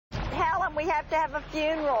we have to have a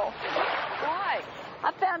funeral. Why?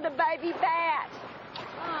 I found a baby bat,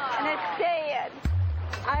 and it's dead.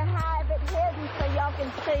 I have it hidden so y'all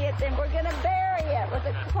can see it, and we're going to bury it with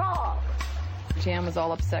a cross. Jan was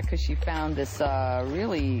all upset because she found this I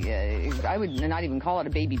would not even call it a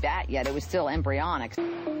baby bat yet. It was still embryonic.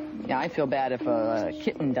 Yeah, I feel bad if a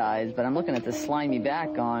kitten dies, but I'm looking at this slimy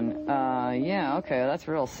bat going, yeah, okay, that's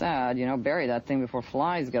real sad. You know, bury that thing before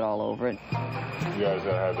flies get all over it. You guys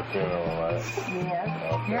gonna have the funeral, right? Yes.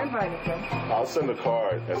 Okay. You're invited to. I'll send a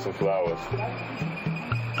card and some flowers.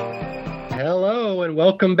 Hello, and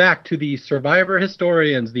welcome back to the Survivor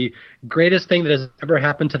Historians, the greatest thing that has ever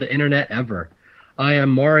happened to the internet ever. I am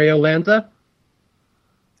Mario Lanza.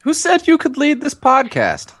 Who said you could lead this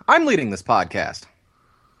podcast? I'm leading this podcast.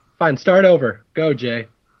 Fine, start over. Go, Jay.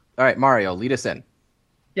 All right, Mario, lead us in.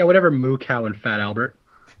 Yeah, whatever, Moo Cow and Fat Albert.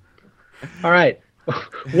 All right.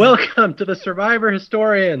 Welcome to the Survivor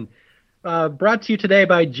Historian, brought to you today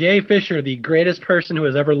by Jay Fischer, the greatest person who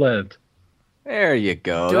has ever lived. There you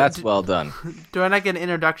go. That's well done. Do I not get an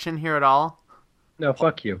introduction here at all? No,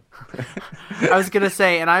 fuck you. I was going to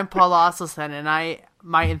say, and I'm Paul Asleson, and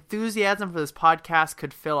my enthusiasm for this podcast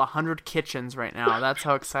could fill 100 kitchens right now. That's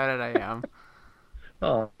how excited I am.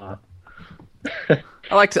 Oh.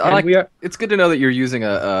 It's good to know that you're using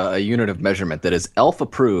a unit of measurement that is ELF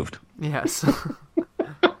approved. Yes.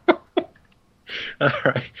 All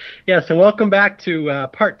right. Yes, and welcome back to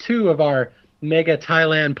part 2 of our Mega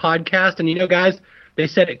Thailand podcast. And you know, guys, they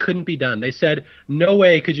said it couldn't be done. They said, no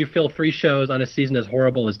way could you fill 3 shows on a season as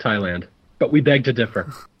horrible as Thailand. But we beg to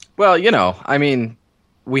differ. Well, you know, I mean,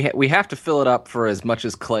 we have to fill it up for as much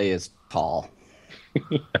as Clay is tall.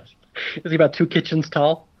 Is he about 2 kitchens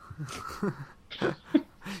tall?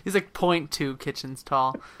 He's like 0.2 kitchens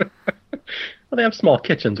tall. Well, they have small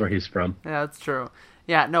kitchens where he's from. Yeah, that's true.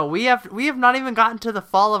 Yeah, no, we have not even gotten to the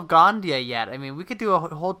fall of Gondia yet. I mean, we could do a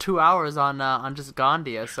whole 2 hours on just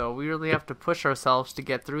Gondia, so we really have to push ourselves to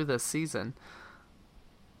get through this season.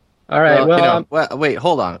 All right, wait,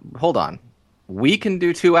 hold on. We can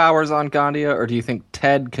do 2 hours on Gondia, or do you think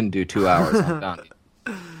Ted can do 2 hours on Gondia?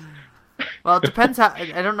 Well, it depends how.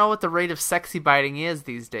 I don't know what the rate of sexy biting is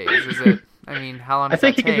these days. Is it? I mean, how long does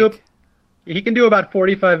that take? He can do about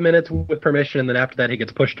 45 minutes with permission, and then after that he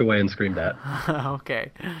gets pushed away and screamed at.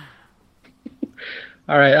 Okay.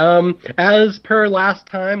 All right. As per last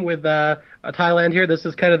time with Thailand here, this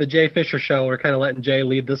is kind of the Jay Fischer show. We're kind of letting Jay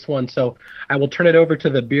lead this one, so I will turn it over to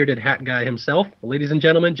the bearded hat guy himself. Ladies and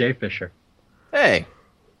gentlemen, Jay Fischer. Hey.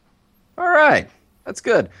 All right. That's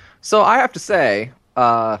good. So I have to say,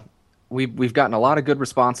 We've gotten a lot of good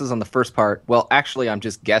responses on the first part. Well, actually, I'm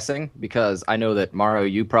just guessing because I know that Mario,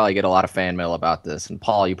 you probably get a lot of fan mail about this, and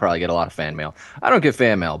Paul, you probably get a lot of fan mail. I don't get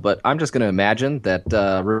fan mail, but I'm just going to imagine that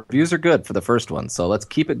reviews are good for the first one, so let's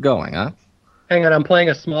keep it going, huh? Hang on, I'm playing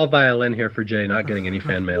a small violin here for Jay, not getting any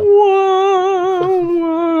fan mail.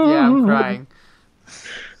 Yeah, I'm crying.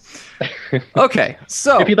 Okay,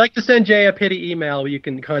 so if you'd like to send Jay a pity email, you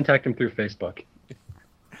can contact him through Facebook.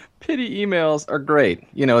 Pity emails are great.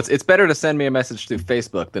 You know, it's better to send me a message through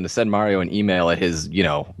Facebook than to send Mario an email at his,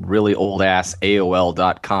 really old-ass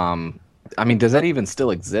AOL.com. I mean, does that even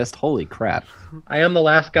still exist? Holy crap. I am the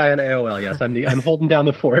last guy on AOL, yes. I'm holding down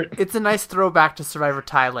the fort. It's a nice throwback to Survivor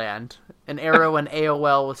Thailand, an era when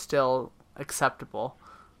AOL was still acceptable.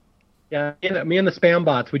 Yeah, me and the spam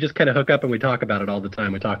bots, we just kind of hook up and we talk about it all the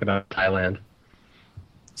time. We talk about Thailand.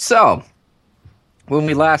 So, when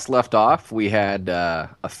we last left off, we had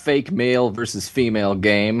a fake male versus female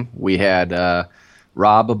game. We had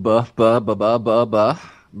Rob bringing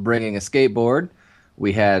a skateboard.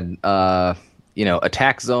 We had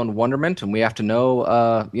attack zone wonderment, and we have to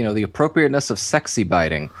know the appropriateness of sexy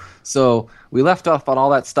biting. So we left off on all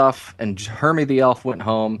that stuff, and Hermie the elf went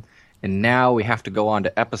home, and now we have to go on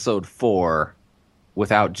to episode 4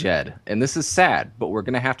 without Jed. And this is sad, but we're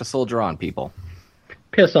gonna have to soldier on, people.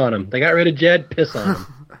 Piss on him. They got rid of Jed. Piss on him.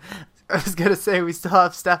 I was going to say, we still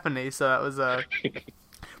have Stephanie, so that was a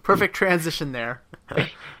perfect transition there. I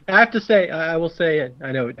have to say, I will say,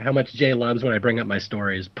 I know how much Jay loves when I bring up my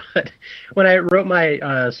stories, but when I wrote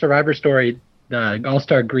my Survivor story,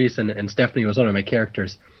 All-Star Grease and Stephanie was one of my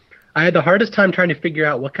characters, I had the hardest time trying to figure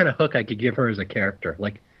out what kind of hook I could give her as a character.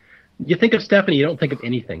 Like, you think of Stephanie, you don't think of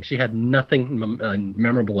anything. She had nothing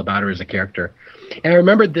memorable about her as a character. And I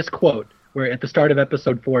remembered this quote, where at the start of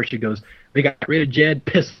episode 4, she goes, "They got rid of Jed,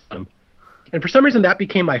 piss on him." And for some reason, that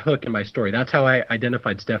became my hook in my story. That's how I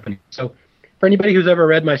identified Stephanie. So for anybody who's ever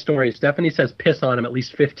read my story, Stephanie says piss on him at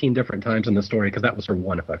least 15 different times in the story because that was her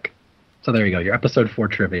one hook. So there you go, your episode 4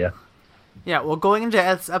 trivia. Yeah, well, going into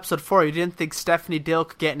episode 4, you didn't think Stephanie Dill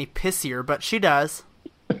could get any pissier, but she does.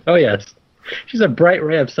 Oh, yes. She's a bright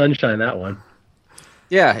ray of sunshine, that one.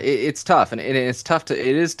 Yeah, it's tough, and it is tough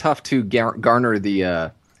to garner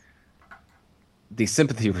the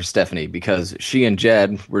sympathy for Stephanie, because she and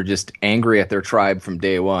Jed were just angry at their tribe from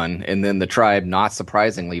day one, and then the tribe, not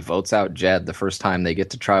surprisingly, votes out Jed the first time they get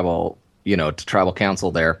to tribal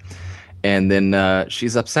council there, and then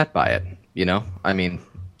she's upset by it. I mean,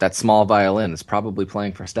 that small violin is probably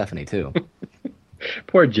playing for Stephanie too.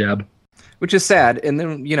 Poor Jeb. Which is sad. And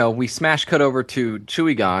then we smash cut over to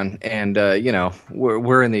Chewygon, and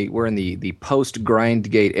we're in the post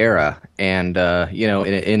Grindgate era, and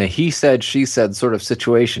in a he said she said sort of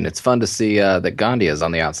situation. It's fun to see that Gandia's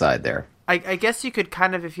on the outside there. I guess you could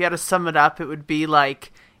kind of, if you had to sum it up, it would be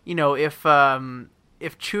like, if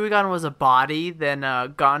Chewygon was a body, then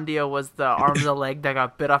Gandia was the arm of the leg that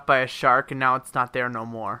got bit off by a shark, and now it's not there no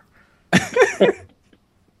more.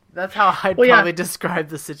 That's how I'd probably describe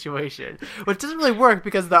the situation, which doesn't really work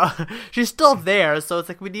because she's still there. So it's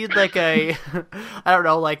like we need like a, I don't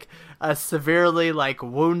know, like a severely like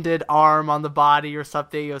wounded arm on the body or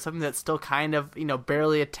something, something that's still kind of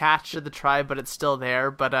barely attached to the tribe, but it's still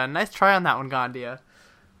there. But nice try on that one, Gandia.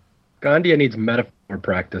 Gandia needs metaphor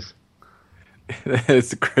practice.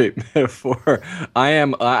 That's a great metaphor. I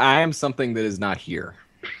am something that is not here.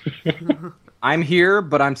 I'm here,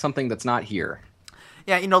 but I'm something that's not here.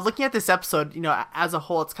 Yeah, looking at this episode, as a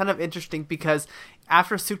whole, it's kind of interesting because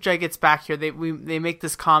after Sukjai gets back here, they make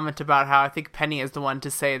this comment about how I think Penny is the one to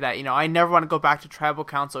say that, I never want to go back to Tribal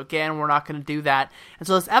Council again. We're not going to do that. And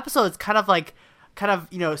so this episode is kind of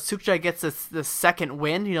Sukjai gets this second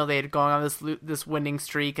win. They had going on this winning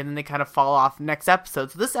streak, and then they kind of fall off next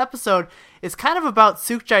episode. So this episode is kind of about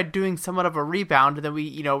Sukjai doing somewhat of a rebound, and then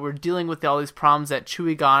we're dealing with all these problems at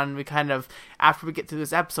Chewygon. We kind of, after we get through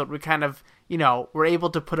this episode, we kind of, we're able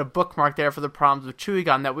to put a bookmark there for the problems with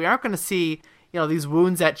Chewygon, that we aren't going to see, these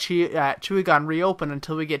wounds at Chewygon reopen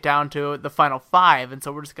until we get down to the final 5, and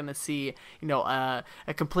so we're just going to see, a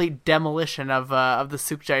complete demolition of the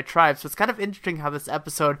Sukjai tribe. So it's kind of interesting how this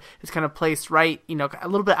episode is kind of placed right, a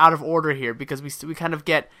little bit out of order here, because we kind of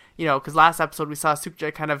get, because last episode we saw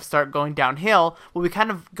Sukjai kind of start going downhill. Well, we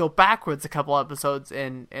kind of go backwards a couple episodes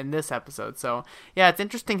in this episode. So yeah, it's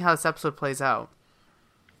interesting how this episode plays out.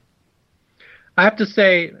 I have to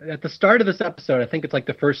say, at the start of this episode, I think it's like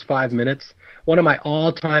the first 5 minutes, one of my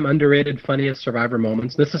all-time underrated, funniest Survivor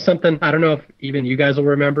moments. This is something, I don't know if even you guys will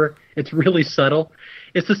remember. It's really subtle.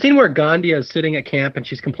 It's the scene where Gandia is sitting at camp and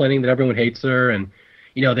she's complaining that everyone hates her, and,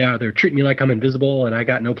 they're treating me like I'm invisible and I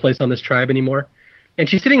got no place on this tribe anymore. And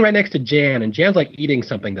she's sitting right next to Jan, and Jan's like eating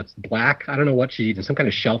something that's black. I don't know what she's eating, some kind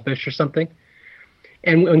of shellfish or something.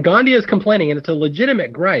 And when Gandia is complaining, and it's a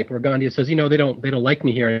legitimate gripe where Gandia says, they don't like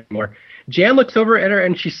me here anymore, Jan looks over at her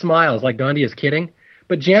and she smiles like Gandia's kidding.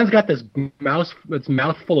 But Jan's got this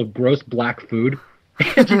mouth full of gross black food.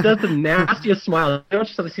 And she does the nastiest smile. You know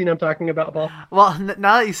what scene I'm talking about, Paul? Well,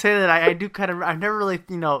 now that you say that, I do kind of, I've never really,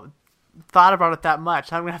 thought about it that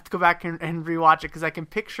much. I'm going to have to go back and rewatch it, because I can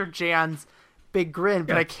picture Jan's big grin,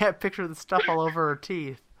 but I can't picture the stuff all over her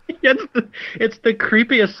teeth. Yeah, it's the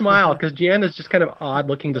creepiest smile, because Jan is just kind of odd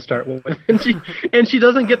looking to start with, and she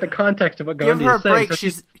doesn't get the context of what Gandia is saying. Give her a break.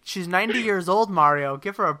 So she's 90 years old, Mario.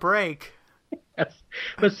 Give her a break. Yes.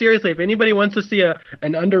 But seriously, if anybody wants to see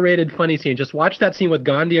an underrated funny scene, just watch that scene with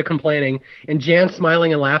Gandia complaining and Jan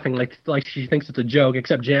smiling and laughing like she thinks it's a joke,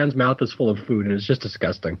 except Jan's mouth is full of food, and it's just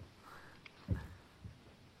disgusting.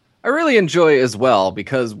 I really enjoy as well,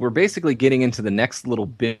 because we're basically getting into the next little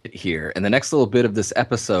bit here, and the next little bit of this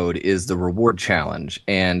episode is the reward challenge.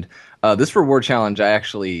 And this reward challenge I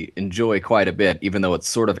actually enjoy quite a bit, even though it's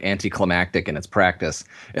sort of anticlimactic in its practice.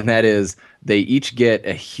 And that is, they each get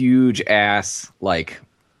a huge ass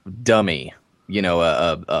dummy,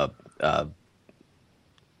 a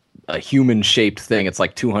human shaped thing. It's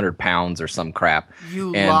like 200 pounds or some crap.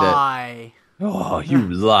 You lie. Oh, you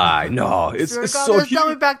lie. No, it's so huge.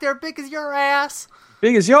 Dummy back there, big as your ass.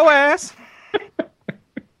 Big as your ass.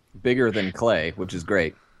 Bigger than Clay, which is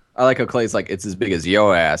great. I like how Clay's like, it's as big as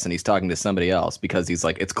your ass, and he's talking to somebody else, because he's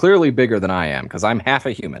like, it's clearly bigger than I am, because I'm half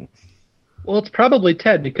a human. Well, it's probably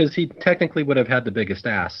Ted, because he technically would have had the biggest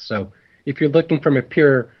ass. So if you're looking from a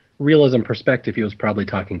pure realism perspective, he was probably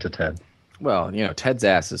talking to Ted. Well, Ted's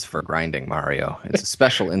ass is for grinding, Mario. It's a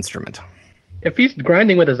special instrument. If he's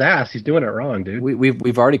grinding with his ass, he's doing it wrong, dude.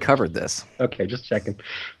 We've already covered this. Okay, just checking.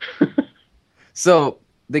 So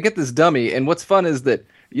they get this dummy, and what's fun is that,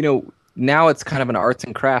 now it's kind of an arts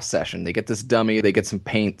and crafts session. They get this dummy, they get some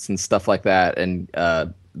paints and stuff like that, and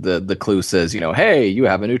the clue says, hey, you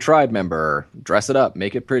have a new tribe member. Dress it up,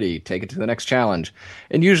 make it pretty, take it to the next challenge.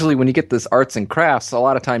 And usually when you get this arts and crafts, a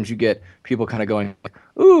lot of times you get people kind of going,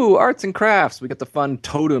 ooh, arts and crafts. We got the fun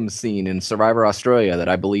totem scene in Survivor Australia that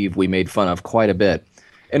I believe we made fun of quite a bit.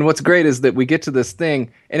 And what's great is that we get to this thing,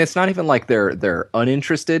 and it's not even like they're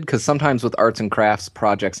uninterested, because sometimes with arts and crafts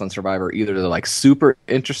projects on Survivor, either they're like super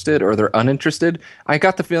interested or they're uninterested. I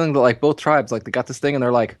got the feeling that like both tribes, like they got this thing and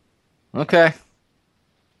they're like, okay,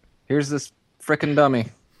 here's this frickin' dummy.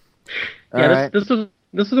 Yeah, this is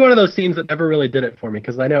one of those scenes that never really did it for me,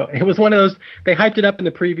 because I know it was one of those, they hyped it up in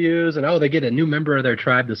the previews and they get a new member of their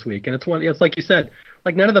tribe this week, and it's like you said,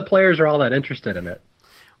 like none of the players are all that interested in it.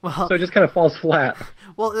 Well, so it just kind of falls flat.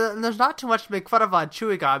 Well, and there's not too much to make fun of on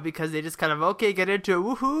Chewy God, because they just kind of, okay, get into it.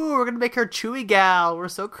 Woohoo, we're going to make her Chewy Gal. We're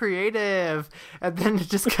so creative. And then it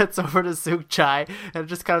just gets over to Suk Chai, and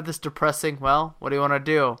just kind of this depressing, well, what do you want to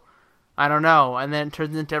do? I don't know. And then it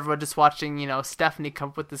turns into everyone just watching, Stephanie come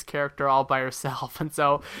up with this character all by herself. And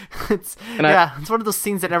so it's one of those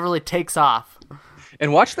scenes that never really takes off.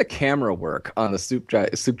 And watch the camera work on the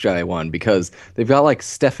Suk Chai one, because they've got like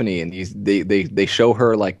Stephanie, and they show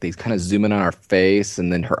her like they kind of zoom in on her face,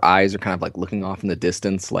 and then her eyes are kind of like looking off in the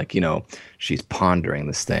distance, like she's pondering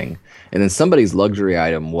this thing. And then somebody's luxury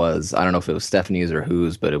item was, I don't know if it was Stephanie's or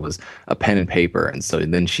whose, but it was a pen and paper, and so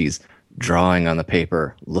then she's drawing on the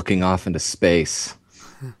paper, looking off into space.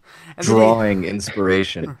 Drawing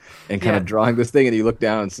inspiration and kind of drawing this thing, and you look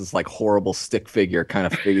down, it's this like horrible stick figure kind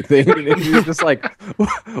of thing, and you're just like,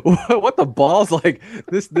 what the balls? Like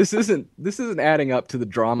this isn't adding up to the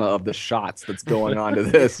drama of the shots that's going on to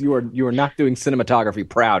this. You are not doing cinematography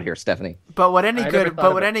proud here, Stephanie. But what any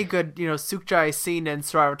good Suk Chai scene in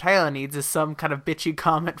Survivor Thailand needs is some kind of bitchy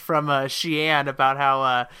comment from Xi'an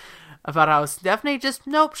about how Stephanie just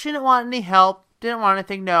she didn't want any help, didn't want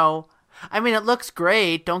anything. No. I mean, it looks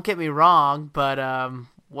great, don't get me wrong, but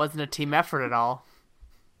wasn't a team effort at all.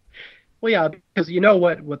 Well, yeah, because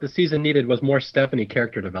what the season needed was more Stephanie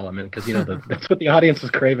character development, because that's what the audience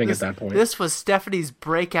was craving at that point. This was Stephanie's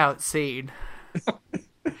breakout scene.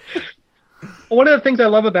 One of the things I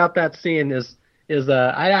love about that scene is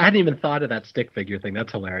I hadn't even thought of that stick figure thing.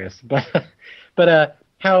 That's hilarious. But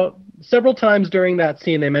how several times during that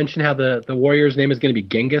scene they mention how the warrior's name is going to be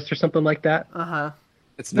Genghis or something like that. Uh-huh.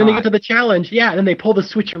 It's then they get to the challenge, and then they pull the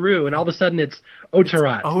switcheroo, and all of a sudden it's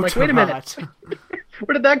Otarat. Like, wait a minute,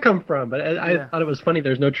 where did that come from? But I thought it was funny.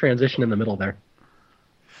 There's no transition in the middle there.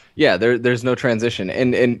 Yeah, there's no transition,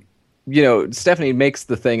 and Stephanie makes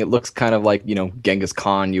the thing. It looks kind of like Genghis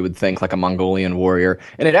Khan. You would think like a Mongolian warrior,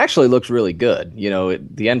 and it actually looks really good.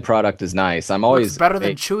 The end product is nice. I'm always looks better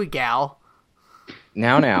than Chewy Gal.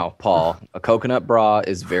 Now, Paul, a coconut bra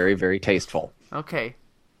is very, very tasteful. Okay.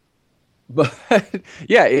 But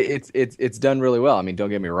yeah, it's done really well. I mean, don't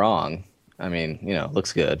get me wrong. I mean,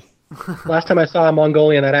 looks good. Last time I saw a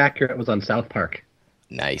Mongolian that accurate was on South Park.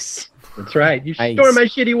 Nice. That's right. You stormed my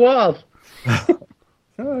shitty walls.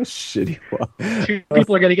 Oh, shitty walls.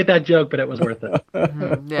 People are gonna get that joke, but it was worth it.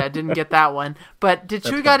 Yeah, didn't get that one. But did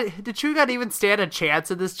Chewy God even stand a chance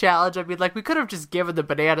in this challenge? I mean, like, we could have just given the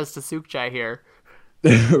bananas to Suk Chai here.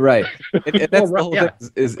 Right, and that's the whole thing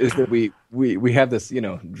is that we have this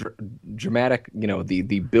dramatic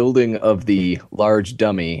the building of the large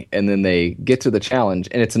dummy, and then they get to the challenge,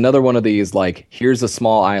 and it's another one of these like, here's a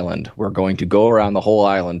small island, we're going to go around the whole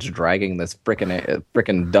island dragging this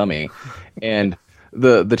frickin' dummy, and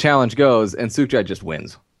the challenge goes, and Suk Chai just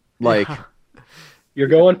wins. Like, you're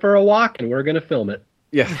going for a walk, and we're gonna film it.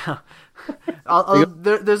 Yeah.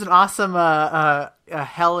 There's an awesome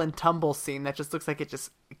hell and tumble scene that just looks like it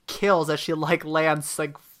just kills as she like lands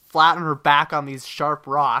like flat on her back on these sharp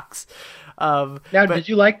rocks. Did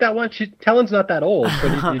you like that one? Talon's not that old,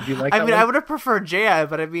 so did you like that one? I would have preferred Jaya,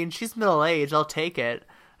 but I mean, she's middle aged. I'll take it.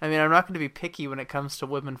 I mean, I'm not going to be picky when it comes to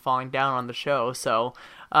women falling down on the show. So,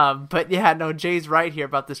 but yeah, no, Jay's right here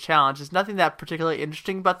about this challenge. There's nothing that particularly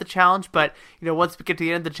interesting about the challenge, but once we get to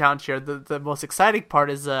the end of the challenge here, the most exciting part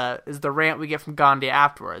is the rant we get from Gandhi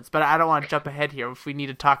afterwards. But I don't want to jump ahead here if we need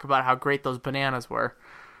to talk about how great those bananas were.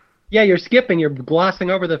 Yeah, you're glossing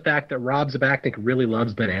over the fact that Rob Zabachnik really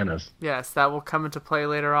loves bananas. Yes, that will come into play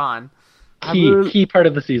later on. Key part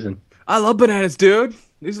of the season. I love bananas, dude.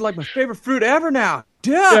 These are like my favorite fruit ever now.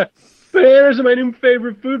 Yeah. Bananas are my new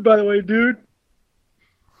favorite food, by the way, dude.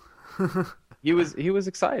 He was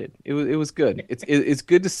excited. It was good. It's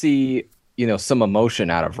good to see some emotion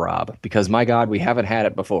out of Rob, because my God, we haven't had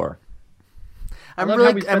it before. I'm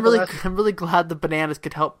really glad the bananas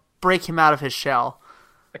could help break him out of his shell.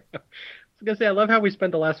 I was gonna say, I love how we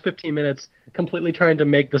spent the last 15 minutes completely trying to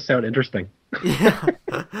make this sound interesting. Yeah.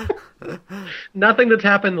 Nothing that's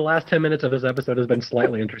happened in the last 10 minutes of this episode has been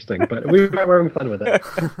slightly interesting, but we're having fun with it.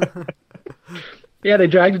 Yeah, they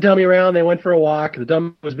dragged the dummy around. They went for a walk. The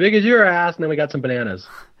dummy was big as your ass, and then we got some bananas.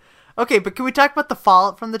 Okay, but can we talk about the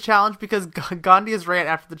fallout from the challenge? Because Gandhia's rant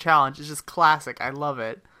after the challenge is just classic. I love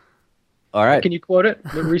it. All right. Can you quote it?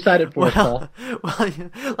 Recite it for us, Paul. Well,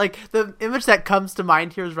 like the image that comes to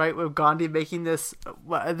mind here is right with Gandhi making this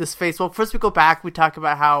face. Well, first we go back. We talk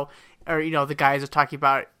about how, or the guys are talking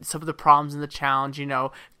about some of the problems in the challenge.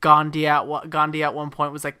 Gandhi at one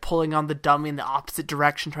point was like pulling on the dummy in the opposite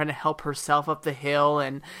direction, trying to help herself up the hill,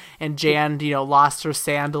 and Jan lost her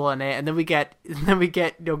sandal in it. And then we get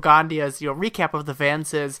Gandhia's recap of the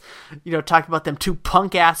Vances, talking about them two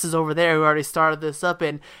punk asses over there who already started this up,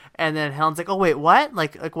 and then Helen's like, oh wait, what?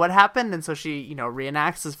 Like what happened? And so she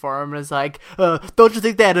reenacts this for him and is like, don't you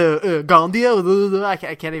think that Gandhi?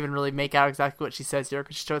 I can't even really make out exactly what she says here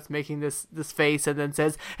because she starts making this face and then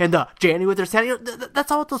says, and Janny with her sandal.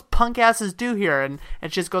 That's all what those punk asses do here, and she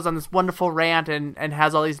just goes on this wonderful rant and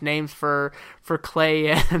has all these names for Clay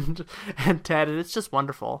and Ted, and it's just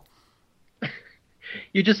wonderful.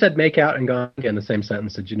 You just said make out and Gandhi in the same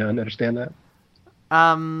sentence. Did you not understand that?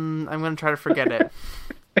 I'm gonna try to forget it.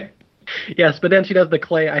 Yes, but then she does the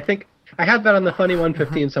Clay. I think I have that on the Funny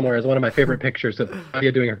 115 somewhere as one of my favorite pictures of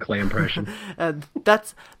Gandhi doing her Clay impression.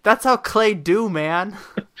 That's how Clay do, man.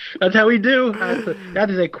 That's how we do. That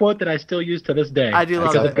is a quote that I still use to this day. I do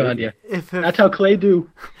love it. Gandhi. That's how Clay do.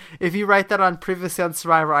 If you write that on Previously on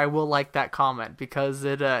Survivor, I will like that comment because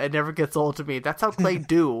it never gets old to me. That's how Clay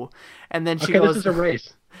do. And then she goes, this is a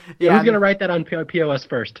race. Yeah, who's going to write that on POS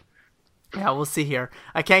first? Yeah, we'll see here.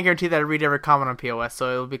 I can't guarantee that I read every comment on POS,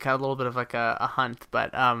 so it'll be kind of a little bit of like a hunt.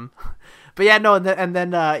 But yeah, no, and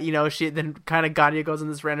then she then kind of Gandhi goes on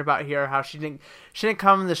this rant about here how she didn't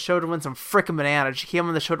come on the show to win some frickin' bananas. She came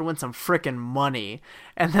on the show to win some frickin' money.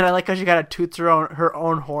 And then I like how she kind of toots her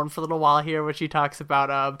own horn for a little while here, when she talks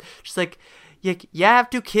about she's like, yeah, I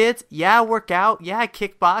have 2 kids. Yeah, I work out. Yeah, I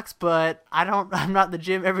kickbox, but I'm not in the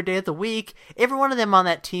gym every day of the week. Every one of them on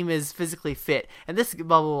that team is physically fit, and this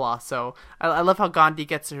blah blah blah. So I love how Gandhi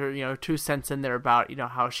gets her 2 cents in there about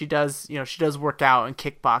how she does work out and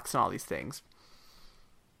kickbox and all these things.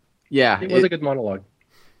 Yeah, it was a good monologue.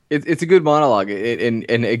 It's a good monologue, and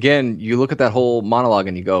again, you look at that whole monologue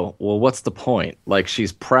and you go, well, what's the point? Like,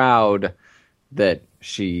 she's proud that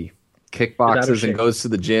she kickboxes and goes to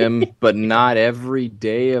the gym, but not every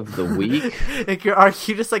day of the week.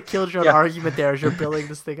 You just like killed your own argument there as you're building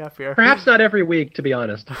this thing up here. Perhaps not every week, to be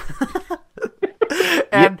honest.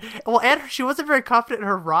 And she wasn't very confident in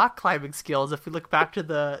her rock climbing skills. If we look back to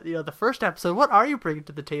the first episode, what are you bringing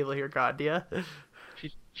to the table here, Gandia?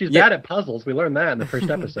 She's bad at puzzles. We learned that in the first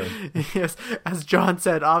episode. Yes, as John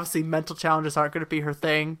said, obviously mental challenges aren't going to be her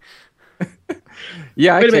thing. I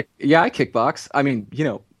kickbox. I mean,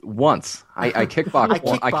 once. I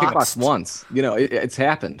kickbox. I kickbox once. It's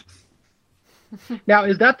happened. Now,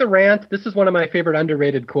 is that the rant? This is one of my favorite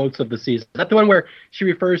underrated quotes of the season. Is that the one where she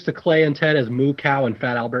refers to Clay and Ted as Moo Cow and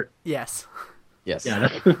Fat Albert? Yes. Yes. Yeah,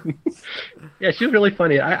 yeah, she was really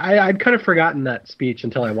funny. I'd kind of forgotten that speech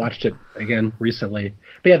until I watched it again recently.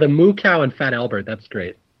 But yeah, the Moo Cow and Fat Albert, that's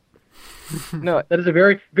great. No, that is a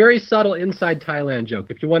very, very subtle inside Thailand joke.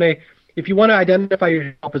 If you want to identify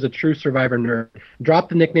yourself as a true Survivor nerd, drop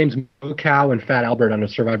the nicknames Moo Cow and Fat Albert on a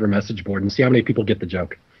Survivor message board and see how many people get the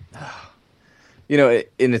joke. And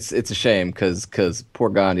it's a shame because poor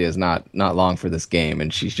Gandhi is not long for this game,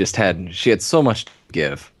 and she had so much to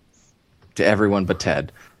give to everyone but Ted,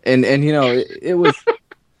 and it was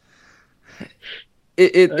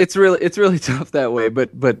it's really tough that way,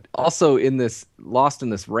 but also lost in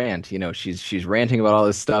this rant, she's ranting about all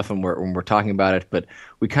this stuff, and we're talking about it, but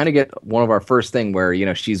we kind of get one of our first thing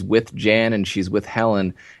where she's with Jan and she's with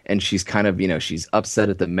Helen, and she's kind of she's upset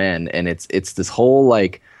at the men, and it's this whole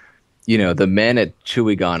like the men at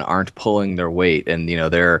Chewigon aren't pulling their weight, and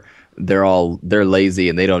they're lazy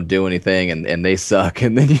and they don't do anything, and they suck,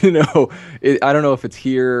 and then I don't know if it's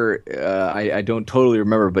here, I don't totally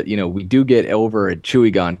remember, but we do get over at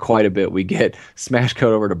Chewigon quite a bit. We get smash cut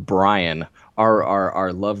over to Brian,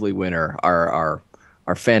 our lovely winner, our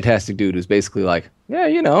fantastic dude, who's basically like, yeah,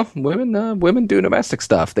 women do domestic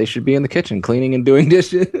stuff. They should be in the kitchen cleaning and doing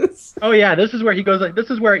dishes. Oh yeah, this is where he goes. Like, this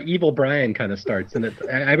is where evil Brian kind of starts, and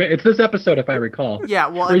it's this episode, if I recall. Yeah,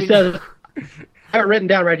 well, he says, have it written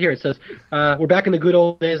down right here. It says, we're back in the good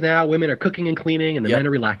old days now. Women are cooking and cleaning, and the men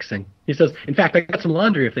are relaxing. He says, in fact, I got some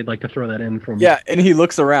laundry if they'd like to throw that in for me. Yeah, and he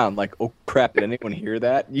looks around like, oh, crap, did anyone hear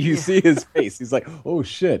that? You see his face. He's like, oh,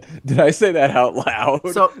 shit, did I say that out loud?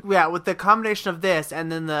 So, yeah, with the combination of this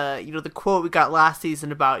and then the quote we got last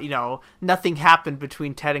season about, nothing happened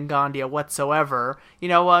between Ted and Gandia whatsoever, he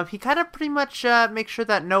kind of pretty much makes sure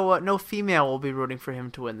that no female will be rooting for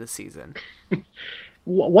him to win this season.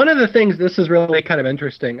 One of the things, this is really kind of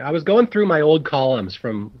interesting. I was going through my old columns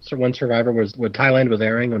from when Survivor when Thailand was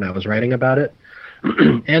airing, when I was writing about it.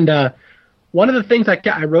 And one of the things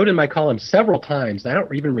I wrote in my column several times, I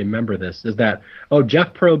don't even remember this, is that,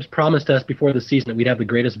 Jeff Probst promised us before the season that we'd have the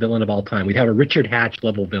greatest villain of all time. We'd have a Richard Hatch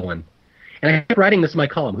level villain. And I kept writing this in my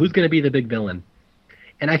column, who's going to be the big villain?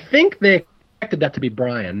 And I think they expected that to be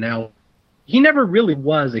Brian. Now, he never really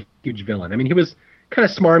was a huge villain. I mean, he was kind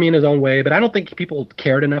of smarmy in his own way, but I don't think people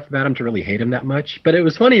cared enough about him to really hate him that much. But it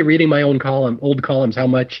was funny reading my old columns, how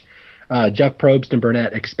much Jeff Probst and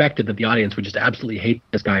Burnett expected that the audience would just absolutely hate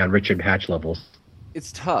this guy on Richard Hatch levels.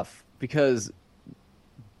 It's tough because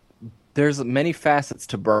there's many facets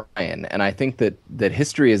to Brian, and I think that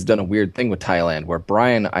history has done a weird thing with Thailand, where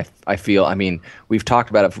Brian, I feel, I mean, we've talked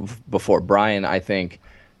about it before. Brian, I think,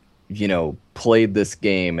 played this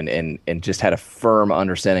game and just had a firm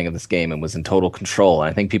understanding of this game and was in total control. And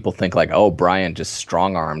I think people think like, oh, Brian just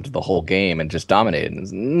strong-armed the whole game and just dominated.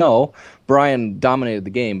 And no, Brian dominated the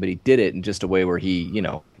game, but he did it in just a way where he,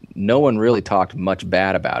 no one really talked much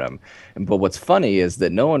bad about him. But what's funny is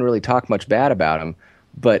that no one really talked much bad about him,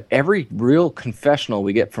 but every real confessional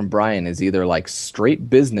we get from Brian is either like straight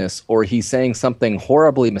business or he's saying something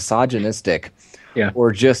horribly misogynistic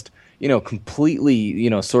or just completely,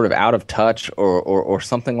 sort of out of touch or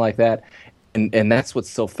something like that. And that's what's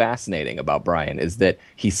so fascinating about Brian, is that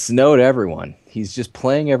he snowed everyone. He's just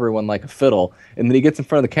playing everyone like a fiddle. And then he gets in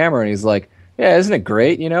front of the camera and he's like, yeah, isn't it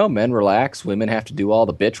great? Men relax, women have to do all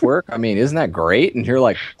the bitch work. I mean, isn't that great? And you're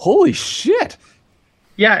like, holy shit.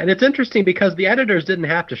 Yeah, and it's interesting because the editors didn't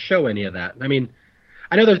have to show any of that. I mean,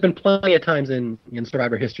 I know there's been plenty of times in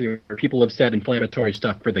Survivor history where people have said inflammatory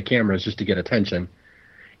stuff for the cameras just to get attention.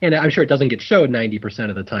 And I'm sure it doesn't get showed 90%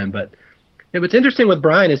 of the time, but what's interesting with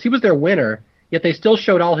Brian is he was their winner, yet they still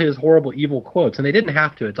showed all his horrible, evil quotes, and they didn't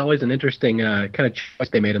have to. It's always an interesting kind of choice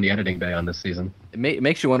they made in the editing bay on this season. It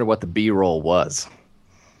makes you wonder what the B-roll was.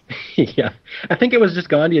 Yeah, I think it was just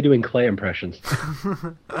Gandia doing Clay impressions.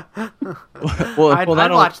 I'd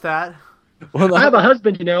watch that. Well, I have a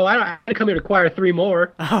husband, I didn't come here to acquire 3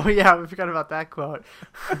 more. Oh, yeah, we forgot about that quote.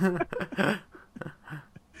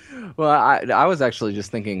 Well, I was actually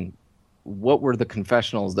just thinking, what were the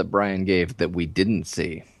confessionals that Brian gave that we didn't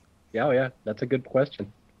see? Yeah, that's a good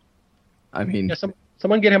question. I mean... Yeah,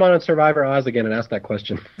 someone get him on Survivor Oz again and ask that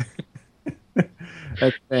question.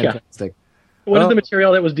 That's fantastic. Yeah. What is the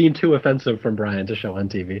material that was deemed too offensive from Brian to show on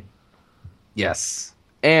TV? Yes.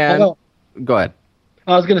 And... Go ahead.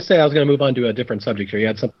 I was going to move on to a different subject here. You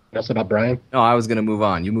had something else about Brian? No, I was going to move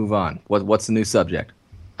on. You move on. What's the new subject?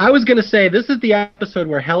 I was going to say, this is the episode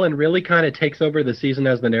where Helen really kind of takes over the season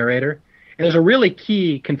as the narrator. And there's a really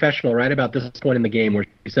key confessional right about this point in the game where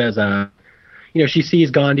she says, she sees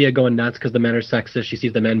Gandia going nuts because the men are sexist. She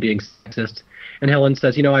sees the men being sexist. And Helen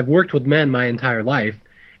says, I've worked with men my entire life,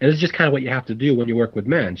 and this is just kind of what you have to do when you work with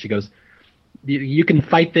men. She goes, you can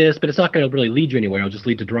fight this, but it's not going to really lead you anywhere. It'll just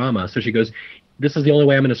lead to drama. So she goes, this is the only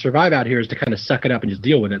way I'm going to survive out here is to kind of suck it up and just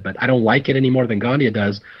deal with it. But I don't like it any more than Gandia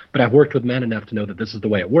does. But I've worked with men enough to know that this is the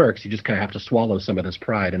way it works. You just kind of have to swallow some of this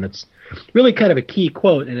pride. And it's really kind of a key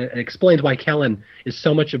quote. And it explains why Helen is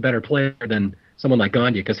so much a better player than someone like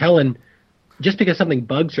Gandia. Because Helen, just because something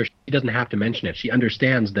bugs her, she doesn't have to mention it. She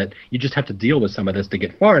understands that you just have to deal with some of this to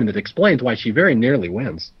get far. And it explains why she very nearly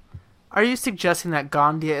wins. Are you suggesting that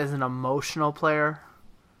Gandia is an emotional player?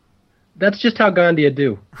 That's just how Gandia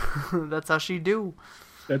do. That's how she do.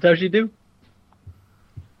 That's how she do.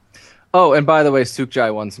 Oh, and by the way,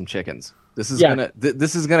 Sukjai won some chickens. This is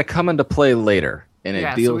gonna come into play later, and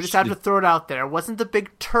it deals. So we just have to throw it out there. It wasn't the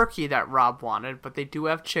big turkey that Rob wanted, but they do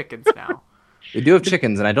have chickens now. They do have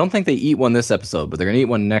chickens, and I don't think they eat one this episode, but they're gonna eat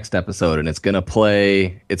one next episode, and it's gonna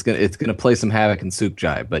play some havoc in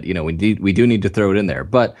Sukjai. But we do need to throw it in there.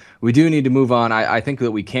 But we do need to move on. I think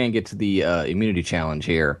that we can get to the immunity challenge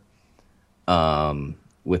here.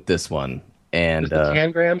 With this one, and the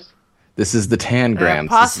tangrams. This is the tangrams.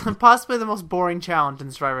 Possibly the most boring challenge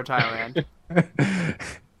in Survivor Thailand.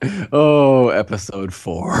 Oh, episode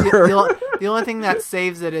 4. The only thing that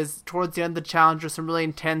saves it is towards the end of the challenge there's some really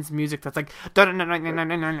intense music that's like.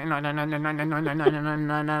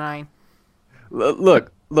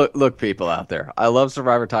 Look, Look, people out there. I love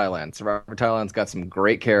Survivor Thailand. Survivor Thailand's got some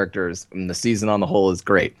great characters, and the season on the whole is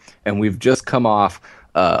great. And we've just come off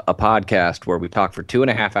a podcast where we talked for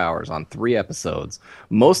 2.5 hours on 3 episodes,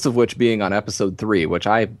 most of which being on episode 3, which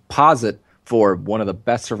I posit for one of the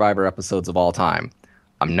best Survivor episodes of all time.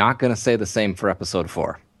 I'm not going to say the same for episode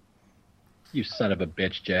 4. You son of a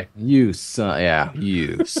bitch, Jay. You son.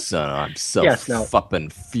 I'm so Yes, no. fucking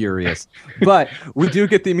furious. But we do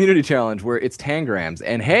get the immunity challenge where it's tangrams.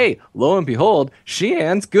 And hey, lo and behold,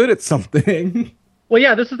 Sheehan's good at something. Well,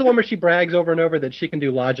 yeah, this is the one where she brags over and over that she can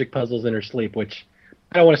do logic puzzles in her sleep, which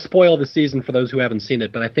I don't want to spoil the season for those who haven't seen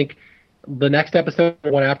it, but I think the next episode,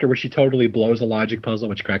 the one after, where she totally blows a logic puzzle,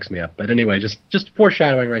 which cracks me up. But anyway, just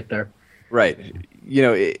foreshadowing right there. Right. You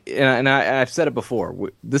know, and I've said it before.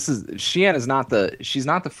 Sheehan is she's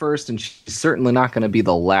not the first, and she's certainly not going to be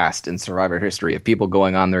the last in Survivor history of people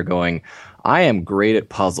going on there going, I am great at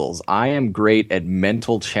puzzles. I am great at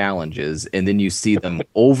mental challenges. And then you see them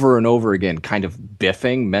over and over again kind of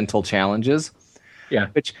biffing mental challenges. Yeah.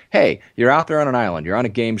 Which, hey, you're out there on an island. You're on a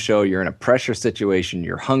game show. You're in a pressure situation.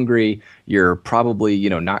 You're hungry. You're probably,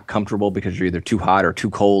 not comfortable because you're either too hot or too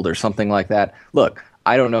cold or something like that. Look,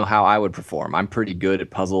 I don't know how I would perform. I'm pretty good at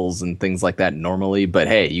puzzles and things like that normally, but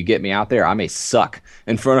hey, you get me out there, I may suck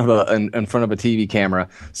in front of a TV camera.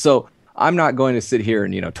 So I'm not going to sit here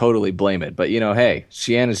and totally blame it. But hey,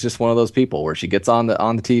 Sheehan is just one of those people where she gets on the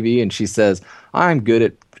TV and she says, "I'm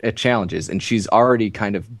good at challenges," and she's already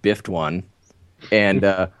kind of biffed one. And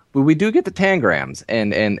but we do get the tangrams,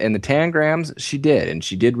 and the tangrams she did, and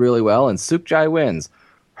she did really well. And Sukjai wins.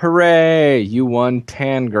 Hooray! You won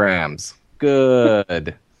tangrams.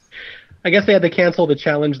 Good. I guess they had to cancel the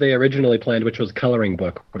challenge they originally planned, which was coloring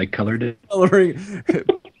book, where they colored it.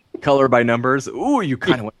 Color by numbers. Ooh, you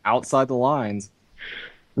kind of went outside the lines.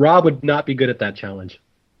 Rob would not be good at that challenge.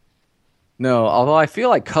 No, although I feel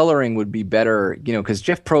like coloring would be better, because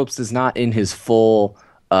Jeff Probst is not in his full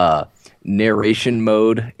narration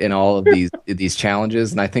mode in all of these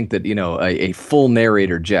challenges, and I think that a full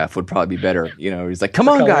narrator Jeff would probably be better. He's like, "Come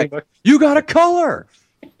on, guy, you got to color."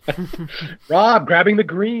 Rob grabbing the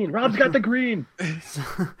green. Rob's got the green.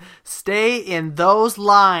 Stay in those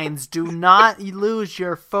lines. Do not lose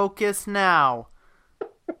your focus now.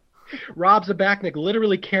 Rob Zabachnik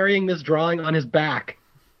literally carrying this drawing on his back.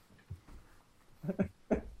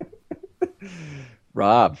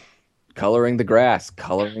 Rob, coloring the grass,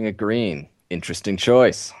 coloring it green. Interesting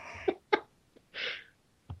choice.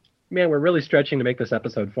 Man, we're really stretching to make this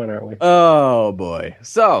episode fun, aren't we? Oh, boy.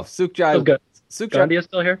 So, Sukjai... Gandhi is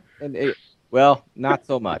still here? Well, not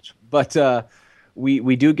so much. But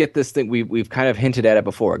we do get this thing. We've kind of hinted at it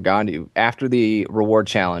before. Gandhi, after the reward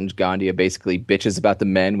challenge, Gandhi basically bitches about the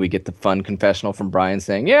men. We get the fun confessional from Brian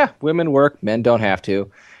saying, yeah, women work, men don't have to.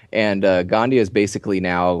 And Gandhi is basically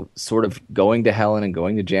now sort of going to Helen and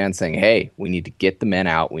going to Jan saying, hey, we need to get the men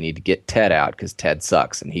out. We need to get Ted out because Ted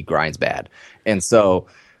sucks and he grinds bad. And so...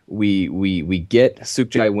 We get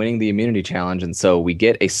Sukjai winning the immunity challenge, and so we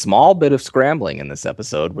get a small bit of scrambling in this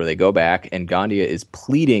episode where they go back and Gandia is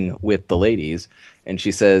pleading with the ladies, and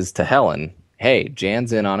she says to Helen, hey,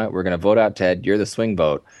 Jan's in on it. We're going to vote out Ted. You're the swing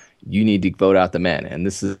vote. You need to vote out the men. And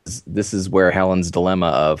this is where Helen's dilemma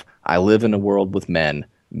of, I live in a world with men.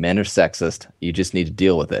 Men are sexist. You just need to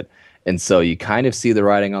deal with it. And so you kind of see the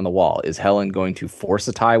writing on the wall. Is Helen going to force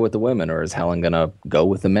a tie with the women, or is Helen going to go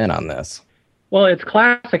with the men on this? Well, it's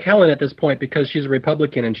classic Helen at this point because she's a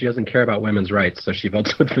Republican and she doesn't care about women's rights, so she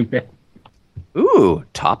votes with the men. Ooh,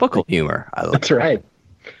 topical humor. That's right.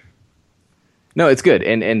 No, it's good.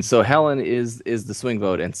 And so Helen is the swing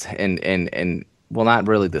vote, and well, not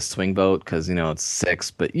really the swing vote because it's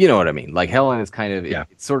 6, but you know what I mean. Like Helen is kind of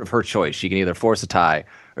it's sort of her choice. She can either force a tie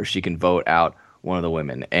or she can vote out one of the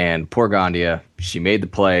women. And poor Gandia, she made the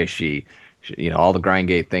play. She all the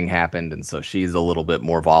Grindgate thing happened, and so she's a little bit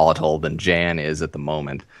more volatile than Jan is at the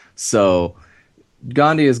moment. So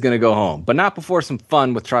Gandhi is going to go home, but not before some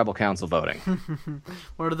fun with tribal council voting.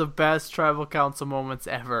 One of the best tribal council moments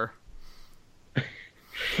ever.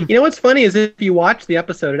 What's funny is if you watch the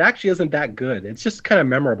episode, it actually isn't that good. It's just kind of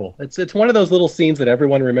memorable. It's one of those little scenes that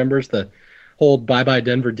everyone remembers, the whole "Bye Bye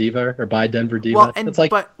Denver Diva" or "Bye Denver Diva." Well, it's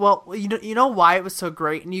like, you know why it was so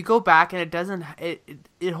great, and you go back and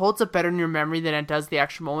it holds up better in your memory than it does the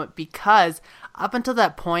actual moment, because up until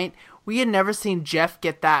that point, we had never seen Jeff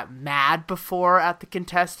get that mad before at the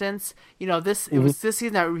contestants. You know, it was this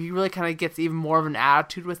season that he really kind of gets even more of an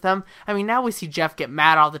attitude with them. I mean, now we see Jeff get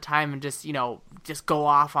mad all the time and just go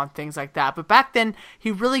off on things like that. But back then, he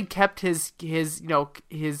really kept his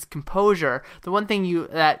composure. The one thing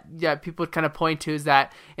that people would kind of point to is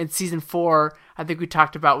that in season 4, I think we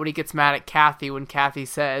talked about when he gets mad at Kathy, when Kathy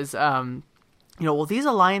says, well, these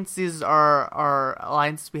alliances are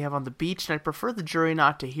alliances we have on the beach, and I prefer the jury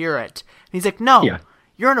not to hear it. And he's like, no,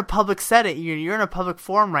 you're in a public setting, you're in a public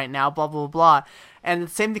forum right now, blah, blah, blah. And the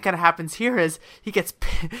same thing kind of happens here is he gets,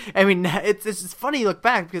 I mean, it's just funny you look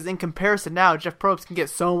back, because in comparison now, Jeff Probst can get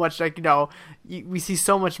so much, we see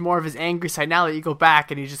so much more of his angry side now that you go back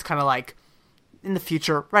and he's just kind of like, in the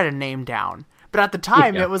future, write a name down. But at the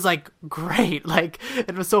time, it was, great.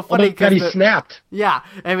 It was so funny. He snapped. Yeah.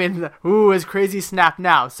 I mean, his crazy snap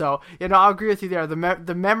now. So, I'll agree with you there.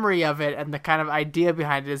 The memory of it and the kind of idea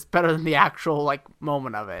behind it is better than the actual,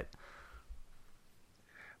 moment of it.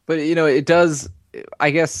 But, it does,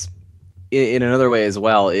 I guess, in another way as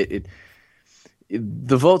well, the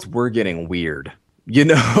votes were getting weird.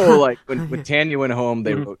 When Tanya went home,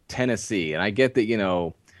 they wrote Tennessee. And I get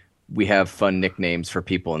that, we have fun nicknames for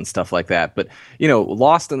people and stuff like that. But,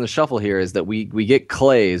 lost in the shuffle here is that we get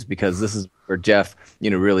Clay's, because this is where Jeff,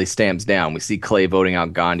 really stamps down. We see Clay voting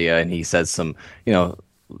out Gandia, and he says some,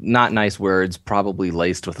 not nice words, probably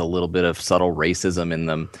laced with a little bit of subtle racism in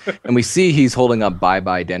them. And we see he's holding up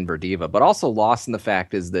Bye-Bye Denver Diva. But also lost in the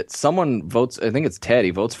fact is that someone votes, I think it's Ted,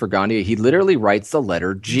 he votes for Gandia. He literally writes the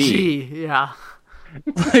letter G. Yeah.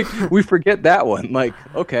 We forget that one.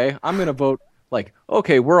 Okay, I'm going to vote.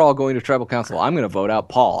 Okay, we're all going to tribal council. I'm going to vote out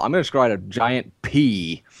Paul. I'm going to write a giant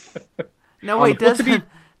P. No, wait, doesn't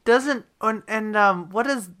what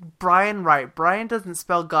does Brian write? Brian doesn't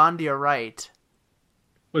spell Gandia right.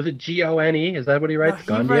 Was it Gone? Is that what he writes?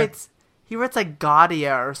 No, Gandia? He writes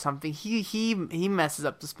Gaudia or something. He messes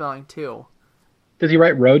up the spelling too. Does he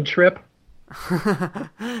write road trip?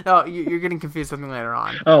 No, you're getting confused something later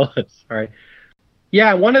on. Oh, sorry.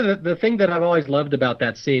 Yeah, one of the thing that I've always loved about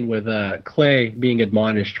that scene with Clay being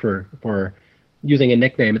admonished for using a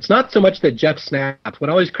nickname, it's not so much that Jeff snaps. What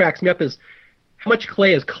always cracks me up is how much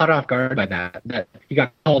Clay is caught off guard by that he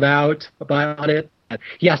got called out on it.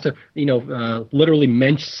 He has to,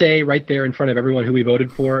 literally say right there in front of everyone who he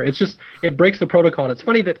voted for. It's just, it breaks the protocol. And it's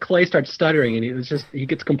funny that Clay starts stuttering and he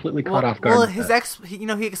gets completely caught off guard. Well, he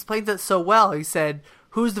explains it so well. He said,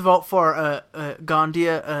 "Who's to vote for?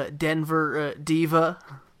 Gandia, Denver, Diva."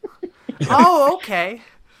 Oh, okay.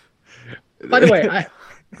 By the way,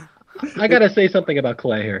 I gotta say something about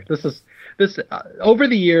Clay here. This over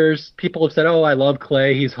the years, people have said, "Oh, I love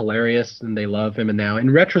Clay. He's hilarious," and they love him. And now,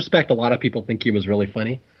 in retrospect, a lot of people think he was really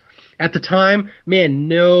funny. At the time, man,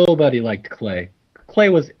 nobody liked Clay. Clay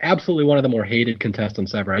was absolutely one of the more hated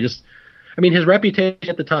contestants ever. His reputation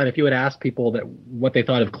at the time, if you had asked people what they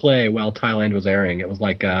thought of Clay while Thailand was airing, it was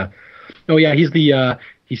like, oh yeah, he's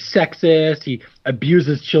sexist, he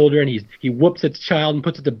abuses children, he whoops its child and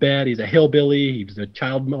puts it to bed, he's a hillbilly, he's a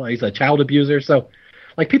child abuser. So,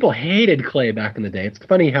 people hated Clay back in the day. It's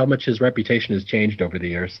funny how much his reputation has changed over the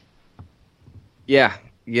years. Yeah.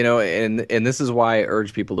 And this is why I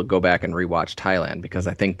urge people to go back and rewatch Thailand, because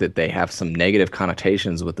I think that they have some negative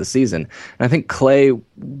connotations with the season. And I think Clay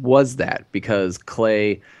was that, because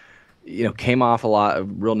Clay, came off a lot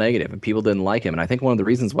of real negative and people didn't like him. And I think one of the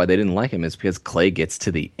reasons why they didn't like him is because Clay gets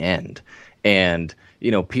to the end. And,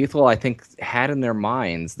 people, I think, had in their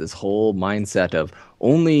minds this whole mindset of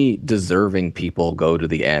only deserving people go to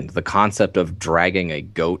the end. The concept of dragging a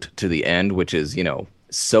goat to the end, which is,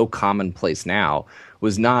 so commonplace now,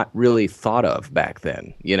 was not really thought of back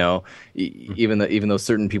then, even though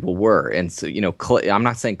certain people were. And so, Clay, I'm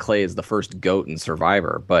not saying Clay is the first GOAT in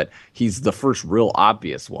Survivor, but he's the first real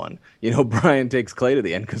obvious one. Brian takes Clay to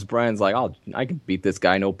the end because Brian's like, "Oh, I can beat this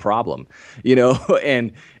guy, no problem,"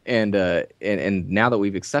 and now that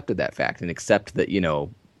we've accepted that fact and accept that,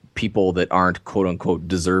 people that aren't quote unquote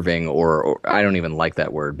deserving, or I don't even like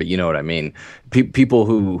that word, but you know what I mean. People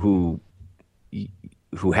who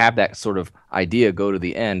have that sort of idea go to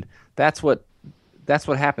the end. That's what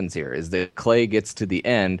happens here, is that Clay gets to the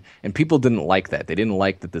end, and people didn't like that. They didn't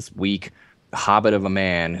like that this weak hobbit of a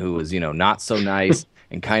man who was, not so nice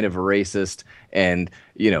and kind of a racist, and,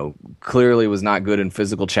 clearly was not good in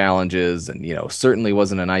physical challenges, and, certainly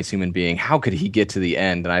wasn't a nice human being. How could he get to the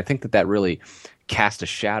end? And I think that really cast a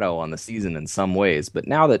shadow on the season in some ways. But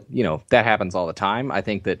now that, that happens all the time, I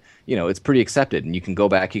think that, it's pretty accepted, and you can go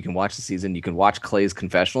back, you can watch the season, you can watch Clay's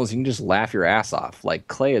confessionals, you can just laugh your ass off.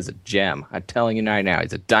 Clay is a gem. I'm telling you right now,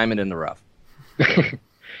 he's a diamond in the rough.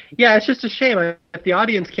 Yeah, it's just a shame. If the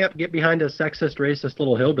audience can't get behind a sexist, racist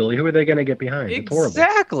little hillbilly, who are they going to get behind? It's horrible.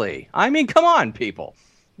 Exactly. I mean, come on, people.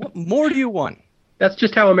 What more do you want? That's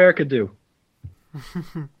just how America do.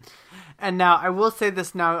 And now, I will say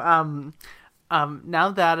this now,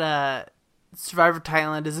 now that Survivor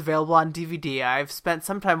Thailand is available on DVD, I've spent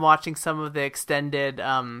some time watching some of the extended,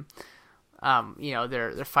 their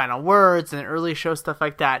final words and early show stuff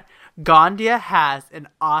like that. Gondia has an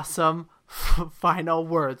awesome final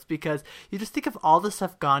words, because you just think of all the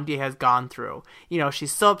stuff Gandhi has gone through.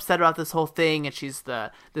 She's so upset about this whole thing, and she's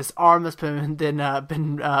this arm that's been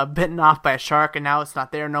bitten off by a shark, and now it's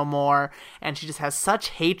not there no more, and she just has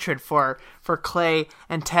such hatred for Clay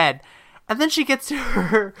and Ted. And then she gets to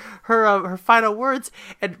her final words,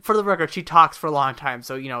 and for the record, she talks for a long time.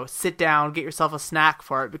 So, sit down, get yourself a snack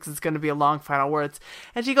for it, because it's going to be a long final words.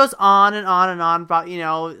 And she goes on and on and on about,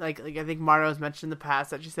 like I think Mario has mentioned in the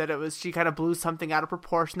past that she said she kind of blew something out of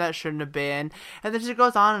proportion that shouldn't have been. And then she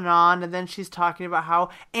goes on, and then she's talking about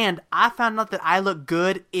how, and I found out that I look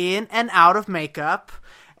good in and out of makeup.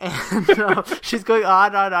 And she's going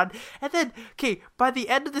on. And then, by the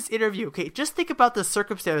end of this interview, just think about the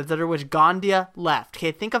circumstances under which Gondia left.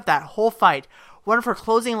 Think of that whole fight. One of her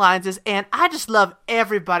closing lines is, and I just love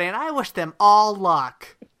everybody, and I wish them all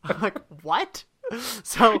luck. I'm like, what?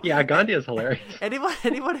 So yeah, Gondia is hilarious.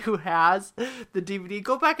 Anyone who has the DVD,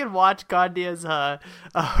 go back and watch Gandia's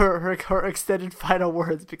her extended final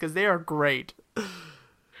words, because they are great.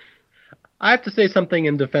 I have to say something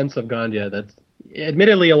in defense of Gondia. That's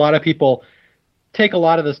admittedly, a lot of people take a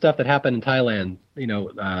lot of the stuff that happened in Thailand,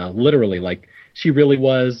 literally. Like, she really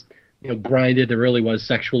was, grinded. There really was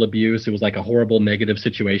sexual abuse. It was like a horrible negative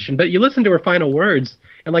situation. But you listen to her final words,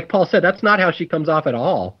 and like Paul said, that's not how she comes off at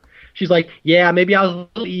all. She's like, yeah, maybe I was a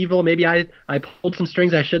little evil. Maybe I pulled some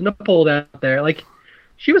strings I shouldn't have pulled out there. Like,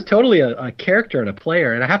 she was totally a character and a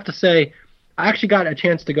player. And I have to say, I actually got a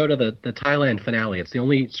chance to go to the Thailand finale. It's the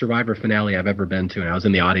only Survivor finale I've ever been to, and I was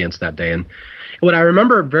in the audience that day. And what I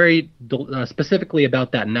remember very specifically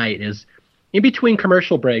about that night is, in between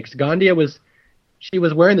commercial breaks, Gondia was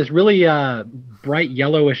wearing this really bright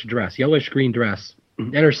yellowish green dress,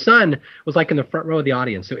 and her son was like in the front row of the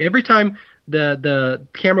audience. So every time the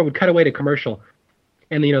camera would cut away to commercial,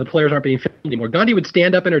 and the players aren't being filmed anymore, Gandhi would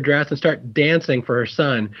stand up in her dress and start dancing for her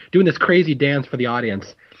son, doing this crazy dance for the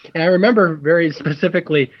audience. And I remember very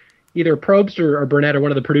specifically, either Probst or Burnett or one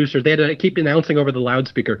of the producers, they had to keep announcing over the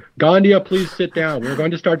loudspeaker, Gandia, please sit down. We're going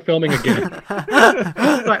to start filming again. So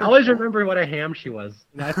I always remember what a ham she was.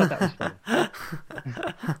 And I thought that was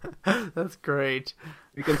funny. That's great.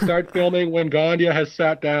 We can start filming when Gandia has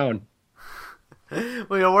sat down.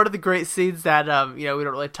 Well, one of the great scenes that we don't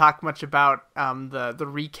really talk much about the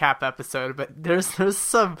recap episode, but there's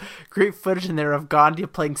some great footage in there of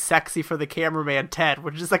Gandia playing sexy for the cameraman Ted,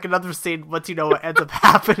 which is like another scene. Once you know what ends up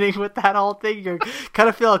happening with that whole thing, you kind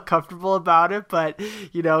of feel uncomfortable about it. But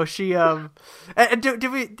she and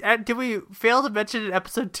did we fail to mention in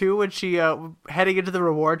episode 2 when she heading into the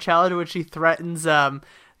reward challenge, when she threatens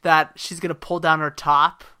that she's gonna pull down her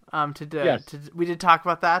top yes. We did talk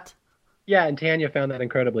about that. Yeah, and Tanya found that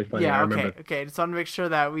incredibly funny. Yeah, I remember. Okay. Just want to make sure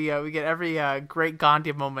that we get every great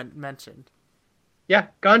Gandia moment mentioned. Yeah,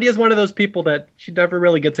 Gandia is one of those people that she never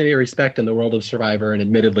really gets any respect in the world of Survivor, and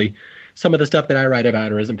admittedly, some of the stuff that I write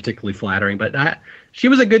about her isn't particularly flattering. But she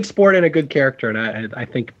was a good sport and a good character, and I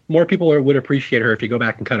think more people would appreciate her if you go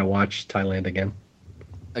back and kind of watch Thailand again.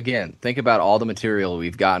 Again, think about all the material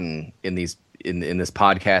we've gotten in this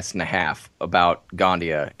podcast and a half about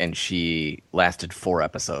Gandia, and she lasted 4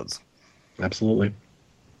 episodes. Absolutely.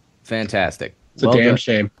 Fantastic. It's a damn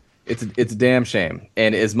shame. It's a damn shame.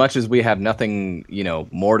 And as much as we have nothing,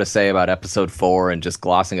 more to say about episode 4 and just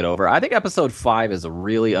glossing it over, I think episode 5 is a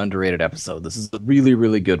really underrated episode. This is a really,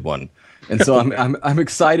 really good one. And so I'm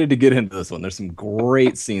excited to get into this one. There's some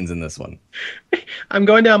great scenes in this one. I'm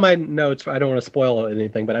going down my notes. I don't want to spoil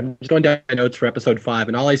anything, but I'm just going down my notes for episode 5,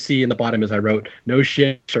 and all I see in the bottom is I wrote, "No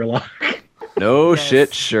shit, Sherlock." No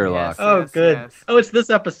shit, Sherlock. Yes, good. Yes. Oh, it's this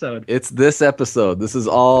episode. It's this episode. This is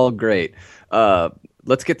all great.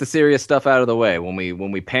 Let's get the serious stuff out of the way. When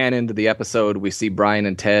we pan into the episode, we see Brian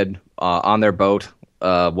and Ted on their boat.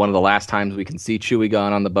 One of the last times we can see Chewie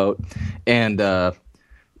gone on the boat, and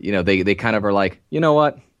they kind of are like, you know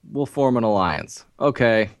what? We'll form an alliance,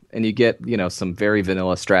 okay? And you get some very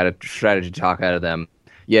vanilla strategy talk out of them.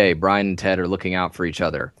 Yay, Brian and Ted are looking out for each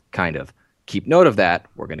other, kind of. Keep note of that.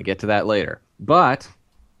 We're going to get to that later. But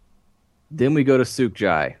then we go to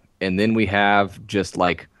Sukjai, and then we have just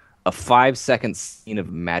like a 5-second scene of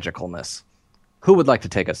magicalness. Who would like to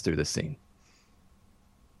take us through this scene?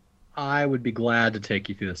 I would be glad to take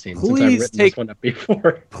you through the scene since I've Please written this one up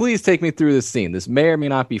before. Please take me through this scene. This may or may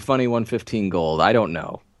not be funny 115 gold. I don't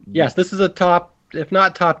know. Yes, this is a top, if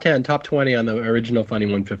not top 10, top 20 on the original Funny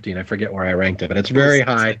 115. I forget where I ranked it, but it's very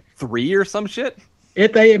high. 3 or some shit?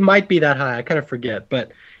 It might be that high. I kind of forget.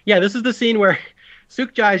 But yeah, this is the scene where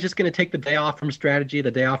Sukjai is just going to take the day off from strategy,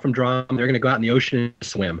 the day off from drama. They're going to go out in the ocean and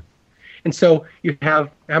swim. And so you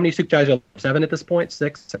have, how many Sukjais are 7 at this point?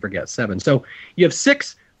 6? I forget, 7. So you have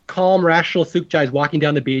 6 calm, rational Sukjais walking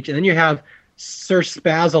down the beach, and then you have Sir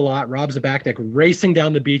Spaz-a-Lot, Rob Zabachnik, racing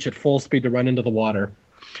down the beach at full speed to run into the water.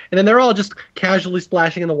 And then they're all just casually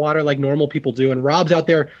splashing in the water like normal people do. And Rob's out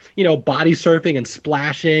there, body surfing and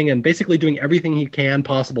splashing and basically doing everything he can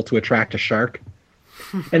possible to attract a shark.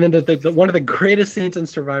 And then the one of the greatest scenes in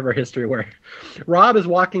Survivor history where Rob is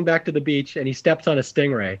walking back to the beach and he steps on a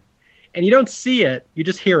stingray. And you don't see it, you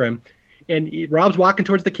just hear him. And Rob's walking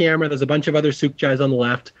towards the camera. There's a bunch of other Sukjais on the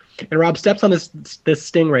left. And Rob steps on this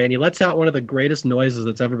stingray and he lets out one of the greatest noises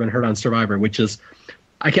that's ever been heard on Survivor, which is,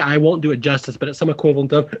 I won't do it justice, but it's some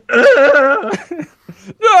equivalent of,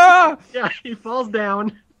 Yeah, he falls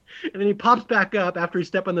down, and then he pops back up after he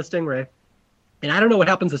stepped on the stingray. And I don't know what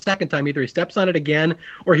happens the second time. Either he steps on it again,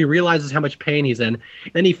 or he realizes how much pain he's in.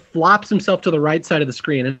 Then he flops himself to the right side of the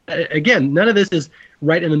screen. And again, none of this is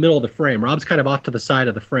right in the middle of the frame. Rob's kind of off to the side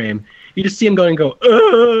of the frame. You just see him going,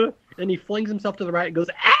 and then he flings himself to the right and goes,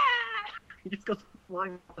 ah! He just goes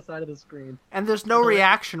flying off the side of the screen. And there's no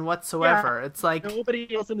reaction whatsoever. Yeah, it's like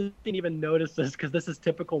nobody else in the scene even notices because this is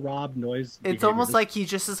typical Rob noise. It's almost like he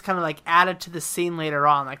just is kind of like added to the scene later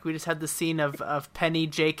on. Like we just had the scene of Penny,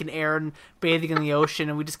 Jake, and Aaron bathing in the ocean,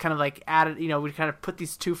 and we just kind of like added, we kind of put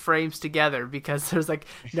these 2 frames together because there's like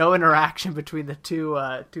no interaction between the two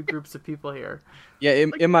groups of people here. Yeah,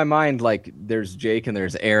 in my mind, like there's Jake and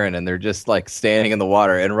there's Aaron, and they're just like standing in the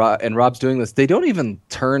water, and Rob's doing this. They don't even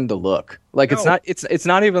turn to look. Like no. It's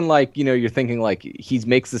not even like you're thinking like he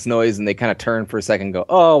makes this noise and they kind of turn for a second, and go,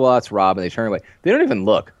 oh well, that's Rob, and they turn away. They don't even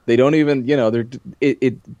look. They don't even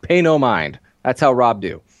pay no mind. That's how Rob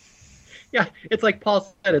do. Yeah, it's like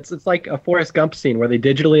Paul said. It's like a Forrest Gump scene where they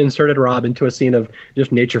digitally inserted Rob into a scene of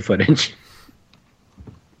just nature footage.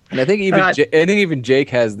 And I think even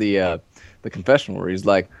Jake has the confessional where he's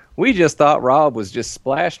like, we just thought Rob was just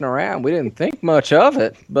splashing around. We didn't think much of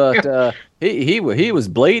it, but he was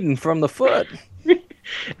bleeding from the foot.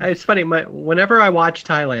 It's funny. Whenever I watch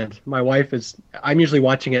Thailand, my wife is. I'm usually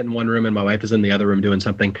watching it in one room, and my wife is in the other room doing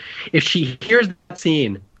something. If she hears that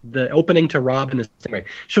scene, the opening to Rob and the stingray,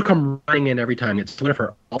 she'll come running in every time. It's one of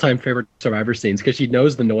her all-time favorite Survivor scenes because she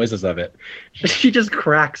knows the noises of it. She just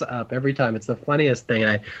cracks up every time. It's the funniest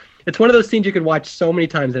thing. It's one of those scenes you could watch so many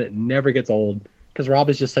times and it never gets old because Rob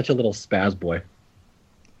is just such a little spaz boy.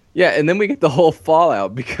 Yeah, and then we get the whole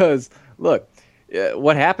fallout because, look,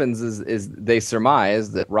 what happens is they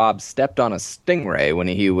surmise that Rob stepped on a stingray when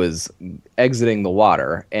he was exiting the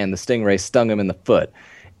water, and the stingray stung him in the foot,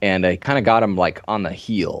 and it kind of got him like on the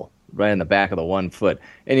heel, right in the back of the one foot.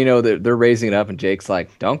 And, they're raising it up, and Jake's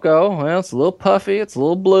like, don't go. Well, it's a little puffy. It's a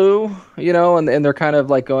little blue, and they're kind of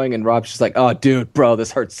like going, and Rob's just like, oh, dude, bro,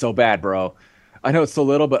 this hurts so bad, bro. I know it's so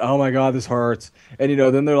little, but oh my God, this hurts. And,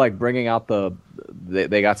 then they're like bringing out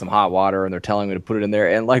they got some hot water, and they're telling me to put it in there.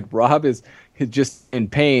 And like Rob is just in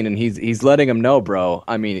pain, and he's letting him know, bro.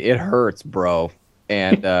 I mean, it hurts, bro.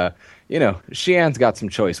 And, Sheehan's got some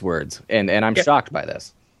choice words, and I'm shocked by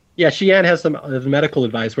this. Yeah, Sheehan has some medical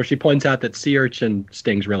advice where she points out that sea urchin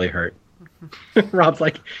stings really hurt. Rob's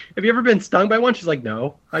like, have you ever been stung by one? She's like,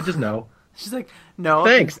 no, I just know. She's like, no.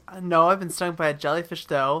 Thanks. I've been stung by a jellyfish,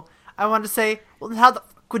 though. I wanted to say, well, how the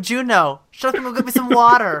fuck would you know? Shut up and go get me some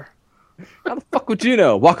water. How the fuck would you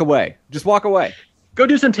know? Walk away. Just walk away. Go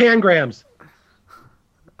do some tangrams.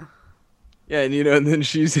 Yeah, and then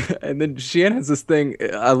Sheehan has this thing.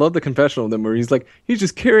 I love the confessional of them where he's like, he's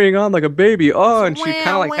just carrying on like a baby. Oh, and she kind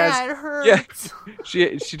of like has, it hurts.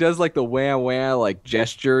 Yeah, she does like the wah like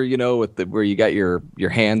gesture, with where you got your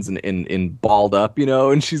hands in balled up,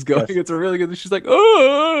 and she's going. Yes. It's a really good. She's like,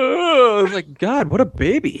 oh, I was like, God, what a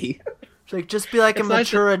baby. She's like, just be like a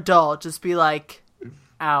mature adult. Just be like,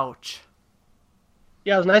 ouch.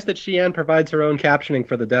 Yeah, it was nice that Sheehan provides her own captioning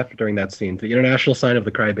for the deaf during that scene, the international sign of the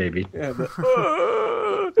crybaby. Yeah,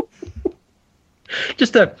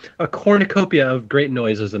 Just a cornucopia of great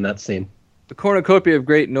noises in that scene. The cornucopia of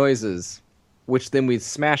great noises, which then we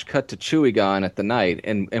smash cut to Chewy at the night,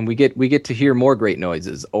 and we get to hear more great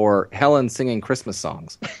noises, or Helen singing Christmas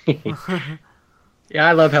songs. Yeah,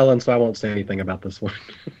 I love Helen, so I won't say anything about this one.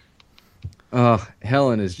 Oh,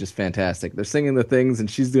 Helen is just fantastic. They're singing the things, and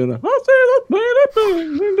she's doing the, I'll say the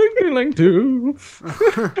too.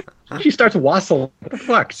 She starts wassailing. What the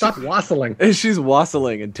fuck? Stop wassailing. And she's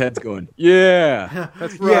wassailing, and Ted's going, yeah,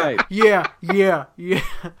 that's right. Yeah.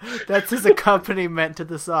 That's his accompaniment to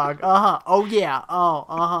the song. Oh yeah.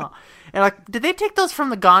 And like, did they take those from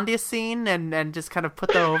the Gandia scene and just kind of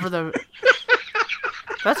put them over the?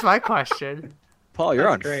 That's my question. Paul, you're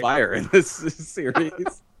That's on great. fire in this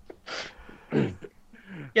series.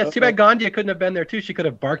 Yeah, it's too bad Gandia couldn't have been there too. She could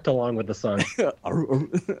have barked along with the song.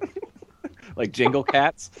 Like Jingle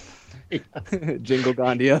Cats. Jingle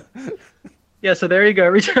Gandia. Yeah, so there you go.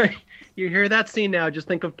 Every time you hear that scene now, just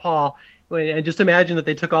think of Paul. And just imagine that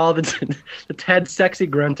they took all the Ted sexy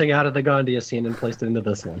grunting out of the Gandia scene and placed it into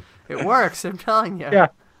this one. It works, I'm telling you. Yeah.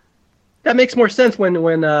 That makes more sense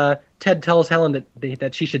when Ted tells Helen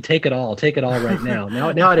that she should take it all right now.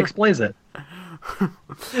 Now it explains it.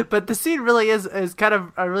 But the scene really is kind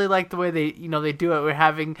of, I really like the way they do it. We're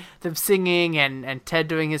having them singing and Ted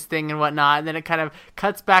doing his thing and whatnot, and then it kind of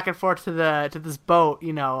cuts back and forth to this boat,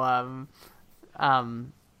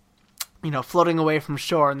 floating away from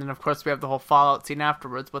shore, and then of course we have the whole fallout scene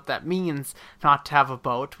afterwards. What that means not to have a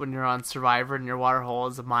boat when you're on Survivor and your water hole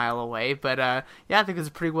is a mile away. But I think it's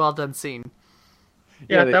a pretty well done scene.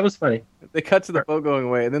 Yeah, that was funny. They cut to the boat going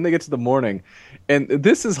away, and then they get to the morning. And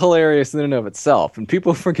this is hilarious in and of itself. And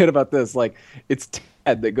people forget about this. Like, it's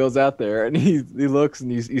Ted that goes out there, and he looks,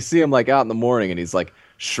 and you see him, like, out in the morning, and he's, like,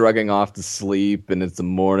 shrugging off to sleep, and it's the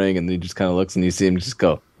morning, and he just kind of looks, and you see him just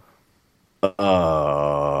go,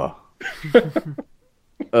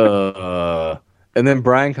 and then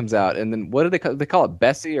Brian comes out, and then what do they call it?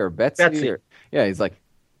 Bessie or Betsy? Betsy. Yeah, he's like,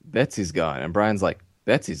 Betsy's gone. And Brian's like,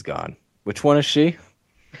 Betsy's gone. Which one is she?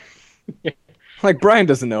 Like, Brian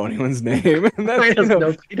doesn't know anyone's name. And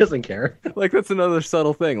that's, he doesn't care. Like, that's another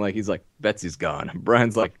subtle thing. Like, he's like, Betsy's gone. And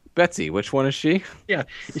Brian's like, Betsy, which one is she? Yeah.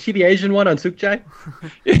 Is she the Asian one on Sukchai?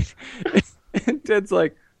 And Ted's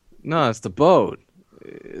like, no, it's the boat.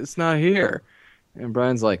 It's not here. And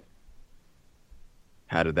Brian's like,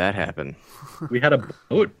 how did that happen? We had a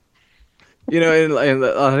boat. And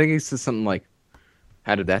I think he says something like,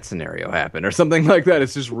 how did that scenario happen? Or something like that.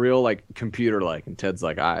 It's just real, like, computer-like. And Ted's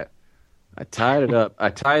like, I tied it up. I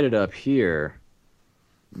tied it up here,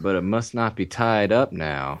 but it must not be tied up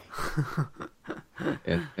now.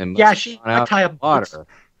 And Yeah, I tie up water.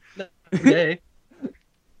 Day.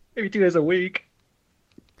 Maybe 2 days a week.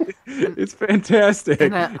 It's fantastic.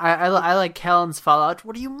 And I like Helen's fallout.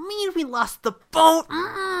 What do you mean we lost the boat?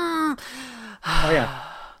 Mm. Oh, yeah.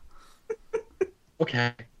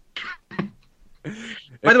 Okay.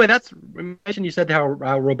 By the way, that's mention you said how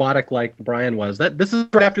robotic like Brian was. This is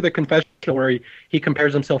right after the confessional where he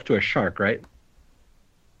compares himself to a shark, right?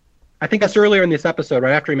 I think that's earlier in this episode,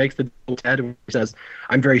 right after he makes the deal with Ted, where he says,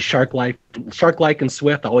 "I'm very shark-like and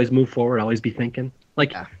swift. Always move forward. Always be thinking."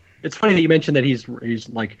 Like, yeah. It's funny that you mentioned that he's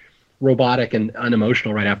like robotic and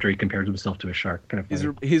unemotional right after he compares himself to a shark. Kind of.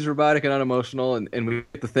 He's robotic and unemotional, and we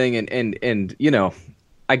get the thing, and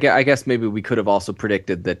I guess maybe we could have also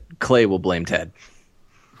predicted that Clay will blame Ted.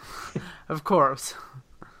 Of course.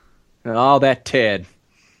 All that Ted.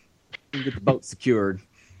 Get the boat secured.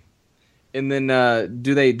 And then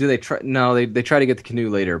do they try? No, they try to get the canoe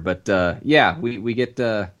later. But we get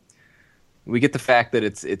the fact that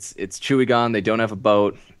it's Chewie gone. They don't have a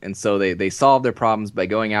boat, and so they solve their problems by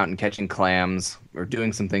going out and catching clams or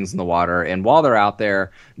doing some things in the water. And while they're out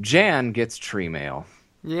there, Jan gets tree mail.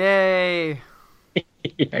 Yay!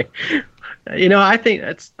 I think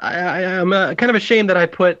I'm kind of ashamed that I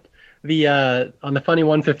put the on the Funny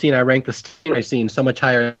 115. I ranked the Stingray scene so much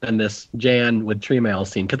higher than this Jan with tree mail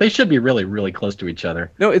scene because they should be really, really close to each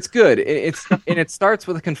other. No, it's good. And it starts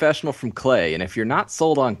with a confessional from Clay. And if you're not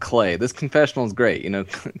sold on Clay, this confessional is great.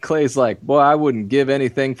 Clay's like, boy, I wouldn't give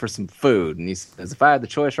anything for some food. And he says, if I had the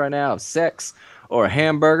choice right now of sex or a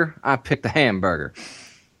hamburger, I'd pick the hamburger.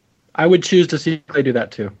 I would choose to see Clay do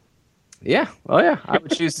that too. Yeah. Oh yeah. I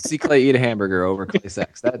would choose to see Clay eat a hamburger over Clay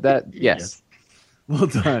sex. That yes. Well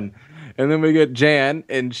done. And then we get Jan,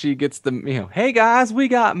 and she gets the, hey guys, we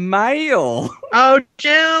got mail. Oh,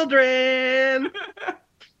 children.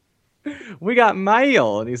 We got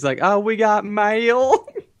mail. And he's like, oh, we got mail.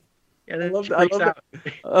 Yeah, I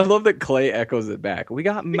love that Clay echoes it back. We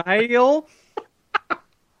got mail.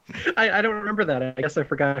 I don't remember that. I guess I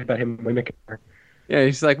forgot about him mimicking her. Yeah,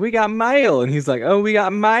 she's like, we got mail. And he's like, oh, we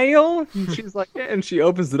got mail? And she's like, yeah. And she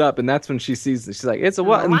opens it up, and that's when she sees it. She's like, it's a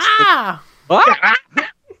what? And she's like, what?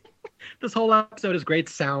 This whole episode is great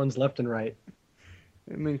sounds left and right.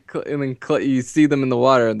 And then you see them in the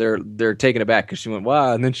water, and they're taken aback because she went,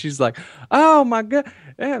 wow. And then she's like, oh, my God.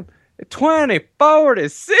 20, 40,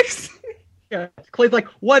 60. Yeah, Clay's like,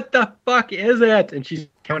 what the fuck is it? And she's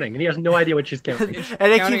counting, and he has no idea what she's counting.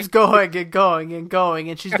 And it keeps going and going and going,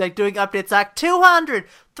 and she's like doing updates like 200,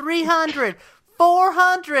 300,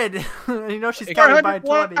 400. You know she's counting by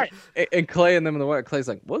 20. And Clay and them in the water. Clay's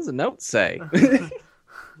like, what does the note say?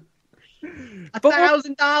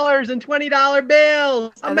 $1,000 and $20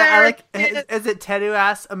 bills. And American. is it Ted who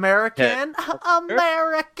asks American?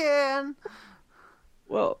 American.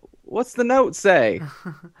 Well, what's the note say?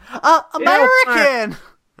 American.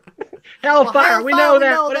 Hellfire, we know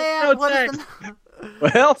that. What What does is the note say?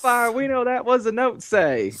 Well, Hellfire, we know that. What's the note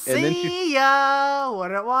say? See ya,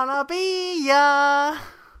 wouldn't wanna be ya.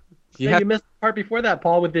 You missed the part before that,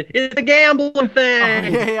 Paul, with it's a gambling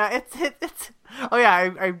thing. It's. Oh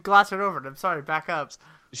yeah, I glossed it over. I'm sorry. Back up.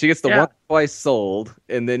 She gets the one twice sold,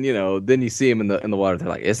 and then then you see him in the water. They're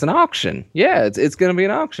like, it's an auction. Yeah, it's gonna be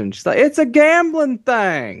an auction. She's like, it's a gambling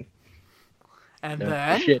thing. And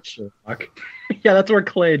then shit, Sherlock. Yeah, that's where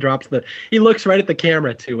Clay drops he looks right at the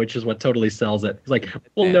camera too, which is what totally sells it. He's like,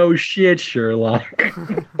 well, no shit, Sherlock.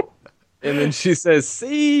 And then she says,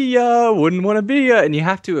 see ya, wouldn't want to be ya. And you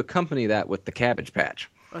have to accompany that with the Cabbage Patch.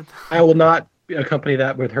 I will not accompany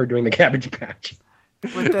that with her doing the Cabbage Patch.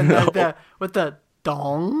 With the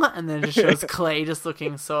dong, and then it just shows Clay just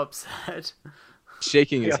looking so upset.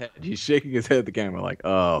 Shaking his head. He's shaking his head at the camera like,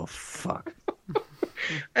 oh, fuck.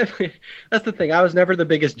 That's the thing. I was never the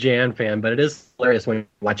biggest Jan fan, but it is hilarious when you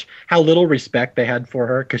watch how little respect they had for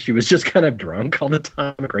her because she was just kind of drunk all the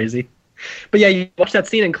time, crazy. But yeah, you watch that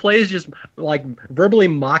scene and Clay's just like verbally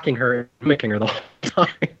mocking her, mimicking her the whole time.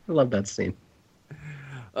 I love that scene.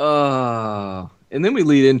 And then we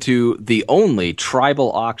lead into the only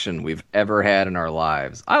tribal auction we've ever had in our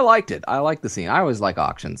lives. I liked it. I like the scene. I always like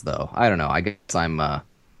auctions, though. I don't know. I guess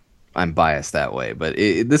I'm biased that way, but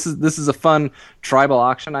this is a fun tribal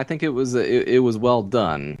auction. I think it was well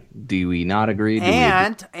done. Do we not agree?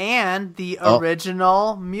 And the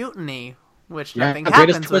original mutiny, which nothing the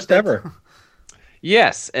happens greatest twist with ever.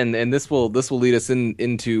 Yes, and this will lead us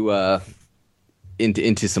into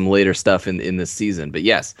some later stuff in this season. But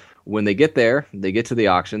yes, when they get there, they get to the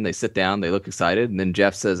auction, they sit down, they look excited, and then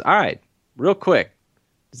Jeff says, "All right, real quick,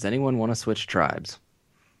 does anyone want to switch tribes?"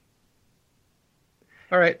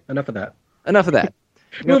 All right, enough of that.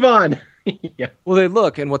 Move on. Yeah. Well, they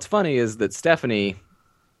look, and what's funny is that Stephanie,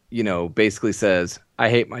 basically says, "I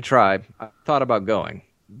hate my tribe. I thought about going,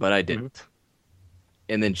 but I didn't." Mm-hmm.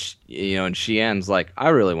 And then, and Sheehan's like, "I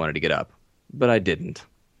really wanted to get up, but I didn't."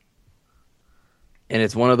 And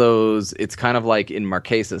it's one of those. It's kind of like in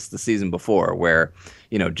Marquesas the season before, where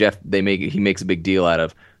Jeff he makes a big deal out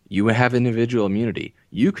of, you have individual immunity.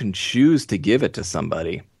 You can choose to give it to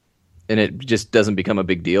somebody. And it just doesn't become a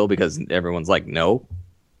big deal because everyone's like, no.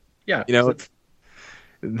 Yeah.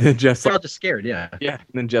 Then Jeff's they're all just scared, yeah. Yeah. And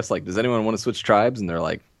then Jeff's like, does anyone want to switch tribes? And they're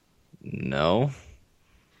like, no.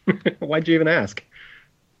 Why'd you even ask?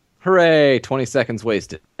 Hooray, 20 seconds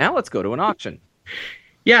wasted. Now let's go to an auction.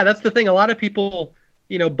 Yeah, that's the thing. A lot of people,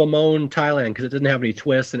 bemoan Thailand because it didn't have any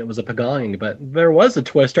twists and it was a pagong, but there was a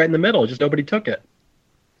twist right in the middle, just nobody took it.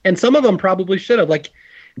 And some of them probably should have. Like,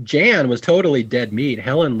 Jan was totally dead meat.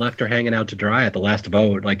 Helen left her hanging out to dry at the last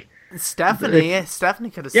vote. Like Stephanie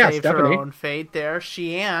could have saved her own fate there.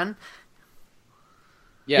 Sheehan.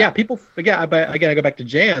 Yeah, people. Again, I go back to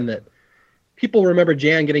Jan. That people remember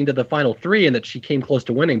Jan getting to the final three and that she came close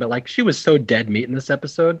to winning, but like she was so dead meat in this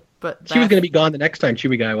episode. But she was going to be gone the next time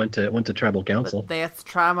Chewy Guy went to tribal council. That's the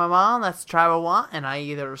tribe I'm on. That's the tribe I want, and I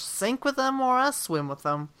either sink with them or I swim with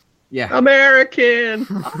them. Yeah, American.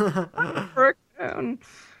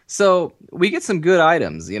 So we get some good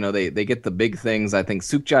items. They get the big things. I think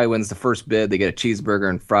Sukjai wins the first bid. They get a cheeseburger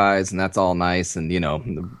and fries, and that's all nice. And,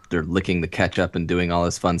 they're licking the ketchup and doing all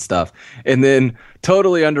this fun stuff. And then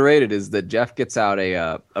totally underrated is that Jeff gets out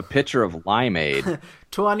a pitcher of limeade.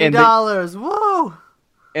 $20. Woo!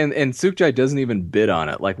 And Sukjai doesn't even bid on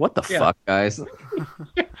it. Like, what the fuck, guys?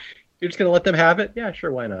 You're just going to let them have it? Yeah,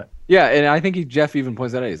 sure, why not? Yeah, and I think Jeff even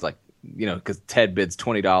points that out. He's like, because Ted bids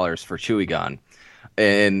 $20 for Chewy Gon.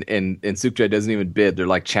 And Sukjai doesn't even bid. They're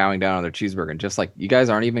like chowing down on their cheeseburger. And just like, you guys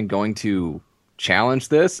aren't even going to challenge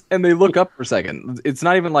this? And they look up for a second. It's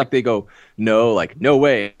not even like they go, no, like, no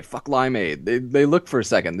way, fuck limeade. They look for a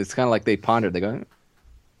second. It's kind of like they pondered. They go,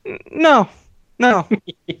 no,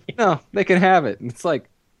 they can have it. And it's like,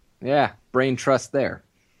 yeah, brain trust there.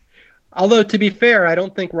 Although, to be fair, I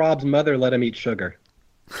don't think Rob's mother let him eat sugar.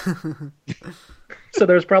 So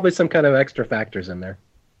there's probably some kind of extra factors in there.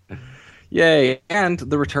 Yay, and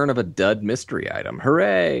the return of a dud mystery item.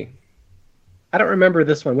 Hooray! I don't remember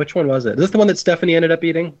this one. Which one was it? Is this the one that Stephanie ended up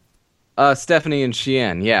eating? Stephanie and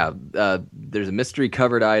Chien, yeah. There's a mystery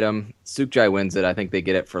covered item. Sukjai wins it. I think they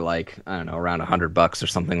get it for like, I don't know, around $100 or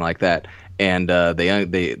something like that. And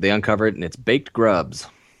they uncover it, and it's baked grubs.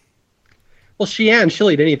 Well,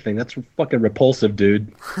 she'll eat anything. That's fucking repulsive,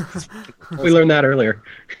 dude. We learned that earlier.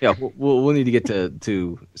 Yeah, we'll need to get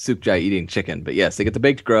to Sukjai eating chicken. But yes, they get the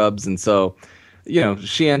baked grubs, and so,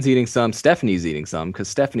 Shien's eating some, Stephanie's eating some, because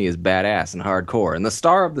Stephanie is badass and hardcore. And the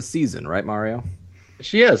star of the season, right, Mario?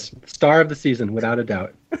 She is. Star of the season, without a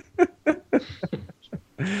doubt.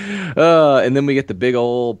 And then we get the big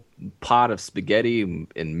old pot of spaghetti and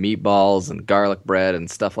meatballs and garlic bread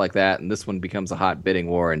and stuff like that. And this one becomes a hot bidding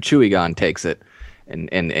war, and Chewy takes it.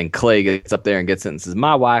 And Clay gets up there and gets it and says,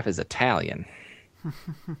 "My wife is Italian."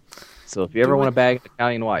 So if you ever want to bag an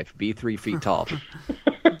Italian wife, be 3 feet tall.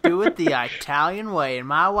 Do it the Italian way, and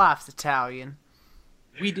my wife's Italian.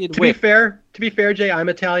 We did. To be fair, Jay, I'm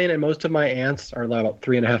Italian, and most of my aunts are about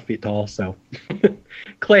 3.5 feet tall. So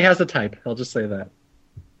Clay has a type. I'll just say that.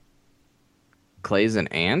 Clay's an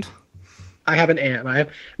ant? I have an ant. I have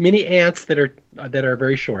many ants that are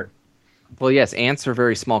very short. Well, yes, ants are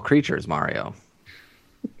very small creatures, Mario.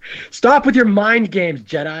 Stop with your mind games,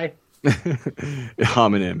 Jedi.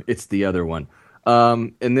 Homonym. It's the other one.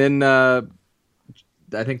 And then I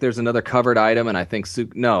think there's another covered item, and I think I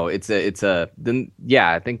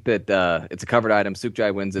think that it's a covered item.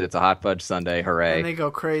 Sukjai wins it. It's a hot fudge sundae. Hooray! And they go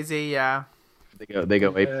crazy, yeah. They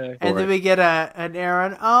go ape for and then we get an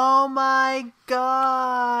Aaron. Oh my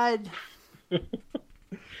god!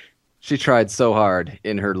 She tried so hard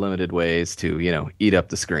in her limited ways to eat up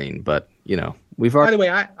the screen, but we've already. By the way,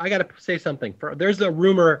 I got to say something. There's a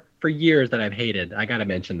rumor for years that I've hated. I got to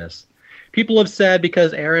mention this. People have said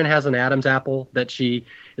because Erin has an Adam's apple that she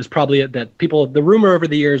is probably the rumor over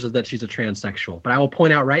the years is that she's a transsexual. But I will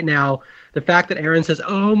point out right now the fact that Erin says,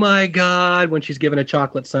 "Oh my God," when she's given a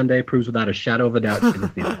chocolate sundae proves without a shadow of a doubt she's a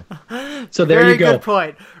female. So there you go. Very good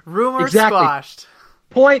point. Rumor squashed.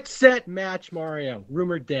 Point, set, match, Mario.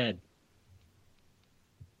 Rumor dead.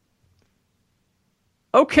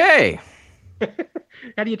 Okay.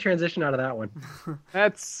 How do you transition out of that one?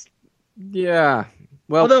 Yeah.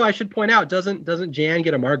 Well, although I should point out, doesn't Jan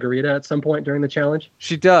get a margarita at some point during the challenge?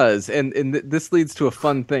 She does, and this leads to a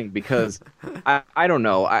fun thing because I don't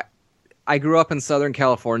know. I grew up in Southern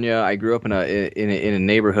California. I grew up in a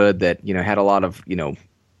neighborhood that had a lot of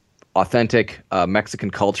authentic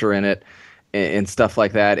Mexican culture in it and stuff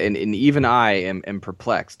like that. And even I am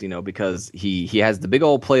perplexed, because he has the big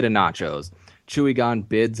old plate of nachos. Chewy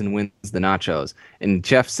bids and wins the nachos, and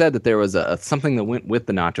Jeff said that there was something that went with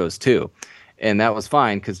the nachos too. And that was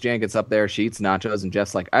fine because Jan gets up there, she eats nachos, and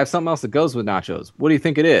Jeff's like, "I have something else that goes with nachos. What do you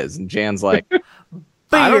think it is?" And Jan's like,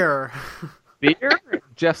 "Beer." Beer?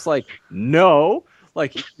 Jeff's like, "No."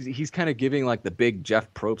 Like he's kind of giving like the big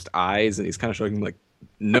Jeff Probst eyes, and he's kind of showing him like,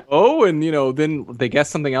 "No." And then they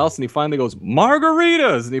guess something else, and he finally goes,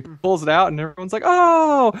 "Margaritas," and he pulls it out, and everyone's like,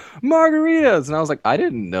 "Oh, margaritas!" And I was like, "I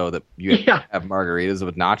didn't know that you have margaritas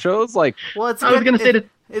with nachos." Like, well, it's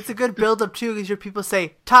a good build up too because your people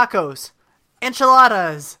say tacos.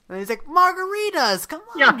 Enchiladas, and he's like, margaritas. Come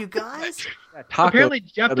on, you guys. Apparently,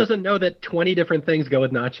 Jeff doesn't know that 20 different things go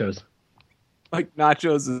with nachos. Like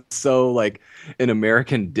nachos is so like an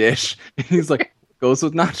American dish. And he's like, goes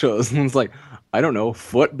with nachos, and he's like, I don't know,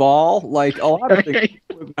 football. Like a lot of things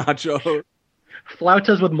with nachos.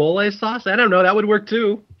 Flautas with mole sauce. I don't know. That would work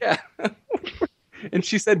too. Yeah. And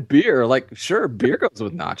she said beer. Like, sure, beer goes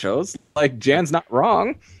with nachos. Like, Jan's not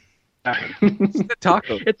wrong.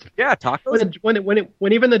 Tacos. Tacos.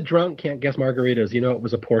 When even the drunk can't guess margaritas, it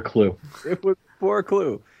was a poor clue. It was a poor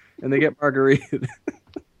clue, and they get margaritas.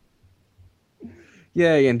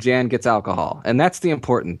 Yay! And Jan gets alcohol, and that's the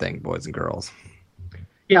important thing, boys and girls.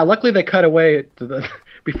 Yeah, luckily they cut away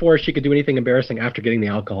before she could do anything embarrassing after getting the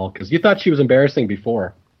alcohol, because you thought she was embarrassing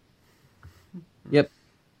before. Yep,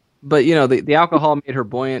 but the alcohol made her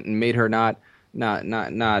buoyant and made her not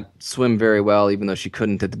swim very well, even though she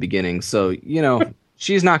couldn't at the beginning. So,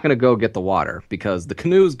 she's not going to go get the water because the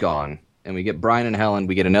canoe's gone, and we get Brian and Helen.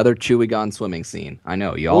 We get another Chewy swimming scene. I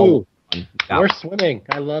know, y'all. More swimming.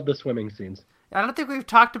 I love the swimming scenes. I don't think we've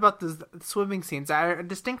talked about the swimming scenes. I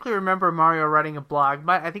distinctly remember Mario writing a blog,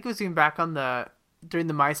 but I think it was even back during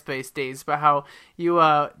the MySpace days, about how you,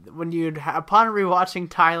 upon rewatching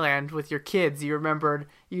Thailand with your kids, you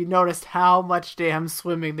noticed how much damn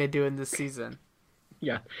swimming they do in this season.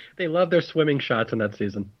 Yeah, they love their swimming shots in that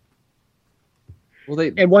season. Well,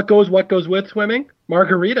 and what goes with swimming?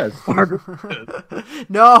 Margaritas.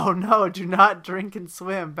 No, do not drink and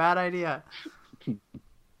swim. Bad idea.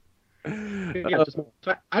 Yeah, so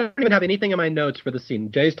I don't even have anything in my notes for the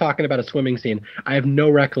scene. Jay's talking about a swimming scene. I have no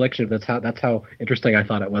recollection of that's how interesting I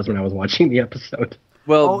thought it was when I was watching the episode.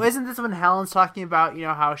 Well, isn't this when Helen's talking about,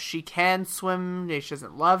 how she can swim, she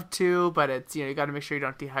doesn't love to, but it's, you got to make sure you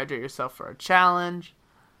don't dehydrate yourself for a challenge.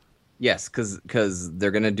 yes, because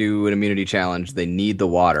they're going to do an immunity challenge. They need the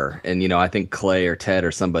water. And, I think Clay or Ted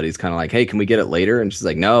or somebody's kind of like, hey, can we get it later? And she's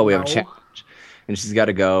like, no, we have a challenge. And she's got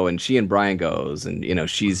to go, and she and Brian goes, and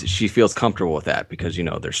she feels comfortable with that because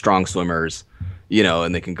they're strong swimmers,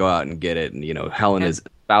 and they can go out and get it, and Helen is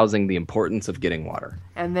espousing the importance of getting water.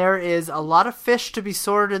 And there is a lot of fish to be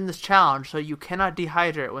sorted in this challenge, so you cannot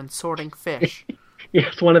dehydrate when sorting fish. Yeah,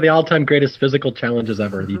 it's one of the all-time greatest physical challenges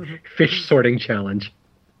ever, the fish sorting challenge.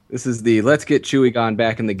 This is the let's get Chewy Gone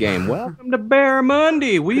back in the game. Welcome to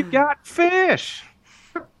Barramundi. We've got fish.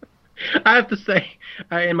 I have to say,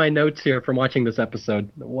 in my notes here from watching this episode,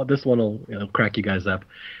 this one will crack you guys up.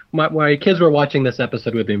 My kids were watching this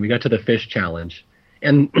episode with me. We got to the fish challenge.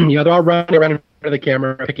 And, they're all running around in front of the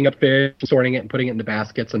camera, picking up fish, sorting it, and putting it into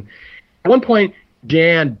baskets. And at one point,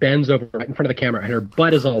 Jan bends over right in front of the camera, and her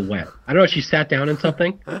butt is all wet. I don't know if she sat down in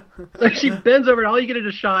something. So she bends over, and all you get is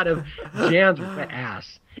a shot of Jan's wet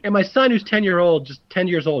ass. And my son, who's 10 years old,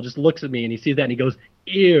 just looks at me, and he sees that, and he goes,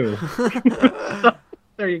 ew. So,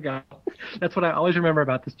 there you go. That's what I always remember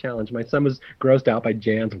about this challenge. My son was grossed out by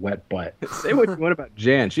Jan's wet butt. Say what you want about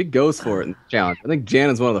Jan. She goes for it in the challenge. I think Jan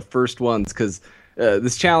is one of the first ones because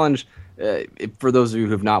this challenge, for those of you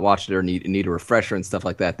who have not watched it or need a refresher and stuff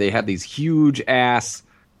like that, they have this huge ass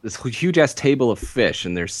table of fish,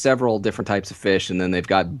 and there's several different types of fish, and then they've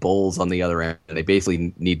got bowls on the other end, and they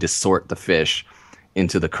basically need to sort the fish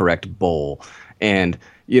into the correct bowl. And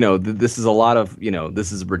this is a lot of,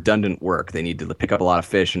 this is redundant work. They need to pick up a lot of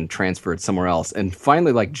fish and transfer it somewhere else. And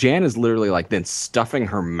finally, Jan is literally then stuffing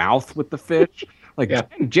her mouth with the fish. Yeah.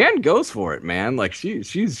 Jan goes for it, man.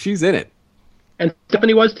 She's in it. And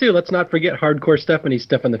Stephanie was too. Let's not forget hardcore Stephanie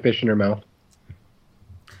stuffing the fish in her mouth.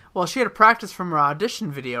 Well, she had to practice from her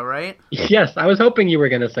audition video, right? Yes, I was hoping you were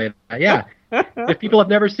going to say that. Yeah. If people have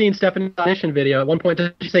never seen Stephanie's audition video, at one point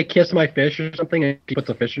did she say "kiss my fish" or something, and she puts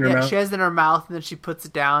a fish in her mouth? She has it in her mouth, and then she puts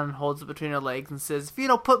it down and holds it between her legs and says, "If you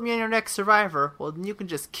don't put me on your next Survivor, well, then you can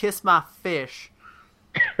just kiss my fish."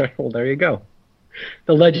 Well, there you go.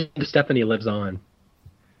 The legend of Stephanie lives on.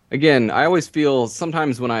 Again, I always feel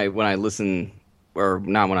sometimes when I listen, or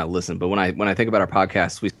not when I listen, but when I think about our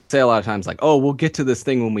podcast, we say a lot of times "Oh, we'll get to this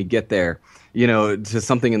thing when we get there," to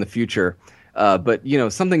something in the future. But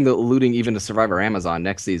something that alluding even to Survivor Amazon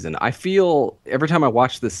next season, I feel every time I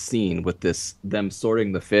watch this scene with them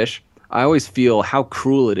sorting the fish, I always feel how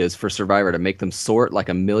cruel it is for Survivor to make them sort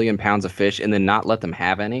 1 million pounds of fish and then not let them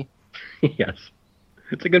have any. Yes,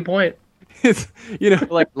 it's a good point. It's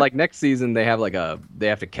like next season they have they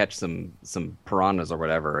have to catch some piranhas or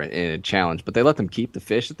whatever in a challenge, but they let them keep the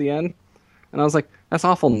fish at the end. And I was like, that's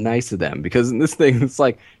awful nice of them, because in this thing it's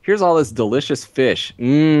here's all this delicious fish.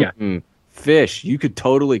 Fish, you could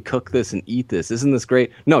totally cook this and eat this. Isn't this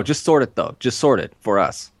great? No, just sort it, though. Just sort it for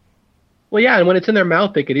us. Well, yeah, and when it's in their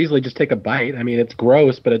mouth, they could easily just take a bite. I mean, it's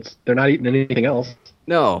gross, but they're not eating anything else.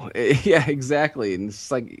 No, yeah, exactly. And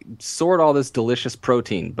it's sort all this delicious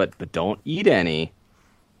protein, but don't eat any,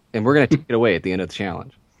 and we're going to take it away at the end of the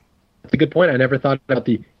challenge. That's a good point. I never thought about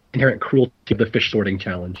the inherent cruelty of the fish sorting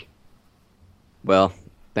challenge. Well,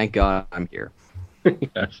 thank God I'm here.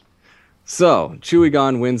 Yes. So, Chewy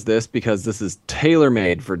Gone wins this because this is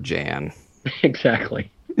tailor-made for Jan. Exactly.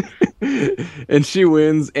 And she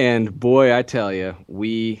wins, and boy, I tell you,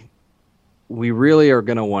 we really are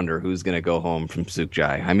going to wonder who's going to go home from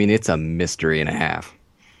Sukjai. I mean, it's a mystery and a half.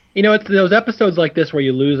 It's those episodes like this where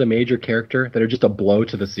you lose a major character that are just a blow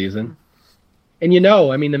to the season. And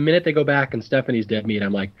the minute they go back and Stephanie's dead meat,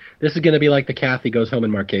 I'm like, this is going to be like the Kathy Goes Home in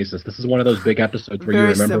Marquesas. This is one of those big episodes where you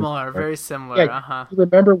remember. Very similar. Yeah, you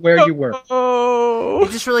remember where you were. Oh. It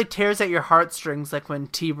just really tears at your heartstrings, like when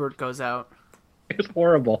T-Bird goes out. It's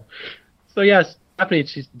horrible. So, yes, Stephanie,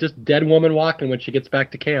 she's just dead woman walking when she gets back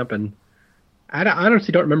to camp. And I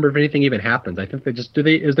honestly don't remember if anything even happens. I think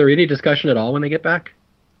is there any discussion at all when they get back?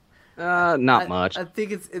 Not much. I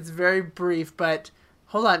think it's very brief, but...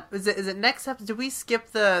 Hold on, is it next episode? Did we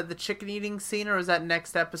skip the chicken eating scene, or was that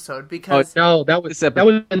next episode? Because no, that was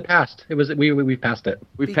in past. It was we passed it.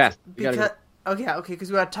 We passed. Because because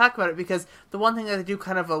we got to talk about it, because the one thing that they do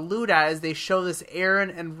kind of allude at is they show this Aaron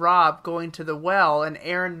and Rob going to the well, and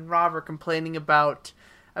Aaron and Rob are complaining about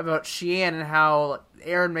Sheehan and how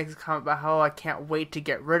Aaron makes a comment about how I can't wait to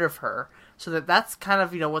get rid of her. So that's kind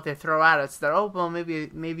of what they throw at us. That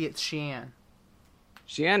maybe it's Sheehan.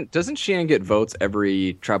 Doesn't Sheehan get votes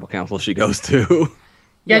every tribal council she goes to?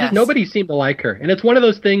 Yeah, Yes. just nobody seemed to like her. And it's one of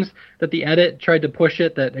those things that the edit tried to push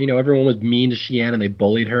it, that, everyone was mean to Cheyenne and they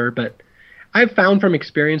bullied her. But I've found from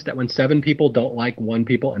experience that when 7 people don't like one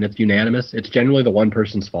people and it's unanimous, it's generally the one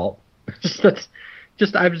person's fault. I've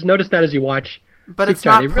just noticed that as you watch. But it's Suchai,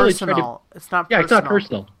 not they really personal. It's not. Yeah, it's not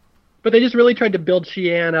personal. But they just really tried to build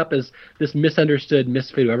Cheyenne up as this misunderstood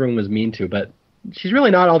misfit who everyone was mean to. But she's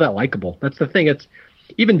really not all that likable. That's the thing.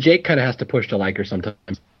 Even Jake kind of has to push to like her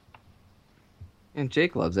sometimes. And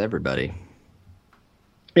Jake loves everybody.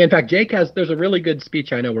 In fact, there's a really good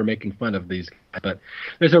speech. I know we're making fun of these guys, but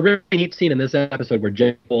there's a really neat scene in this episode where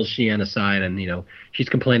Jake pulls Cheyenne aside and, she's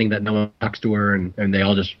complaining that no one talks to her and they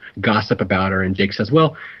all just gossip about her. And Jake says,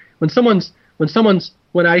 well,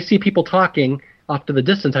 when I see people talking off to the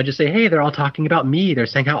distance, I just say, hey, they're all talking about me. They're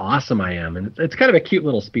saying how awesome I am. And it's kind of a cute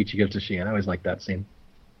little speech he gives to Cheyenne. I always like that scene.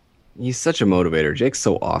 He's such a motivator. Jake's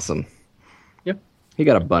so awesome. Yep. He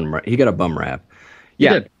got a bum rap.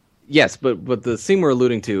 Yeah. Yes, but the scene we're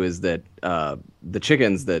alluding to is that the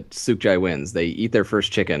chickens that Sukjai wins, they eat their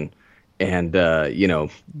first chicken, and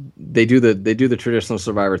they do the traditional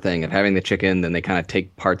Survivor thing of having the chicken, then they kind of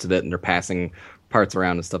take parts of it and they're passing parts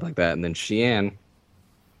around and stuff like that, and then Cheyenne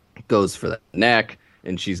goes for the neck,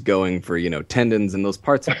 and she's going for tendons and those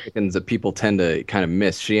parts of chickens that people tend to kind of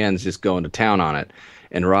miss. Cheyenne's just going to town on it,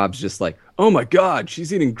 and Rob's just like, oh my god,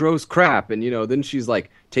 she's eating gross crap, and then she's like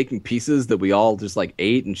taking pieces that we all just like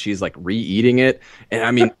ate, and she's like re-eating it, and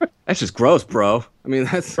I mean that's just gross, bro. I mean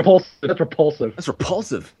that's repulsive. That's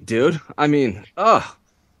repulsive, dude. I mean,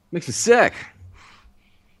 makes me sick.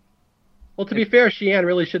 Well, to be fair, Cheyenne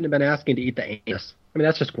really shouldn't have been asking to eat the anus. I mean,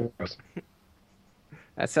 that's just gross.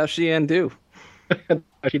 That's how Cheyenne do.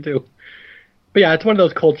 She do. But yeah, it's one of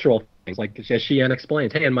those cultural things. Like as Cheyenne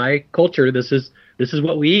explains, hey, in my culture, this is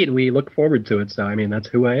what we eat, and we look forward to it. So I mean, that's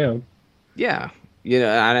who I am. Yeah,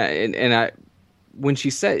 when she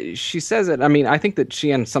says it, I mean, I think that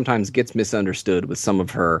Cheyenne sometimes gets misunderstood with some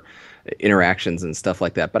of her interactions and stuff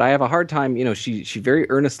like that. But I have a hard time. She very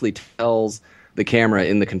earnestly tells the camera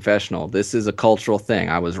in the confessional, this is a cultural thing.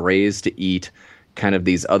 I was raised to eat kind of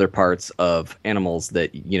these other parts of animals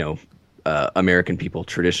that American people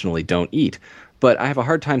traditionally don't eat. But I have a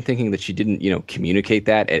hard time thinking that she didn't communicate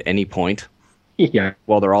that at any point. Yeah.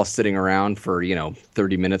 While they're all sitting around for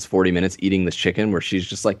 30 minutes, 40 minutes eating this chicken, where she's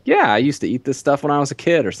just like, yeah, I used to eat this stuff when I was a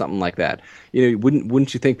kid or something like that.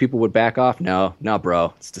 Wouldn't you think people would back off? No,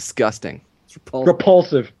 bro, it's disgusting. It's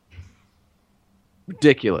repulsive.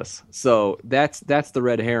 Ridiculous. So that's the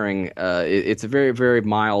red herring. It's a very, very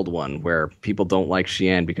mild one where people don't like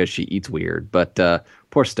Cheyenne because she eats weird. But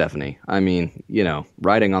poor Stephanie. I mean,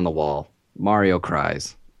 writing on the wall. Mario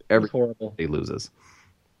cries. Everybody loses.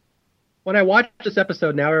 When I watched this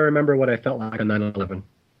episode, now I remember what I felt like on 9/11.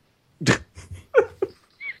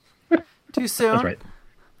 Too soon? That's right.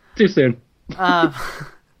 Too soon.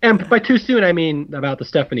 And by too soon, I mean about the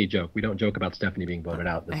Stephanie joke. We don't joke about Stephanie being voted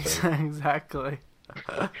out. Exactly.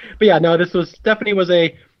 But yeah, no, Stephanie was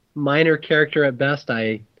a minor character at best.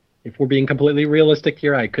 If we're being completely realistic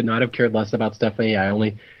here, I could not have cared less about Stephanie.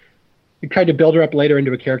 We tried to build her up later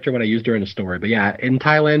into a character when I used her in a story. But yeah, in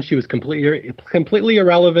Thailand, she was completely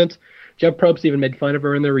irrelevant. Jeb Probst even made fun of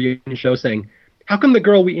her in the reunion show, saying, how come the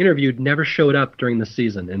girl we interviewed never showed up during the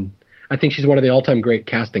season? And I think she's one of the all-time great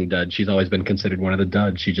casting duds. She's always been considered one of the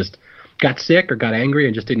duds. She just got sick or got angry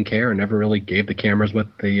and just didn't care and never really gave the cameras what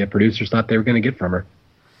the producers thought they were going to get from her.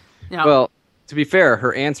 Yeah. Well, to be fair,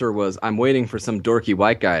 her answer was, I'm waiting for some dorky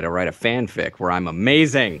white guy to write a fanfic where I'm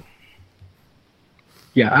amazing.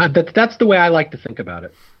 Yeah, that's the way I like to think about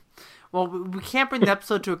it. Well, we can't bring the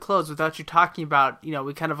episode to a close without you talking about,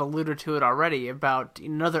 we kind of alluded to it already, about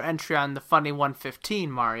another entry on the Funny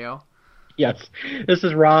 115, Mario. Yes, this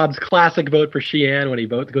is Rob's classic vote for Cheyenne when he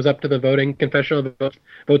goes up to the voting confessional,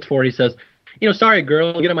 votes for it. He says, sorry,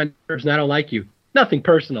 girl, get on my nerves and I don't like you. Nothing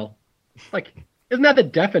personal. Like, isn't that the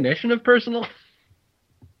definition of personal?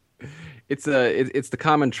 It's the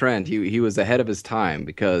common trend. He was ahead of his time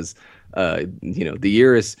because, the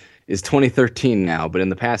year is 2013 now, but in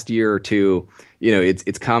the past year or two,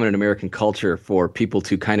 it's common in American culture for people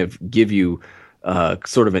to kind of give you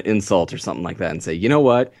sort of an insult or something like that and say, you know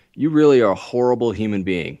what, you really are a horrible human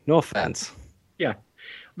being. No offense. Yeah.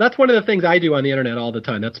 That's one of the things I do on the internet all the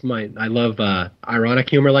time. I love ironic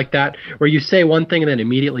humor like that, where you say one thing and then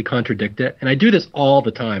immediately contradict it. And I do this all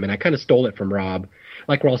the time, and I kind of stole it from Rob.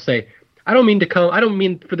 Like where I'll say, I don't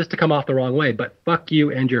mean for this to come off the wrong way, but fuck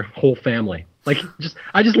you and your whole family. Like,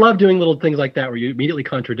 I just love doing little things like that where you immediately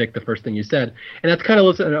contradict the first thing you said. And that's kind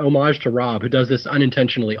of an homage to Rob, who does this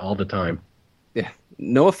unintentionally all the time. Yeah,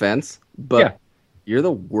 no offense, but You're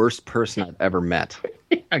the worst person I've ever met.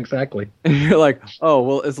 Exactly. And you're like, oh,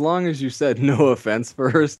 well, as long as you said no offense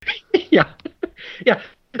first. Yeah. Yeah.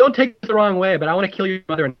 Don't take this the wrong way, but I want to kill your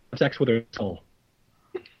mother and have sex with her soul.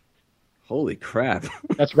 Holy crap.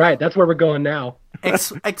 That's right. That's where we're going now.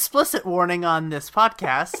 Explicit warning on this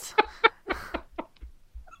podcast.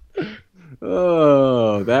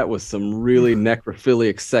 Oh, that was some really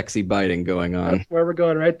necrophilic sexy biting going on. That's where we're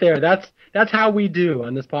going right there. That's how we do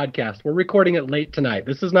on this podcast. We're recording it late tonight.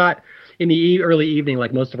 This is not in the early evening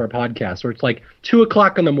like most of our podcasts, where it's like 2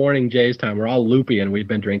 o'clock in the morning Jay's time. We're all loopy and we've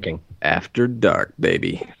been drinking. After dark,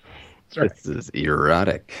 baby. That's right. This is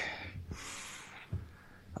erotic.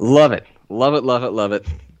 Love it. Love it, love it, love it.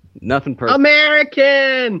 Nothing personal.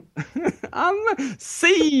 American!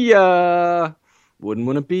 See ya! Wouldn't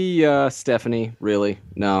want to be Stephanie, really.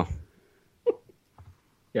 No.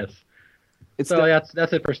 Yes. It's So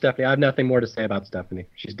that's it for Stephanie. I have nothing more to say about Stephanie.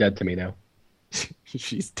 She's dead to me now.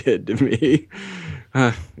 She's dead to me.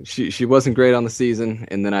 She wasn't great on the season,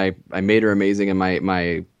 and then I made her amazing in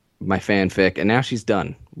my fanfic, and now she's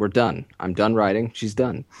done. We're done. I'm done writing. She's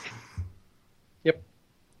done. Yep.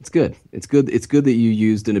 It's good. It's good. It's good that you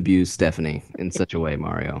used and abused Stephanie in such a way,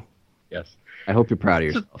 Mario. Yes. I hope you're proud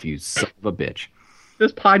of yourself, you son of a bitch.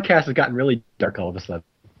 This podcast has gotten really dark all of a sudden.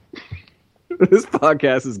 This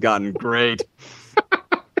podcast has gotten great.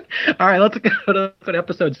 All right, let's go to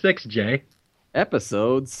episode 6, Jay.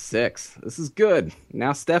 Episode 6. This is good.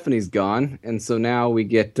 Now Stephanie's gone, and so now we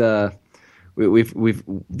get we've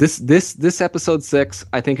this episode 6.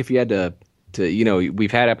 I think if you had to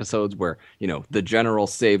we've had episodes where the general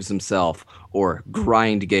saves himself or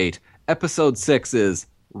Grindgate. Episode 6 is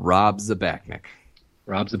Rob Zabachnik.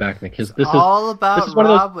 Rob Zabachnik. This is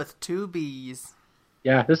Rob with 2 B's.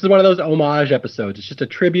 Yeah, this is one of those homage episodes. It's just a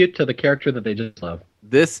tribute to the character that they just love.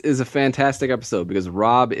 This is a fantastic episode because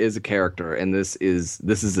Rob is a character, and this is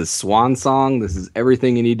his swan song. This is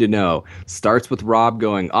everything you need to know. Starts with Rob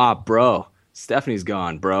going, bro, Stephanie's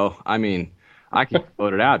gone, bro. I mean, I can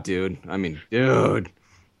vote it out, dude. I mean, dude.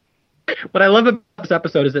 What I love about this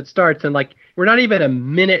episode is it starts, and we're not even a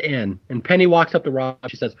minute in, and Penny walks up to Rob.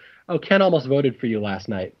 She says, "Oh, Ken almost voted for you last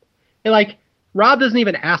night." And Rob doesn't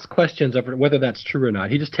even ask questions of whether that's true or not.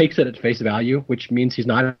 He just takes it at face value, which means he's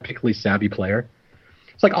not a particularly savvy player.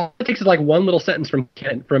 It's all it takes is one little sentence from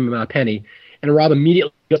Penny, and Rob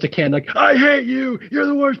immediately goes to Ken "I hate you. You're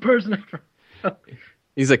the worst person ever."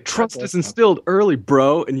 He's like, "Trust is instilled early,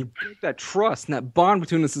 bro, and you break that trust, and that bond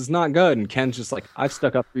between us is not good." And Ken's just like, "I've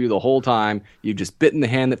stuck up for you the whole time. You've just bitten the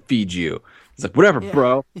hand that feeds you." He's like, "Whatever,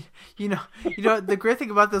 bro." You know, the great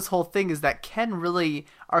thing about this whole thing is that Ken really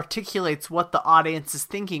articulates what the audience is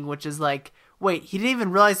thinking, which is wait, he didn't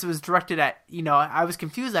even realize it was directed at, I was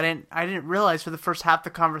confused. I didn't realize for the first half of the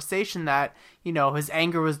conversation that, his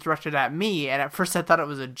anger was directed at me. And at first I thought it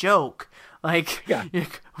was a joke. Where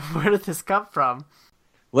did this come from?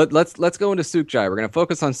 Let's go into Sukjai. We're going to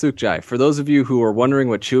focus on Sukjai. For those of you who are wondering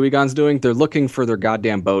what Chewie-Gon's doing, they're looking for their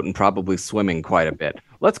goddamn boat and probably swimming quite a bit.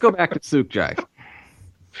 Let's go back to Sukjai.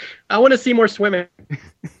 I want to see more swimming.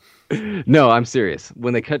 No, I'm serious.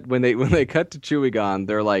 When they cut to Chewie-Gon,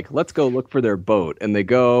 they're like, "Let's go look for their boat," and they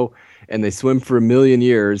go and they swim for 1,000,000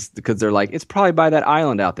 years because they're like, "It's probably by that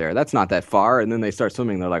island out there. That's not that far." And then they start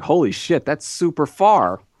swimming. They're like, "Holy shit, that's super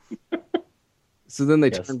far." So then they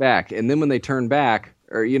turn back, and then when they turn back,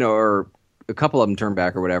 or a couple of them turn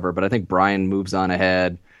back or whatever, but I think Brian moves on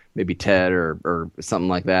ahead, maybe Ted or something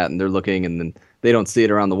like that, and they're looking, and then they don't see it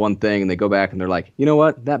around the one thing, and they go back and they're like, "You know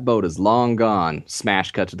what? That boat is long gone."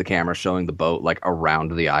 Smash cut to the camera showing the boat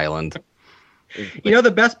around the island.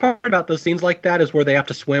 The best part about those scenes like that is where they have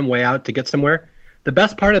to swim way out to get somewhere. The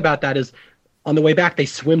best part about that is on the way back they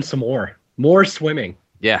swim some more swimming.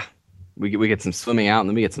 Yeah, we get some swimming out, and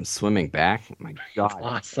then we get some swimming back. Oh my God,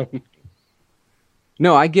 awesome.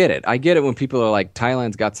 No, I get it. I get it when people are like,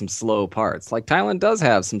 Thailand's got some slow parts. Thailand does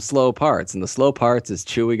have some slow parts, and the slow parts is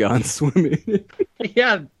Chewie-Gon swimming.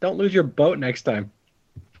 Yeah, don't lose your boat next time.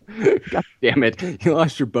 God damn it. You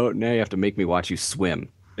lost your boat, now you have to make me watch you swim.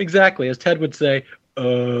 Exactly, as Ted would say,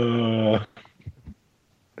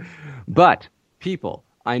 But, people,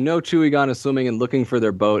 I know Chewie-Gon is swimming and looking for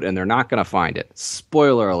their boat, and they're not going to find it.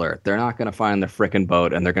 Spoiler alert, they're not going to find their frickin'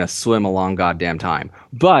 boat, and they're going to swim a long goddamn time.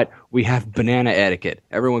 But we have banana etiquette.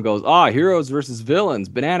 Everyone goes, heroes versus villains,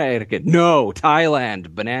 banana etiquette. No,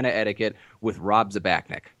 Thailand, banana etiquette with Rob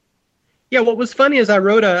Zabachnik. Yeah, what was funny is I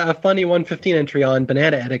wrote a funny 115 entry on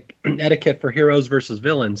banana etiquette for heroes versus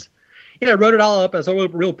villains. I wrote it all up. I was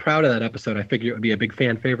real proud of that episode. I figured it would be a big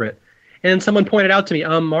fan favorite. And someone pointed out to me,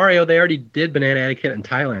 Mario, they already did banana etiquette in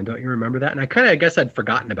Thailand. Don't you remember that? And I guess I'd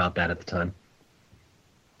forgotten about that at the time.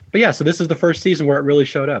 But yeah, so this is the first season where it really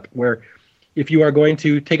showed up, where if you are going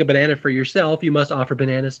to take a banana for yourself, you must offer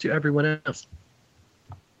bananas to everyone else.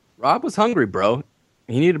 Rob was hungry, bro.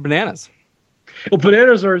 He needed bananas. Well,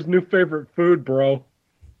 bananas are his new favorite food, bro.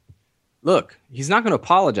 Look, he's not going to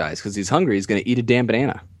apologize because he's hungry. He's going to eat a damn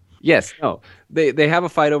banana. Yes, no. They have a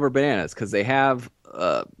fight over bananas because they have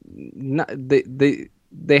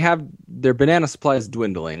they have their banana supplies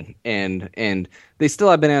dwindling, and they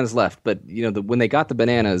still have bananas left. But when they got the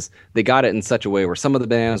bananas, they got it in such a way where some of the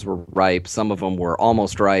bananas were ripe, some of them were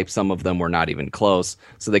almost ripe, some of them were not even close.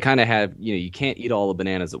 So they kind of have you can't eat all the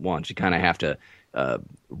bananas at once. You kind of have to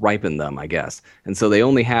ripen them, I guess. And so they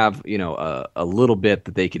only have a little bit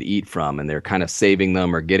that they could eat from, and they're kind of saving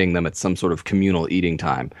them or getting them at some sort of communal eating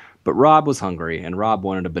time. But Rob was hungry, and Rob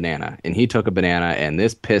wanted a banana, and he took a banana, and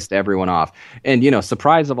this pissed everyone off. And,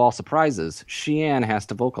 surprise of all surprises, Sheehan has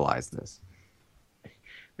to vocalize this.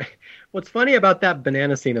 What's funny about that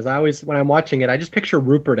banana scene is when I'm watching it, I just picture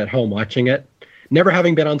Rupert at home watching it, never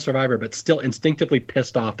having been on Survivor, but still instinctively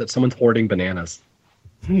pissed off that someone's hoarding bananas.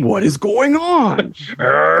 What is going on?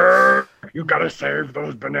 You gotta save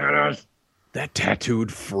those bananas. That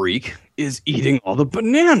tattooed freak is eating all the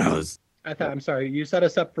bananas. I'm sorry, you set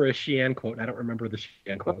us up for a Sheehan quote. I don't remember the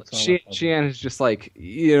Sheehan quote. Sheehan is just like,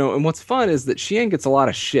 and what's fun is that Sheehan gets a lot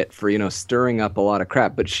of shit for, stirring up a lot of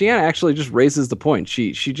crap. But Sheehan actually just raises the point.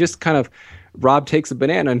 She just kind of, Rob takes a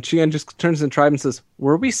banana and Sheehan just turns to the tribe and says,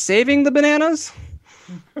 were we saving the bananas?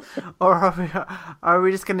 Or are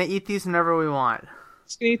we just going to eat these whenever we want?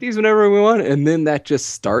 Just going to eat these whenever we want. And then that just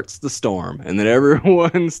starts the storm. And then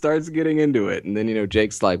everyone starts getting into it. And then,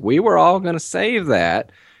 Jake's like, we were all going to save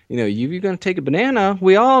that. You're going to take a banana.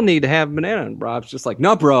 We all need to have a banana. And Rob's just like,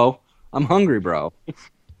 no, bro. I'm hungry, bro. And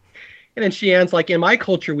then Sheehan's like, in my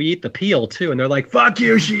culture, we eat the peel, too. And they're like, fuck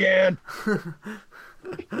you, Sheehan.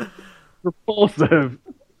 Repulsive.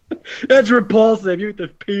 That's repulsive. You eat the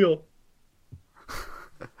peel.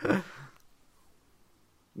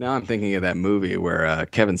 Now I'm thinking of that movie where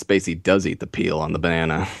Kevin Spacey does eat the peel on the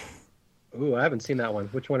banana. Ooh, I haven't seen that one.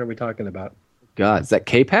 Which one are we talking about? God, is that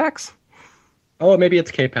K-Pax? Oh, maybe it's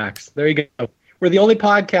K-Pax. There you go. We're the only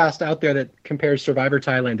podcast out there that compares Survivor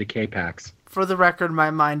Thailand to K-Pax. For the record, my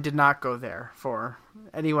mind did not go there for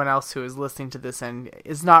anyone else who is listening to this and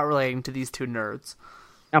is not relating to these two nerds.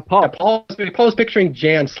 Now, Paul's picturing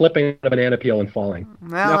Jan slipping a banana peel and falling.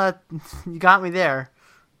 Well, you got me there.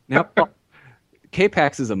 Now, Paul,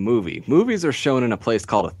 K-Pax is a movie. Movies are shown in a place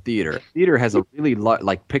called a theater. Theater has a really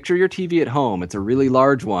picture your TV at home. It's a really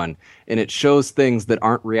large one, and it shows things that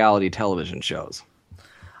aren't reality television shows.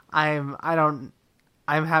 I'm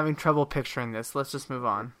having trouble picturing this. Let's just move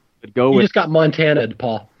on. You just got Montana'd,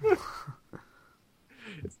 Paul.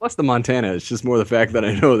 It's less the Montana. It's just more the fact that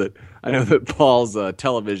I know that Paul's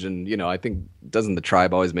television. I think doesn't the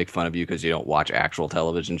tribe always make fun of you because you don't watch actual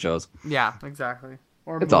television shows? Yeah, exactly.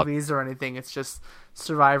 Or it's movies or anything. It's just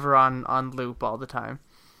Survivor on loop all the time.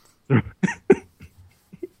 I'm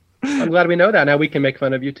glad we know that. Now we can make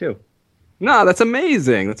fun of you too. No, that's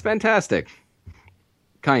amazing. That's fantastic.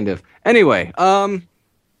 Kind of. Anyway,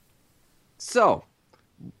 so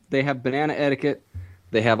they have banana etiquette.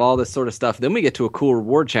 They have all this sort of stuff. Then we get to a cool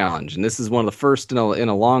reward challenge, and this is one of the first in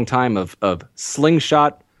a long time of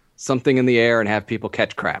slingshot something in the air and have people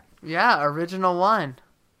catch crap. Yeah, original one.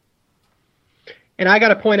 And I got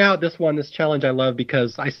to point out this challenge I love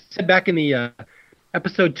because I said back in the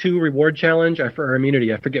episode 2 reward challenge for her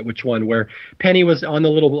immunity, I forget which one, where Penny was on the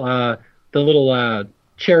little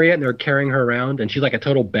chariot and they're carrying her around, and she's like a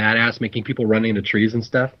total badass, making people run into trees and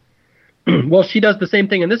stuff. Well, she does the same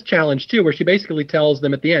thing in this challenge too, where she basically tells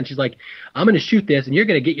them at the end, she's like, I'm going to shoot this and you're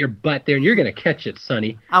going to get your butt there and you're going to catch it,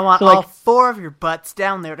 Sonny. I want all 4 of your butts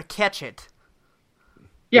down there to catch it.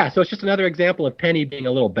 Yeah, so it's just another example of Penny being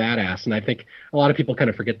a little badass, and I think a lot of people kind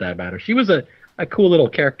of forget that about her. She was a cool little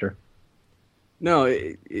character. No,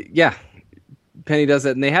 yeah, Penny does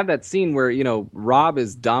that, and they have that scene where Rob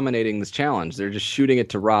is dominating this challenge. They're just shooting it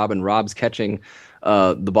to Rob, and Rob's catching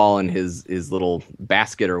the ball in his little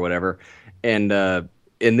basket or whatever, and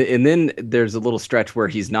then there's a little stretch where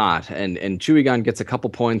he's not, and Chewie gets a couple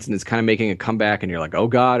points and is kind of making a comeback, and you're like, oh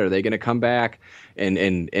God, are they going to come back?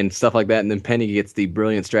 And stuff like that. And then Penny gets the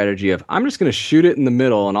brilliant strategy of, I'm just going to shoot it in the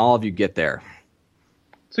middle and all of you get there.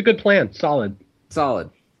 It's a good plan. Solid.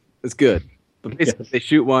 It's good. But basically They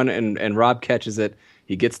shoot one and Rob catches it.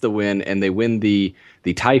 He gets the win, and they win the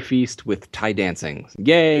Thai feast with Thai dancing.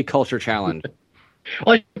 Yay, culture challenge.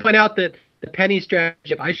 I'll point out that the Penny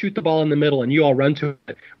strategy of I shoot the ball in the middle and you all run to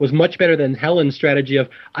it was much better than Helen's strategy of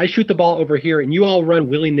I shoot the ball over here and you all run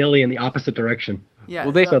willy-nilly in the opposite direction. Yeah,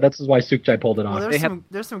 so this is why Sukchai pulled it off. Well,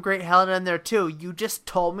 there's some great Helen in there too. You just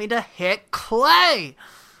told me to hit Clay.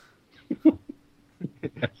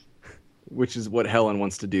 which is what Helen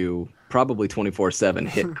wants to do, probably 24/7.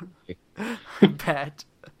 Hit. Bet.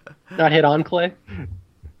 Not hit on Clay?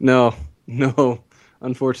 No.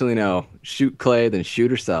 Unfortunately, no. Shoot Clay, then shoot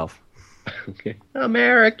herself. Okay.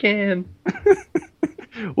 American.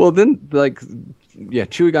 Well, then,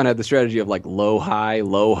 Chewy Gon had the strategy of low,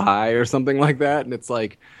 high, or something like that, and it's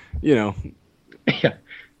Yeah.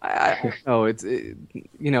 Chewy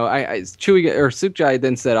or Sukjai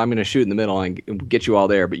then said, "I'm going to shoot in the middle and get you all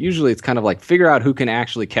there." But usually, it's kind of figure out who can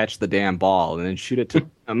actually catch the damn ball and then shoot it to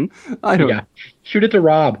them. Shoot it to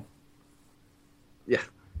Rob. Yeah.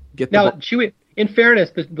 Now, Chewy. In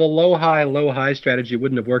fairness, the low high strategy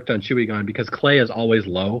wouldn't have worked on Chewy Gon because Clay is always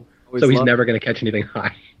low, so he's never going to catch anything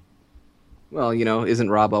high. Well, isn't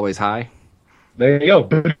Rob always high? There you go.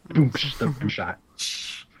 Boom, the shot.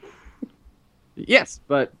 Yes,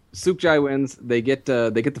 but Sukjai wins. They get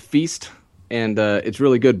the feast, and it's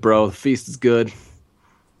really good, bro. The feast is good.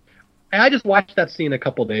 I just watched that scene a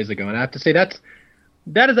couple days ago, and I have to say that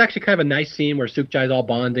is actually kind of a nice scene where Sukjai's all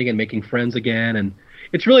bonding and making friends again, and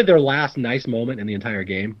it's really their last nice moment in the entire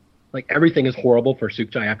game. Everything is horrible for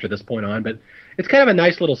Sukjai after this point on, but it's kind of a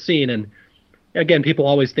nice little scene. And again, people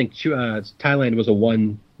always think Thailand was a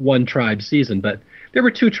one tribe season, but there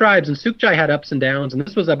were two tribes, and Sukjai had ups and downs, and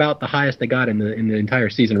this was about the highest they got in the entire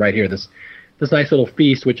season right here. This nice little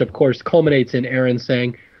feast, which of course culminates in Aaron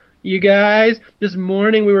saying, "You guys, this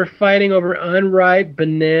morning we were fighting over unripe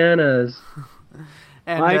bananas."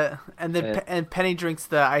 And Penny drinks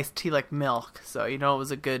the iced tea like milk, so it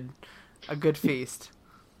was a good feast.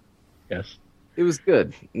 Yes, it was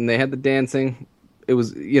good, and they had the dancing. It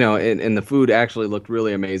was and the food actually looked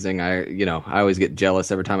really amazing. I always get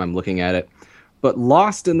jealous every time I'm looking at it. But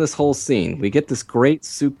lost in this whole scene, we get this great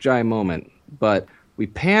Sukjai moment, but we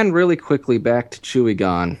pan really quickly back to Chewy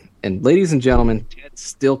Gon, and ladies and gentlemen, Ted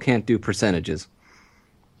still can't do percentages.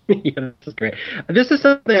 Yeah, this is great. This is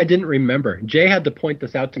something I didn't remember. Jay had to point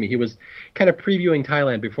this out to me. He was kind of previewing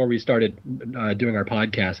Thailand before we started doing our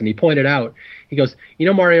podcast, and he pointed out, he goes,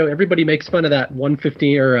 Mario, everybody makes fun of that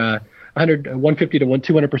 150 or 150 to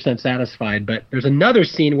 200% satisfied, but there's another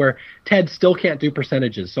scene where Ted still can't do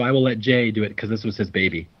percentages, so I will let Jay do it because this was his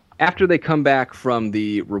baby. After they come back from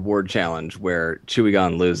the reward challenge where Chewy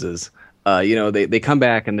Gon loses, they come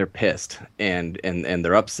back and they're pissed and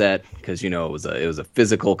they're upset because it was a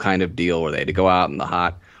physical kind of deal where they had to go out in the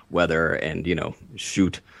hot weather and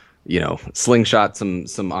shoot slingshot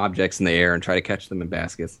some objects in the air and try to catch them in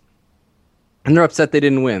baskets. And they're upset they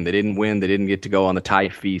didn't win. They didn't get to go on the Thai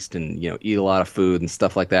feast and eat a lot of food and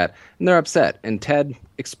stuff like that. And they're upset. And Ted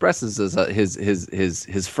expresses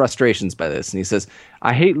his frustrations by this, and he says,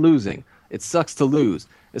 "I hate losing. It sucks to lose,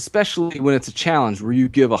 especially when it's a challenge where you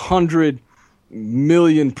give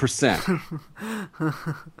 100,000,000%."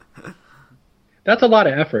 That's a lot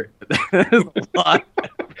of effort. That is a lot.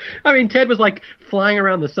 I mean, Ted was flying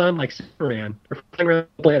around the sun like Superman, or flying around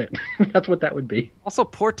the planet. That's what that would be. Also,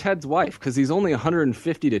 poor Ted's wife, because he's only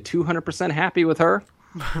 150 to 200% happy with her.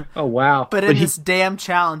 Oh, wow. But in this damn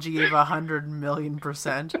challenge, he gave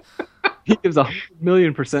 100,000,000%. He gives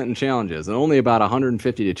 100,000,000% in challenges, and only about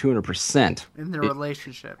 150 to 200% in their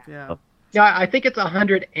relationship. Yeah. Yeah, I think it's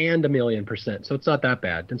 100 and 1,000,000%, so it's not that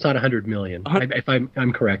bad. It's not 100 million, if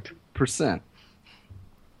I'm correct. Percent.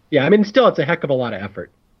 Yeah, I mean, still, it's a heck of a lot of effort.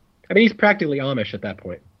 I mean, he's practically Amish at that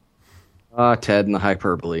point. Ted and the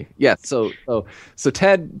hyperbole. Yeah, so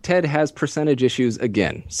Ted has percentage issues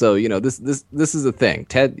again. So, this is a thing.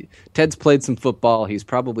 Ted's played some football. He's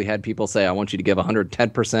probably had people say, "I want you to give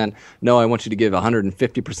 110%. No, I want you to give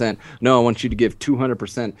 150%. No, I want you to give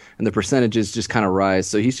 200%." And the percentages just kind of rise.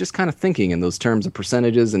 So he's just kind of thinking in those terms of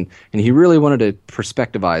percentages, and he really wanted to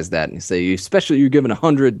perspectivize that and say, especially you're giving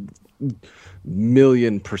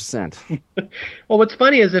 100,000,000%. Well, what's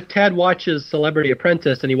funny is if Ted watches Celebrity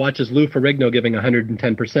Apprentice and he watches Lou Ferrigno giving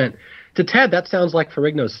 110%, to Ted that sounds like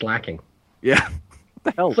Ferrigno's slacking. Yeah. What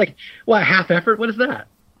the hell? It's like, what, half effort? What is that?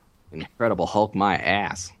 Incredible Hulk my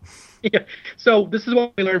ass. Yeah. So this is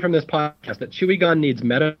what we learned from this podcast, that Chewy Gon needs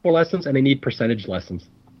metaphor lessons and they need percentage lessons.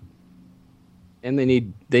 And they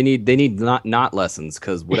need not lessons,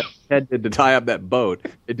 because what Ted did to tie up that boat,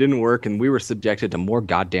 it didn't work, and we were subjected to more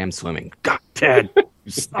goddamn swimming. God, Ted,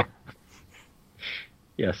 you suck.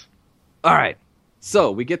 Yes. All right.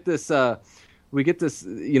 So we get this. This is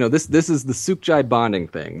the Sukjai bonding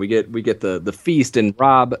thing. We get the feast, and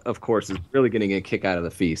Rob, of course, is really getting a kick out of the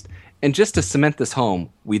feast. And just to cement this home,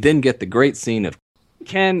 we then get the great scene of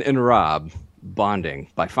Ken and Rob bonding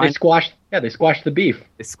by finding They squashed the beef.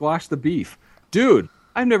 They squashed the beef. Dude,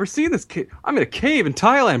 I've never seen this cave. I'm in a cave in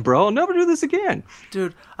Thailand, bro. I'll never do this again.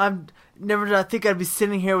 Dude, I think I'd be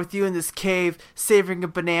sitting here with you in this cave, savoring a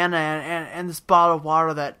banana and this bottle of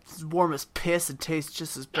water that's warm as piss and tastes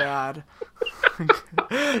just as bad.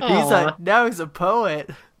 Now he's a poet.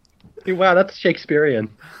 Wow, that's Shakespearean.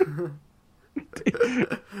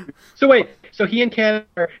 So wait, so he and Ken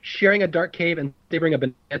are sharing a dark cave and they bring a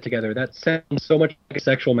banana together. That sounds so much like a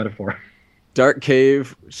sexual metaphor. Dark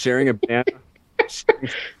cave, sharing a banana.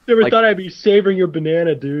 Never thought I'd be savoring your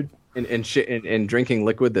banana, dude. And drinking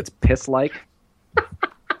liquid that's piss-like.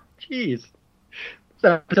 Jeez. This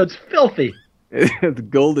episode's filthy. The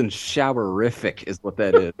golden shower-rific is what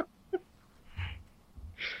that is.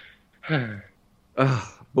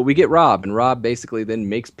 But we get Rob, and Rob basically then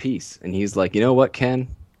makes peace. And he's like, you know what, Ken?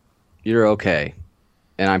 You're okay.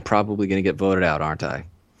 And I'm probably going to get voted out, aren't I?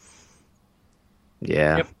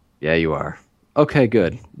 Yeah. Yep. Yeah, you are. Okay,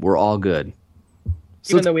 good. We're all good.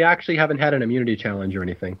 Even though we actually haven't had an immunity challenge or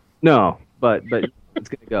anything. No, but it's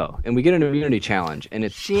going to go. And we get an immunity challenge, and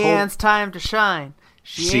it's... Sheehan's time to shine.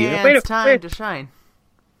 Sheehan's time to shine.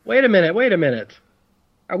 Wait a minute.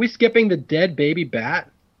 Are we skipping the dead baby bat?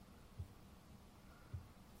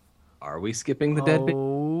 Are we skipping the dead baby?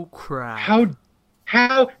 Oh, crap.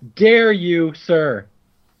 How dare you, sir?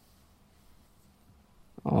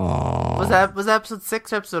 Oh. Was that episode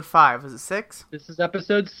 6 or episode 5? Was it 6? This is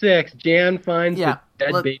episode 6. Jan finds the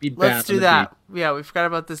dead baby bat. Let's do that. Yeah, we forgot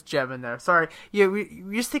about this gem in there. Sorry. Yeah, we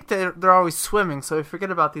just think that they're always swimming, so we forget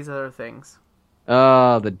about these other things.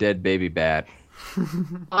 Oh, the dead baby bat.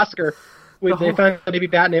 Oscar. They find a baby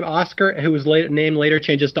bat named Oscar, whose name later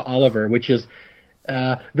changes to Oliver, which is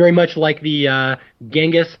very much like the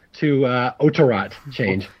Genghis to Otorot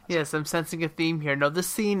change. Yes, I'm sensing a theme here. No, this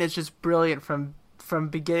scene is just brilliant from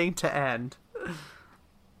beginning to end.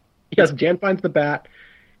 Yes, Jan finds the bat,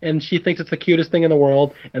 and she thinks it's the cutest thing in the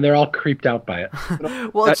world, and they're all creeped out by it.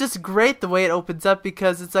 Well, it's just great the way it opens up,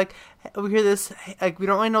 because it's like, we hear this, like, we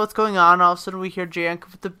don't really know what's going on. All of a sudden we hear Jan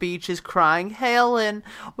come at the beach, is crying, Helen,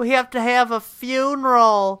 we have to have a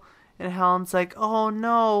funeral. And Helen's like, oh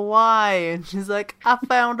no, why? And she's like, I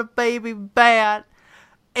found a baby bat,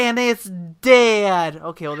 and it's dead.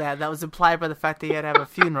 Okay, well, that was implied by the fact that he had to have a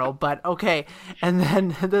funeral, but okay. And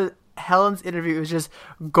then Helen's interview is just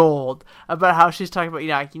gold about how she's talking about,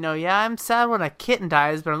 yeah, I'm sad when a kitten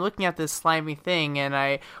dies, but I'm looking at this slimy thing, and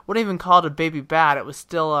I wouldn't even call it a baby bat. It was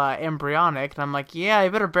still embryonic. And I'm like, yeah, you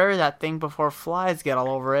better bury that thing before flies get all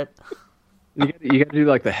over it. You got to do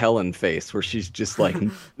like the Helen face where she's just like,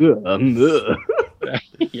 Yeah,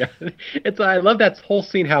 I love that whole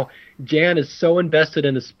scene, how Jan is so invested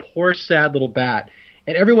in this poor, sad little bat,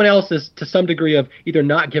 and everyone else is to some degree of either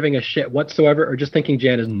not giving a shit whatsoever or just thinking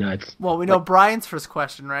Jan is nuts. Well, we know Brian's first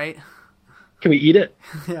question, right? Can we eat it?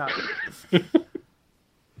 Yeah.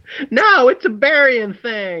 No, it's a burying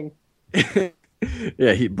thing.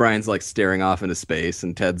 Yeah, Brian's like staring off into space,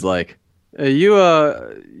 and Ted's like, hey,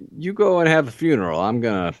 you go and have a funeral.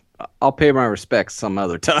 I'll pay my respects some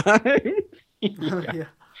other time. Yeah.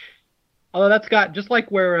 Although that's got, just like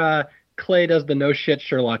where Clay does the no shit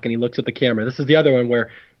Sherlock and he looks at the camera, this is the other one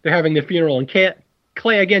where they're having the funeral and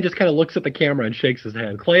Clay again just kind of looks at the camera and shakes his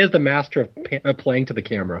head. Clay is the master of playing to the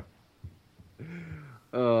camera.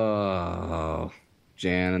 Oh,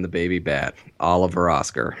 Jan and the baby bat. Oliver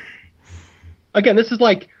Oscar. Again, this is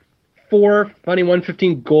like 4 funny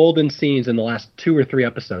 115 golden scenes in the last 2 or 3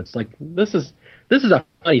 episodes. Like, this is a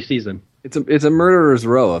funny season. It's a murderer's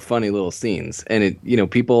row of funny little scenes, and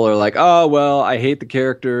people are like, oh well, I hate the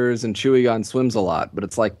characters and Chewie swims a lot, but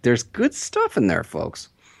it's like there's good stuff in there, folks.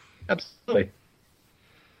 Absolutely,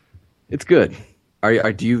 it's good.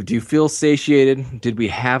 Do you feel satiated? Did we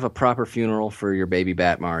have a proper funeral for your baby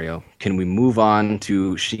bat, Mario? Can we move on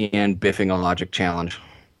to Sheehan biffing a logic challenge?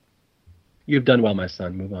 You've done well, my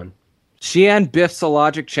son. Move on. Sheehan biffs a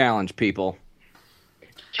logic challenge, people.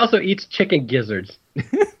 She also eats chicken gizzards.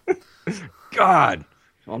 God.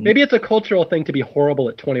 Maybe it's a cultural thing to be horrible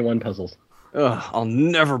at 21 puzzles. Ugh, I'll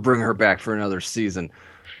never bring her back for another season.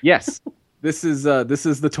 Yes, this is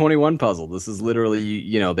the 21 puzzle. This is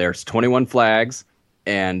literally, there's 21 flags,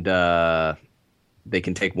 and they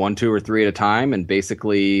can take 1, 2, or 3 at a time, and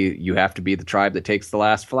basically you have to be the tribe that takes the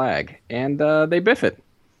last flag, and they biff it.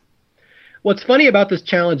 What's funny about this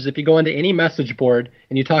challenge is if you go onto any message board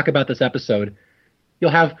and you talk about this episode,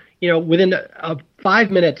 you'll have, within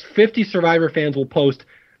 5 minutes, 50 Survivor fans will post,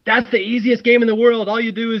 that's the easiest game in the world. All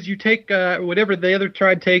you do is you take whatever the other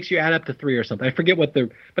tribe takes, you add up to 3 or something. I forget but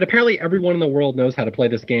apparently everyone in the world knows how to play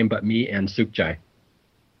this game but me and Sukjai.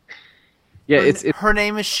 Yeah, her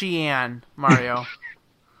name is Sheehan, Mario.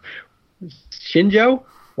 Shinjo?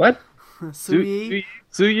 What? Suyi?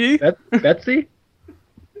 Suyi? Betsy?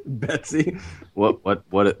 Betsy?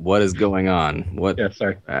 What is going on? What? Yeah,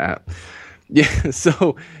 sorry. Yeah.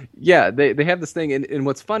 So, yeah, they have this thing, and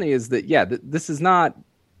what's funny is that this is not.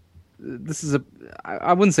 This is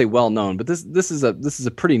I wouldn't say well known, but this is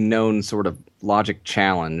a pretty known sort of logic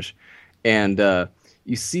challenge, and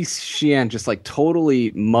you see Xian just like totally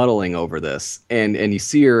muddling over this, and you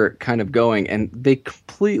see her kind of going, and they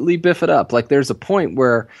completely biff it up. Like there's a point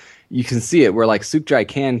where you can see it where like Sukjai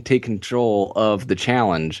can take control of the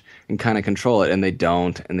challenge and kind of control it, and they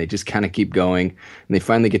don't, and they just kind of keep going, and they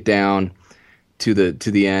finally get down to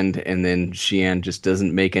the end, and then Xian just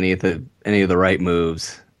doesn't make any of the right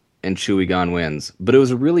moves. And Shuigan wins. But it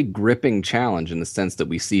was a really gripping challenge in the sense that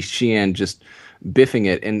we see Xian just biffing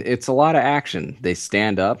it, and it's a lot of action. They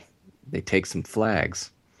stand up, they take some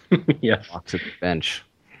flags, Yes. walk to the bench.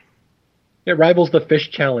 It rivals the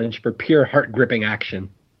fish challenge for pure heart-gripping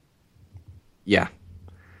action. Yeah.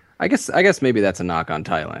 I guess maybe that's a knock on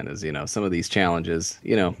Thailand is, some of these challenges,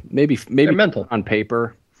 maybe They're mental. On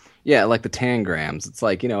paper. Yeah, like the tangrams. It's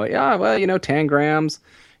like, tangrams,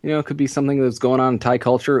 it could be something that's going on in Thai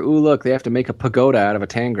culture. Ooh, look, they have to make a pagoda out of a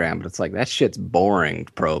tangram. But it's like, that shit's boring,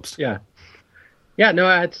 Probst. Yeah. Yeah, no,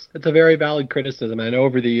 it's a very valid criticism. And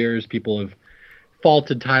over the years, people have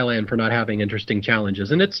faulted Thailand for not having interesting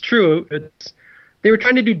challenges. And it's true. They were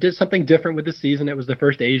trying to do something different with the season. It was the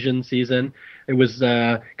first Asian season. It was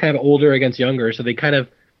kind of older against younger. So they kind of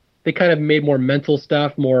made more mental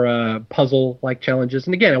stuff, more puzzle-like challenges.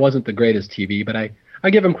 And again, it wasn't the greatest TV, but I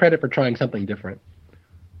give them credit for trying something different.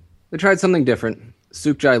 They tried something different.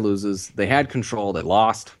 Sukjai loses. They had control. They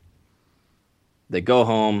lost. They go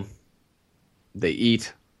home. They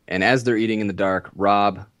eat. And as they're eating in the dark,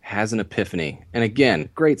 Rob has an epiphany. And again,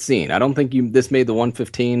 great scene. I don't think this made the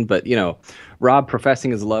 115, but, Rob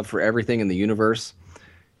professing his love for everything in the universe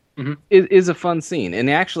is a fun scene. And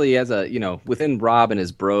actually, as within Rob and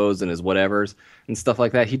his bros and his whatevers and stuff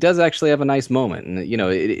like that, he does actually have a nice moment. And,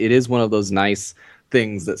 it is one of those nice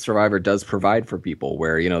things that Survivor does provide for people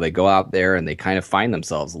where, they go out there and they kind of find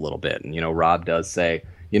themselves a little bit. And, Rob does say,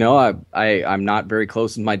 I'm not very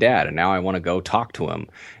close with my dad, and now I want to go talk to him.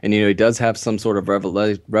 And, he does have some sort of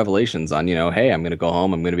revelations on, hey, I'm going to go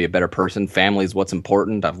home. I'm going to be a better person. Family's what's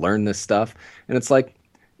important. I've learned this stuff. And it's like,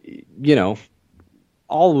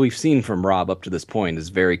 all we've seen from Rob up to this point is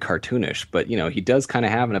very cartoonish, but, he does kind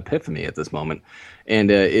of have an epiphany at this moment.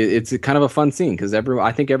 And it's kind of a fun scene because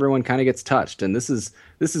I think everyone kind of gets touched. And this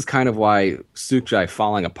is kind of why Sukjai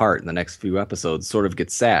falling apart in the next few episodes sort of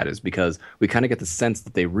gets sad, is because we kind of get the sense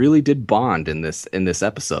that they really did bond in this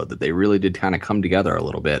episode, that they really did kind of come together a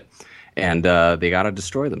little bit. And they got to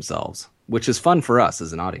destroy themselves, which is fun for us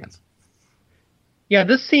as an audience. Yeah,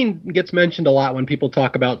 this scene gets mentioned a lot when people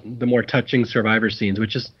talk about the more touching Survivor scenes,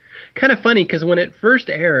 which is kind of funny because when it first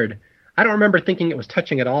aired, I don't remember thinking it was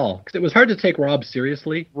touching at all because it was hard to take Rob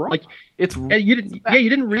seriously. Like you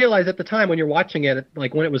didn't realize at the time when you're watching it,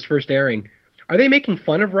 like when it was first airing, are they making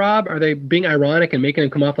fun of Rob? Are they being ironic and making him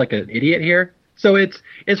come off like an idiot here? So it's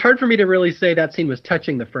hard for me to really say that scene was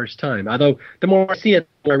touching the first time. Although the more I see it,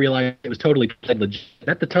 the more I realize it was totally played legit.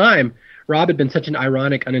 At the time, Rob had been such an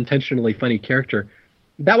ironic, unintentionally funny character.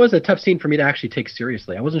 That was a tough scene for me to actually take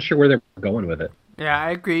seriously. I wasn't sure where they were going with it. Yeah,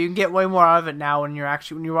 I agree. You can get way more out of it now when you're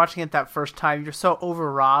watching it that first time. You're so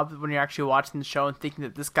over Rob when you're actually watching the show and thinking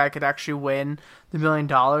that this guy could actually win the $1 million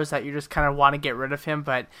that you just kind of want to get rid of him.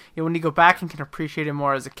 But when you go back and can appreciate him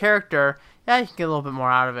more as a character, yeah, you can get a little bit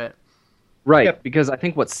more out of it. Right, Yep. because I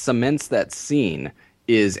think what cements that scene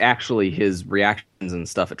is actually his reactions and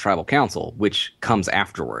stuff at Tribal Council, which comes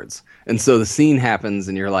afterwards. And so the scene happens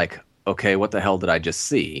and you're like, okay, what the hell did I just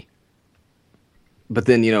see? But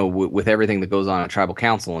then, with everything that goes on at Tribal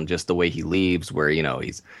Council and just the way he leaves, where,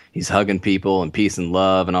 he's hugging people and peace and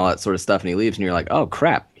love and all that sort of stuff, and he leaves, and you're like, oh,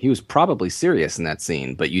 crap, he was probably serious in that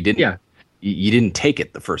scene, but you didn't. Yeah. You didn't take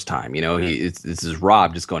it the first time, This is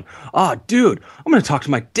Rob just going, oh, dude, I'm going to talk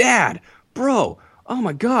to my dad, bro. Oh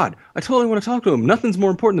my God, I totally want to talk to him. Nothing's more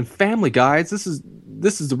important than family, guys. This is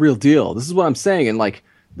the real deal. This is what I'm saying, and like.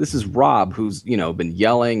 This is Rob who's, been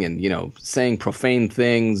yelling and, saying profane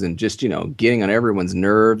things and just, getting on everyone's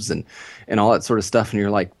nerves and all that sort of stuff. And you're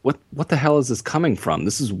like, what the hell is this coming from?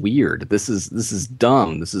 This is weird. This is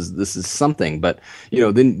dumb. This is something. But,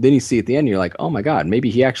 then you see at the end, you're like, oh my God, maybe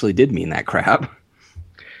he actually did mean that crap.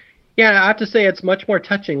 Yeah, I have to say it's much more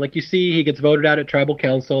touching. Like you see, he gets voted out at Tribal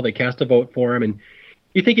Council. They cast a vote for him. And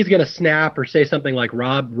you think he's going to snap or say something like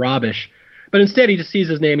Robish. But instead, he just sees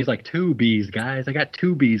his name. He's like, 2 B's, guys. I got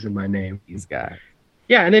 2 B's in my name. These guys.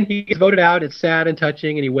 Yeah, and then he gets voted out. It's sad and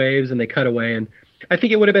touching, and he waves, and they cut away. And I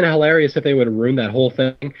think it would have been hilarious if they would have ruined that whole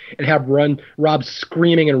thing and have Rob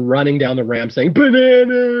screaming and running down the ramp saying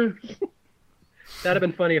 "bananas." That'd have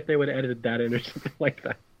been funny if they would have edited that in or something like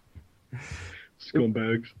that.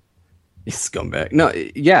 Scumbags. Scumbag. No,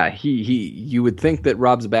 yeah, you would think that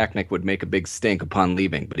Rob Zabachnik would make a big stink upon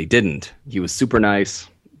leaving, but he didn't. He was super nice.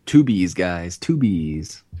 2 B's, guys. 2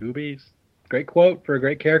 B's. 2 B's. Great quote for a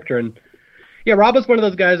great character. And yeah, Rob was one of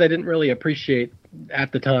those guys I didn't really appreciate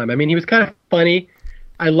at the time. I mean, he was kind of funny.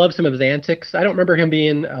 I love some of his antics. I don't remember him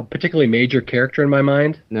being a particularly major character in my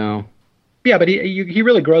mind. No. Yeah, but he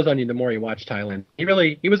really grows on you the more you watch Thailand. He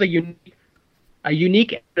was a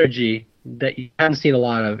unique energy that you hadn't seen a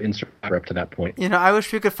lot of in Survivor up to that point. I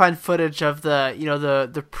wish we could find footage of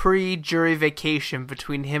the pre-jury vacation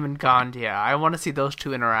between him and Gandia. I want to see those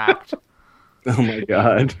two interact. Oh my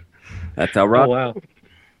God. That's how Rob. Oh, wow.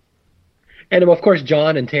 And of course,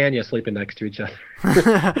 John and Tanya sleeping next to each other.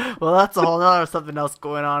 Well, that's a whole other something else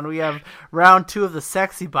going on. We have round 2 of the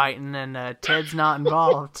sexy biting, and Ted's not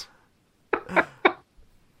involved.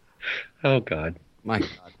 Oh God. My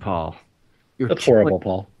God, Paul. That's horrible,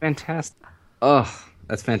 Paul. Fantastic. Oh,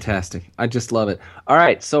 that's fantastic. I just love it. All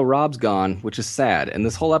right, so Rob's gone, which is sad. And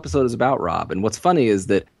this whole episode is about Rob. And what's funny is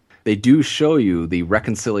that they do show you the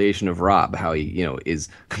reconciliation of Rob, how he, is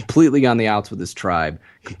completely on the outs with his tribe,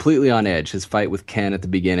 completely on edge, his fight with Ken at the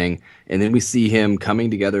beginning. And then we see him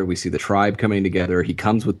coming together. We see the tribe coming together. He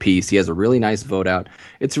comes with peace. He has a really nice vote out.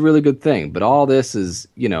 It's a really good thing. But all this is,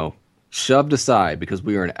 shoved aside because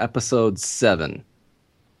we are in episode 7.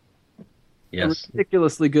 Yes. A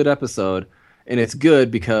ridiculously good episode, and it's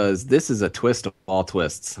good because this is a twist of all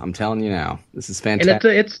twists. I'm telling you now, this is fantastic.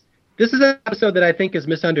 And this is an episode that I think is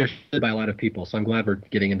misunderstood by a lot of people. So I'm glad we're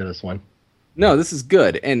getting into this one. No, this is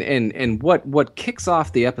good, and what kicks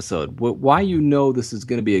off the episode, why this is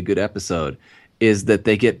going to be a good episode, is that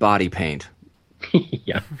they get body paint.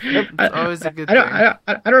 Yeah, it's always a good thing. I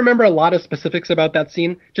don't remember a lot of specifics about that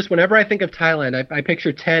scene. Just whenever I think of Thailand, I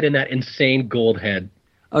picture Ted in that insane gold head.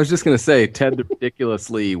 I was just going to say, Ted the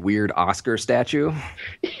ridiculously weird Oscar statue.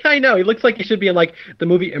 Yeah, I know. He looks like he should be in like the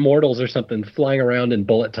movie Immortals or something, flying around in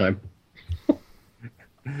bullet time.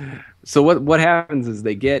 So what happens is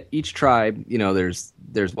they get each tribe, there's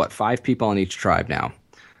 5 people on each tribe now.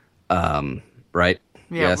 Right?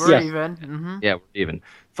 Yeah, yes. we're even. Mm-hmm. Yeah, we're even.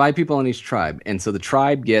 5 people on each tribe. And so the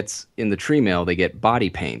tribe gets, in the tree mail, they get body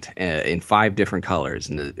paint in 5 different colors.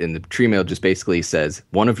 And the tree mail just basically says,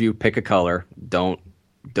 one of you pick a color, don't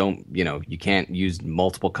you can't use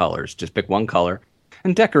multiple colors. Just pick one color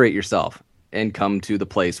and decorate yourself and come to the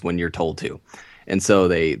place when you're told to. And so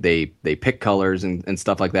they pick colors and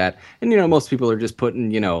stuff like that. And, most people are just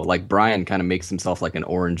putting, like Brian kind of makes himself like an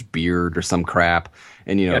orange beard or some crap.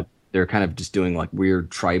 And, they're kind of just doing like weird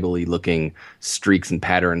tribally looking streaks and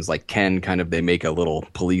patterns. Like Ken they make a little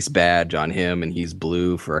police badge on him and he's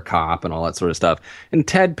blue for a cop and all that sort of stuff. And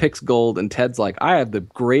Ted picks gold and Ted's like, I have the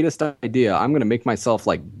greatest idea. I'm going to make myself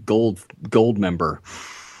like gold member.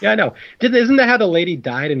 Yeah, I know. Isn't that how the lady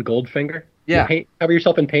died in Goldfinger? Yeah. You cover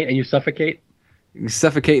yourself in paint and you suffocate? You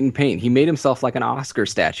suffocate in paint. He made himself like an Oscar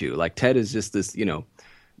statue. Like Ted is just this,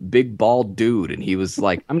 big bald dude, and he was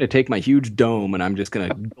like, I'm going to take my huge dome and I'm just going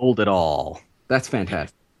to gold it all. That's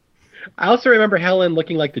fantastic. I also remember Helen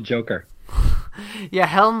looking like the Joker. Yeah,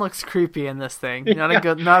 Helen looks creepy in this thing. Not a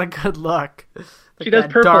good look. She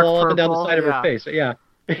does purple all up and down the side of her face. Yeah.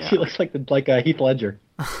 She looks like Heath Ledger.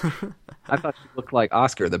 I thought she looked like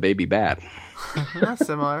Oscar the baby bat. That's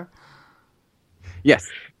similar. Yes.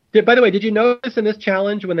 By the way, did you notice in this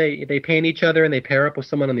challenge when they paint each other and they pair up with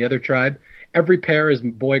someone on the other tribe, every pair is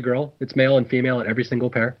boy-girl. It's male and female in every single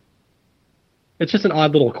pair. It's just an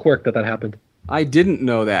odd little quirk that happened. I didn't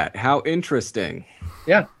know that. How interesting.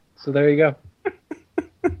 Yeah. So there you go.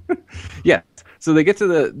 Yeah. So they get to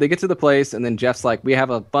the place, and then Jeff's like, we have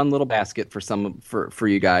a fun little basket for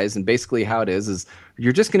you guys. And basically how it is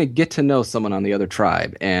you're just going to get to know someone on the other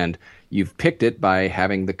tribe, and you've picked it by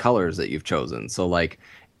having the colors that you've chosen. So like,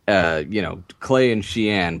 Clay and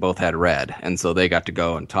Sheehan both had red, and so they got to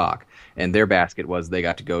go and talk. And their basket was they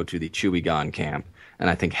got to go to the Chewy camp. And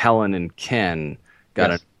I think Helen and Ken got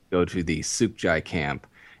to go to the Sukjai camp.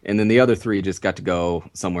 And then the other 3 just got to go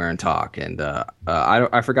somewhere and talk. And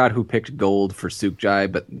I forgot who picked gold for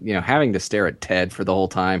Sukjai, but having to stare at Ted for the whole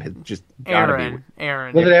time had just got to be.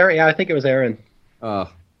 Aaron. Was it Aaron? Yeah, I think it was Aaron.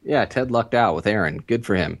 Yeah, Ted lucked out with Aaron. Good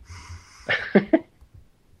for him.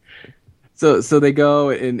 So they go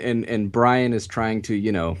and Brian is trying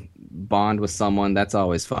to bond with someone. That's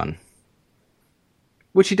always fun.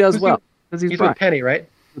 Which he does well. He's with Penny, right?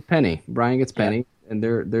 With Penny. Brian gets Penny, and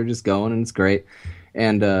they're just going, and it's great.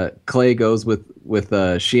 And Clay goes with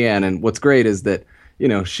Sheehan, and what's great is that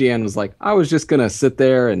Xian was like, I was just gonna sit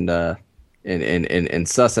there and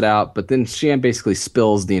suss it out, but then Xian basically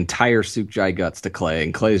spills the entire Sukjai guts to Clay,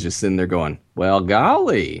 and Clay's just sitting there going, well,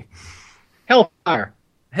 golly. Hellfire.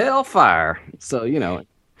 So,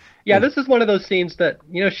 Yeah, this is one of those scenes that,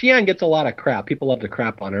 Xian gets a lot of crap. People love to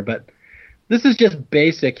crap on her, but this is just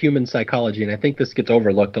basic human psychology, and I think this gets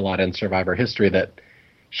overlooked a lot in Survivor history, that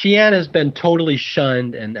Xian has been totally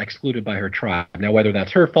shunned and excluded by her tribe. Now, whether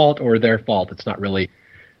that's her fault or their fault, it's not really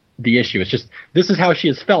the issue. It's just, this is how she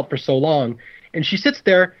has felt for so long, and she sits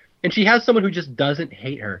there, and she has someone who just doesn't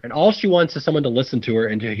hate her, and all she wants is someone to listen to her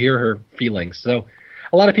and to hear her feelings. So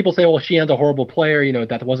a lot of people say, well, Xian's a horrible player,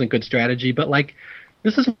 that wasn't good strategy, but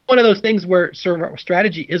this is one of those things where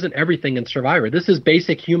strategy isn't everything in Survivor. This is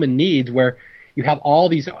basic human needs where you have all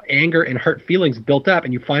these anger and hurt feelings built up,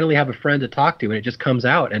 and you finally have a friend to talk to, and it just comes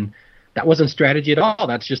out. And that wasn't strategy at all.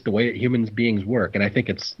 That's just the way that human beings work. And I think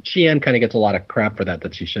Xian kind of gets a lot of crap for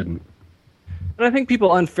that she shouldn't. And I think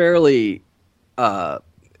people unfairly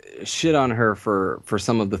shit on her for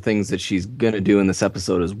some of the things that she's going to do in this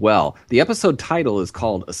episode as well. The episode title is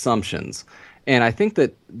called Assumptions. And I think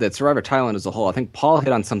that Survivor Thailand as a whole, I think Paul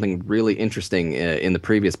hit on something really interesting in the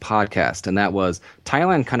previous podcast, and that was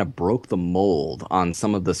Thailand kind of broke the mold on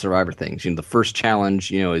some of the Survivor things. The first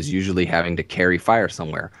challenge, is usually having to carry fire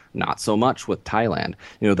somewhere. Not so much with Thailand.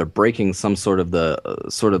 They're breaking some sort of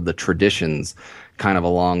the traditions kind of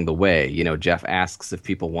along the way. Jeff asks if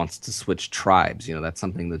people wants to switch tribes. That's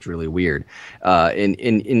something that's really weird. And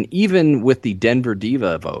even with the Denver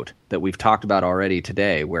Diva vote that we've talked about already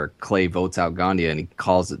today, where Clay votes out Gandia and he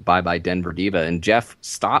calls it bye-bye Denver Diva, and Jeff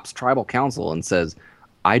stops tribal council and says,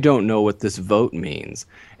 I don't know what this vote means.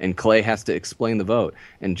 And Clay has to explain the vote.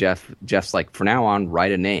 And Jeff's like, for now on,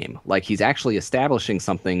 write a name. Like, he's actually establishing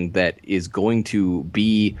something that is going to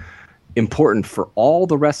be important for all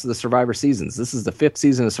the rest of the Survivor seasons. This is the 5th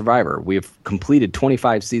season of Survivor. We have completed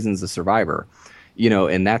 25 seasons of Survivor.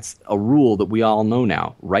 And that's a rule that we all know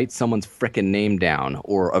now. Write someone's frickin' name down,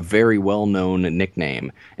 or a very well-known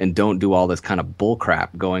nickname, and don't do all this kind of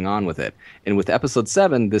bullcrap going on with it. And with episode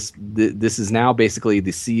 7, this is now basically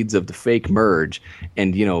the seeds of the fake merge.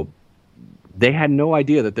 And, they had no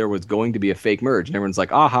idea that there was going to be a fake merge. And everyone's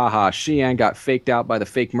like, ah ha ha, Xian got faked out by the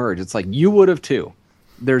fake merge. It's like, you would have too.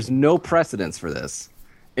 There's no precedence for this.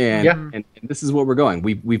 And this is what we're going.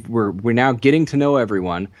 We're now getting to know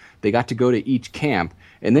everyone. They got to go to each camp,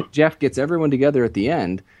 and then Jeff gets everyone together at the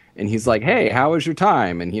end, and he's like, "Hey, how was your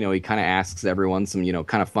time?" And he kind of asks everyone some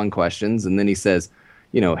kind of fun questions, and then he says,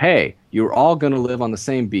 "Hey, you're all going to live on the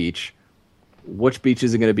same beach. Which beach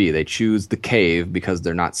is it going to be?" They choose the cave because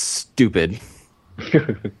they're not stupid.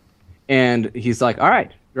 And he's like, "All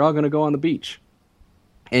right, you're all going to go on the beach."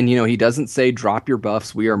 And, he doesn't say drop your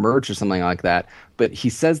buffs, we are merged or something like that. But he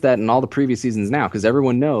says that in all the previous seasons now, because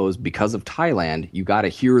everyone knows because of Thailand, you got to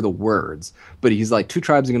hear the words. But he's like, 2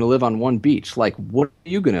 tribes are going to live on one beach. Like, what are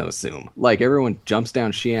you going to assume? Like, everyone jumps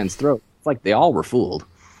down Xian's throat. It's like they all were fooled.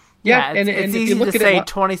 Yeah, it's easy to say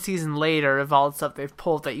 20 seasons later of all the stuff they've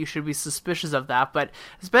pulled that you should be suspicious of that, but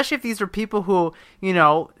especially if these are people who, it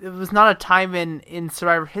was not a time in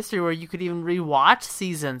Survivor history where you could even rewatch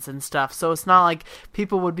seasons and stuff, so it's not like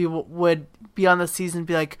people would be on the season and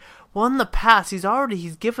be like, well, in the past, he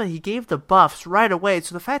gave the buffs right away,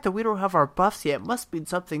 so the fact that we don't have our buffs yet must mean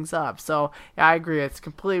something's up. So, yeah, I agree, it's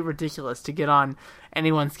completely ridiculous to get on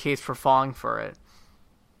anyone's case for falling for it.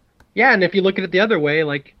 Yeah, and if you look at it the other way,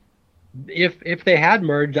 like, if they had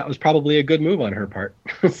merged, that was probably a good move on her part.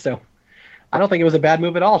 So I don't think it was a bad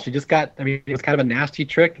move at all. She just it was kind of a nasty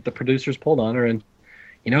trick that the producers pulled on her, and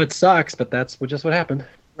it sucks, but that's just what happened.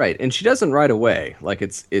 Right, and she doesn't right away. Like,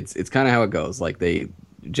 it's kind of how it goes. Like,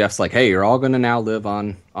 Jeff's like, hey, you're all going to now live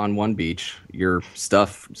on one beach. Your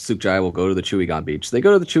stuff, Sukjai, will go to the Chewigan beach. They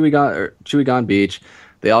go to the Chewigan beach.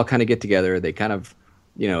 They all kind of get together. They kind of,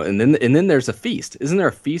 and then there's a feast. Isn't there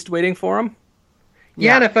a feast waiting for them?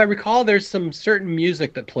 Yeah, and if I recall, there's some certain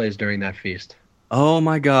music that plays during that feast. Oh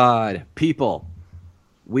my God, people!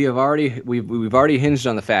 We've already hinged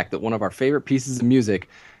on the fact that one of our favorite pieces of music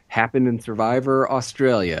happened in Survivor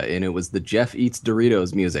Australia, and it was the Jeff Eats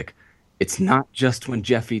Doritos music. It's not just when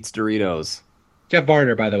Jeff eats Doritos. Jeff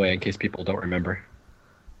Varner, by the way, in case people don't remember.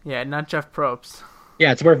 Yeah, not Jeff Probst.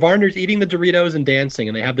 Yeah, it's where Varner's eating the Doritos and dancing,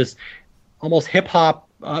 and they have this almost hip-hop,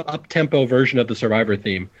 up-tempo version of the Survivor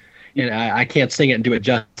theme. And I can't sing it and do it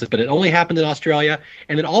justice, but it only happened in Australia,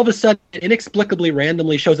 and then all of a sudden, it inexplicably,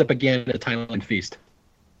 randomly shows up again at a Thailand feast.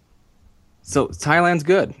 So Thailand's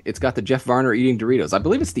good. It's got the Jeff Varner eating Doritos. I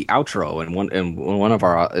believe it's the outro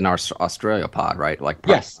in our Australia pod, right? Like,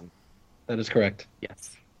 yes, that is correct.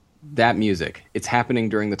 Yes. that music. It's happening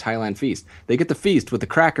during the Thailand feast. They get the feast with the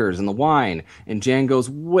crackers and the wine, and Jan goes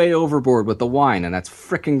way overboard with the wine, and that's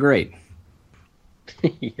freaking great.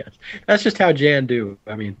 Yes, that's just how Jan do.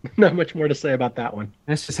 I mean, not much more to say about that one.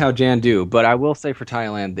 That's just how Jan do. But I will say for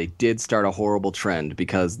Thailand, they did start a horrible trend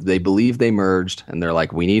because they believe they merged, and they're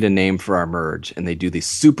like, we need a name for our merge, and they do these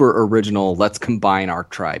super original, let's combine our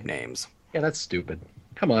tribe names. Yeah, that's stupid.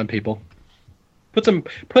 Come on, people. Put a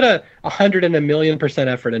 100%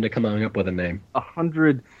 effort into coming up with a name.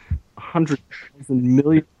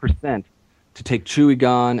 100,000,000,000% to take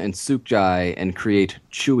Chewy-gon and Sukjai and create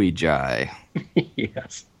Chewy-Jai.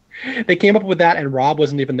 Yes. They came up with that, and Rob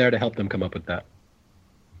wasn't even there to help them come up with that.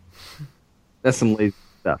 That's some lazy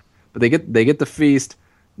stuff. But they get the feast,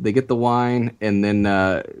 they get the wine, and then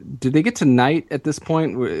did they get to night at this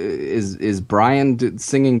point? Is Brian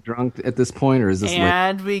singing drunk at this point, or is this?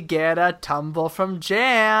 And we get a tumble from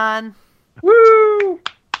Jan. Woo!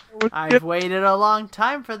 I've waited a long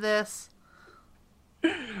time for this.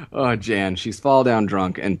 Oh, Jan, she's fall down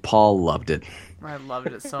drunk, and Paul loved it. I loved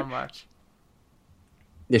it so much.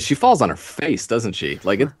 Yeah, she falls on her face, doesn't she?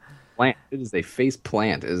 Like it's plant. It is a face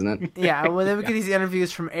plant, isn't it? Yeah, well, then we get these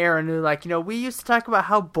interviews from Aaron who, like, we used to talk about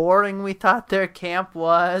how boring we thought their camp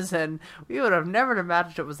was, and we would have never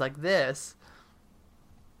imagined it was like this.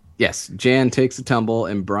 Yes, Jan takes a tumble,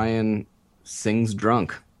 and Brian sings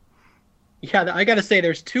drunk. Yeah, I gotta say,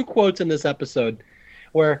 there's two quotes in this episode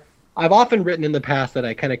where I've often written in the past that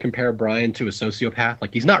I kind of compare Brian to a sociopath.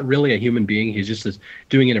 Like, he's not really a human being. He's just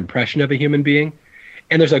doing an impression of a human being.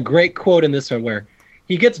 And there's a great quote in this one where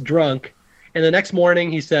he gets drunk, and the next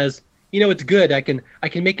morning he says, it's good. I can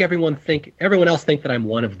make everyone else think that I'm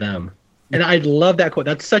one of them. And I love that quote.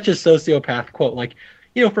 That's such a sociopath quote. Like,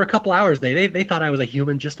 for a couple hours, they thought I was a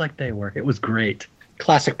human just like they were. It was great.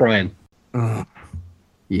 Classic Brian.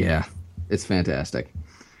 Yeah, it's fantastic.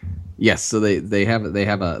 Yes, so they have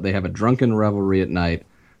a drunken revelry at night.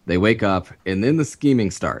 They wake up, and then the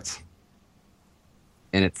scheming starts.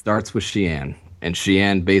 And it starts with Xi'an. And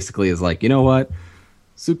Xi'an basically is like, you know what?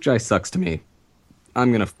 Sukjai sucks to me. I'm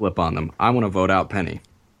going to flip on them. I want to vote out Penny.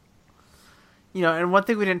 And one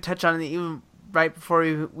thing we didn't touch on even right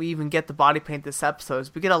before we even get the body paint this episode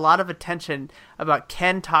is we get a lot of attention about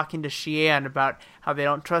Ken talking to Xi'an about how they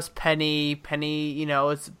don't trust Penny. Penny,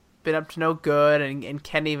 it's been up to no good, and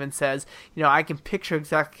Ken even says, I can picture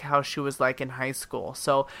exactly how she was like in high school.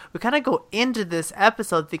 So we kind of go into this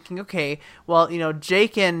episode thinking, okay, well,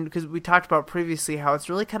 Jake, because we talked about previously how it's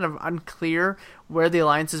really kind of unclear where the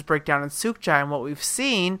alliances break down in Sukjai, and what we've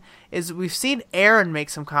seen Aaron make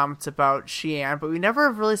some comments about Xi'an, but we never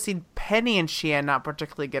have really seen Penny and Xi'an not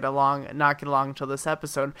get along until this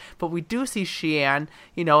episode. But we do see Xi'an,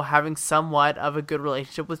 having somewhat of a good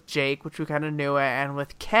relationship with Jake, which we kind of knew, and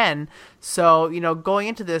with Ken. So, going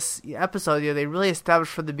into this episode, they really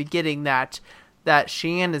established from the beginning that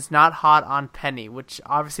Xi'an is not hot on Penny, which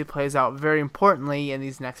obviously plays out very importantly in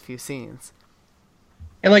these next few scenes.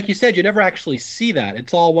 And like you said, you never actually see that.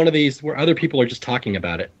 It's all one of these where other people are just talking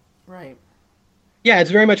about it. Right. Yeah,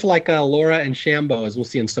 it's very much like Laura and Shambo, as we'll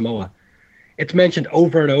see in Samoa. It's mentioned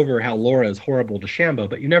over and over how Laura is horrible to Shambo,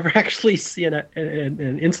 but you never actually see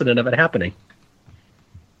an incident of it happening.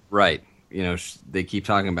 Right. They keep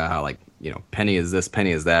talking about how, like, Penny is this,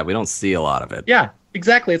 Penny is that. We don't see a lot of it. Yeah,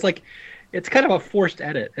 exactly. It's like, it's kind of a forced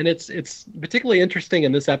edit. And it's particularly interesting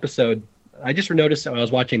in this episode. I just noticed when I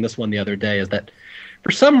was watching this one the other day is that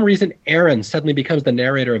for some reason, Erin suddenly becomes the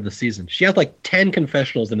narrator of the season. She has like 10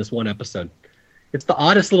 confessionals in this one episode. It's the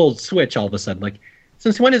oddest little switch all of a sudden. Like,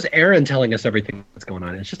 since when is Erin telling us everything that's going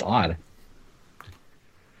on? It's just odd.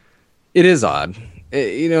 It is odd.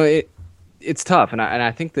 It's tough, and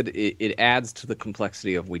I think that it adds to the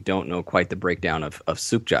complexity of we don't know quite the breakdown of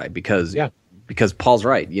Sukjai because Paul's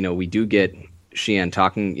right. We do get Xi'an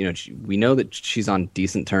talking. We know that she's on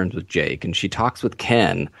decent terms with Jake, and she talks with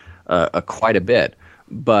Ken quite a bit.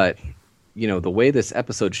 But the way this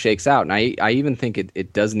episode shakes out, and I even think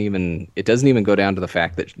it doesn't even go down to the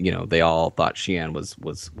fact that they all thought Xi'an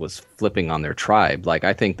was flipping on their tribe. Like,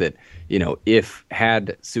 I think that if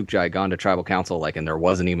had Sukjai gone to tribal council, like, and there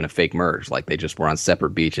wasn't even a fake merge, like they just were on separate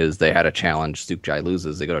beaches, they had a challenge, Sukjai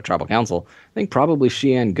loses, they go to tribal council, I think probably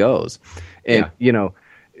Xi'an goes. And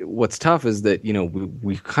what's tough is that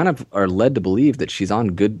we kind of are led to believe that she's on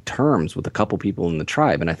good terms with a couple people in the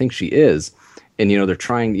tribe, and I think she is. And they're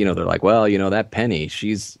trying, they're like, well, that Penny,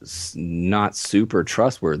 she's not super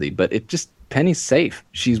trustworthy, but Penny's safe.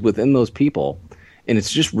 She's within those people, and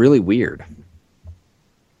it's just really weird.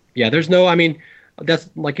 Yeah, that's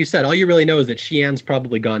like you said, all you really know is that Xian's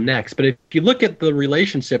probably gone next. But if you look at the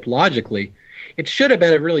relationship logically, it should have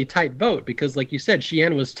been a really tight vote because, like you said,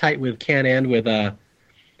 Xian was tight with Ken and with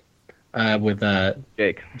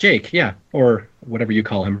Jake. Jake, yeah, or whatever you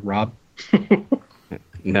call him, Rob.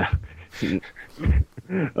 No.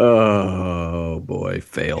 Oh boy,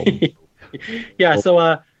 failed. Yeah,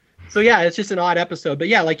 so yeah, it's just an odd episode. But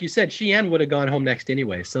yeah, like you said, Xian would have gone home next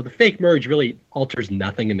anyway. So the fake merge really alters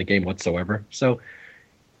nothing in the game whatsoever. So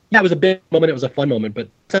yeah, it was a big moment. It was a fun moment. But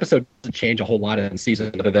this episode doesn't change a whole lot in the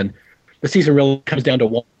season other than the season really comes down to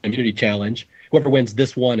one immunity challenge. Whoever wins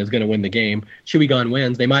this one is going to win the game. Chewie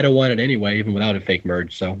wins. They might have won it anyway, even without a fake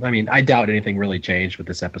merge. So, I mean, I doubt anything really changed with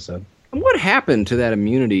this episode. What happened to that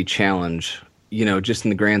immunity challenge? You know, just in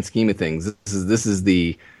the grand scheme of things, this is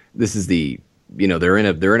the they're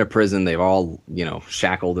in a prison. They've all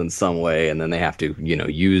shackled in some way, and then they have to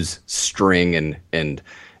use string and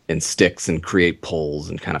sticks and create poles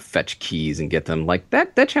and kind of fetch keys and get them. Like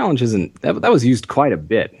that challenge isn't that was used quite a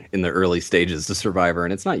bit in the early stages of Survivor,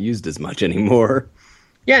 and it's not used as much anymore.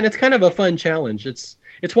 Yeah, and it's kind of a fun challenge. It's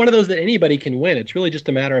one of those that anybody can win. It's really just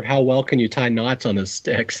a matter of how well can you tie knots on those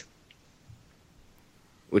sticks.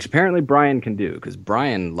 Which apparently Brian can do, because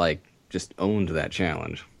Brian just owned that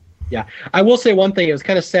challenge. Yeah, I will say one thing. It was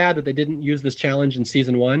kind of sad that they didn't use this challenge in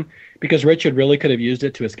season 1 because Richard really could have used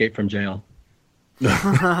it to escape from jail.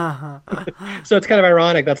 So it's kind of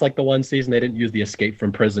ironic. That's like the one season they didn't use the escape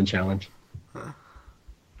from prison challenge. We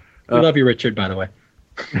love you, Richard, by the way.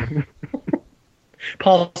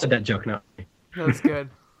 Paul said that joke, not me. That was good.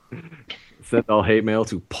 Send all hate mail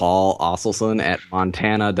to Paul Asleson at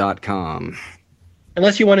montana.com.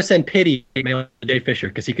 Unless you want to send pity hate mail to Jay Fischer,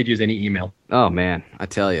 because he could use any email. Oh, man, I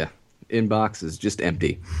tell you. Inbox is just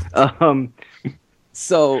empty.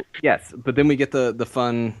 So, yes, but then we get the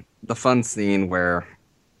fun scene where,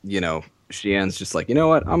 Xian's just like, you know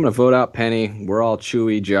what, I'm going to vote out Penny. We're all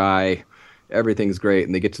Chewy, Jai. Everything's great.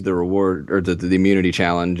 And they get to the reward, or the immunity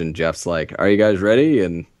challenge, and Jeff's like, are you guys ready?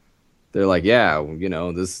 And they're like, yeah,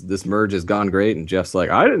 this merge has gone great. And Jeff's like,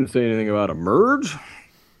 I didn't say anything about a merge.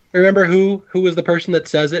 Remember who was the person that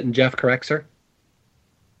says it and Jeff corrects her?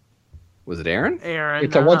 Was it Aaron? Aaron.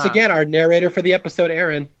 It's once again our narrator for the episode,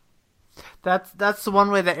 Aaron. That's the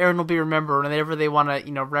one way that Aaron will be remembered. Whenever they want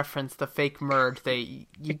to, reference the fake merge,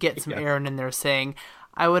 you get some Aaron in there saying,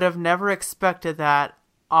 I would have never expected that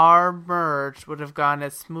our merge would have gone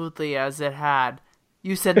as smoothly as it had.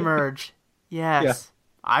 You said merge. Yes. Yeah.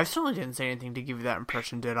 I certainly didn't say anything to give you that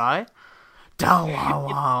impression, did I?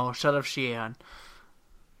 Wow. Shut up, Xian.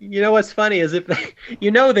 You know what's funny is if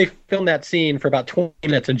they filmed that scene for about 20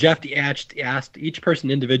 minutes and Jeff asked each person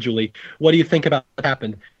individually, what do you think about what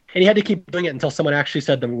happened? And he had to keep doing it until someone actually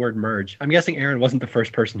said the word merge. I'm guessing Aaron wasn't the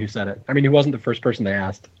first person who said it. I mean, he wasn't the first person they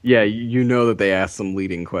asked. Yeah, you know that they asked some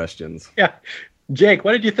leading questions. Yeah. Jake,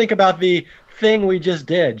 what did you think about the thing we just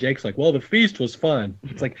did? Jake's like, well, the feast was fun.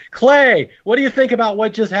 It's like, Clay, what do you think about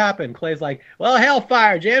what just happened? Clay's like, well,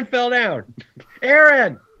 hellfire, Jan fell down.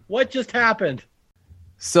 Aaron, what just happened?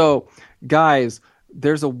 So, guys,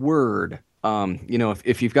 there's a word.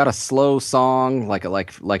 If you've got a slow song like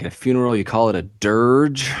at a funeral, you call it a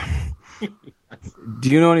dirge. Do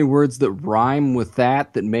you know any words that rhyme with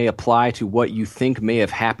that may apply to what you think may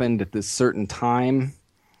have happened at this certain time?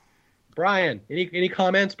 Brian, any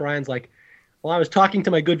comments? Brian's like, well, I was talking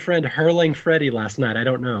to my good friend Hurling Freddy last night. I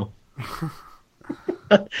don't know.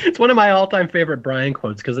 It's one of my all-time favorite Brian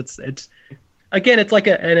quotes because it's again, it's like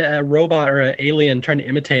a robot or an alien trying to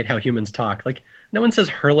imitate how humans talk. Like, no one says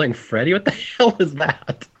Hurling Freddy. What the hell is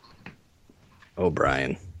that? Oh,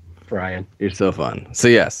 Brian. Brian. You're so fun. So,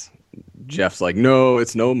 yes, Jeff's like, no,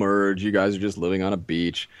 it's no merge. You guys are just living on a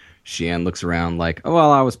beach. Xian looks around like, oh,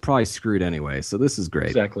 well, I was probably screwed anyway, so this is great.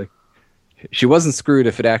 Exactly. She wasn't screwed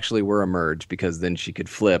if it actually were a merge, because then she could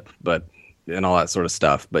flip, and all that sort of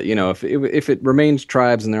stuff. But, if it remains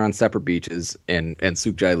tribes and they're on separate beaches and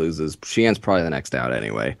Sukjai loses, Xian's probably the next out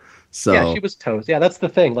anyway. So yeah, she was toast. Yeah, that's the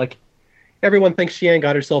thing. Like, everyone thinks Xian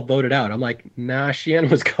got herself voted out. I'm like, nah, Xian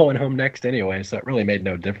was going home next anyway, so it really made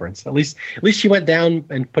no difference. At least she went down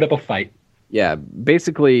and put up a fight. Yeah,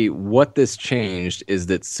 basically what this changed is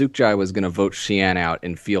that Sukjai was going to vote Xian out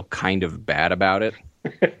and feel kind of bad about it.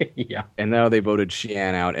 Yeah. And now they voted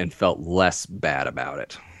Xian out and felt less bad about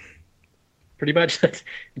it. Pretty much.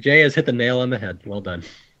 Jay has hit the nail on the head. Well done.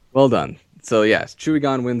 Well done. So yes,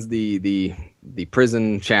 Chewie wins the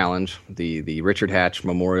prison challenge, the Richard Hatch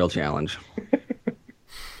Memorial Challenge.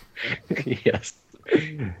 Yes.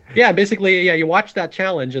 Yeah, basically, yeah, you watch that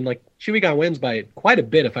challenge and like Chewie wins by quite a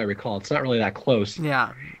bit if I recall. It's not really that close.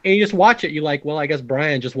 Yeah. And you just watch it, you're like, well, I guess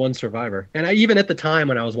Brian just won Survivor. And even at the time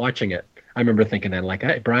when I was watching it, I remember thinking that, like,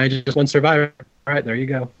 hey, Brian just won Survivor. All right, there you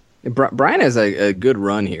go. Brian has a good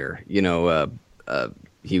run here.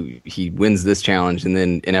 He wins this challenge, and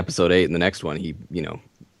then in episode 8, in the next one, he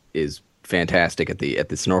is fantastic at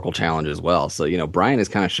the snorkel challenge as well. So Brian is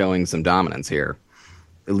kind of showing some dominance here.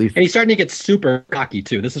 At least, and he's starting to get super cocky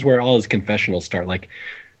too. This is where all his confessionals start. Like,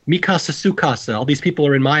 Mikasa Sukasa, all these people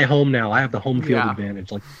are in my home now. I have the home field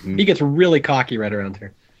advantage. Like, he gets really cocky right around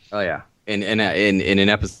here. Oh yeah, and in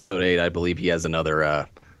episode 8, I believe he has another.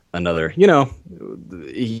 Episode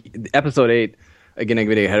 8. Again, I'm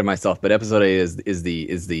getting ahead of myself, but episode 8 is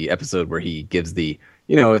the episode where he gives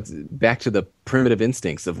it's back to the primitive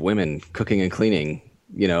instincts of women cooking and cleaning,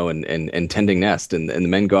 and tending nest, and the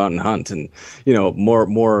men go out and hunt, and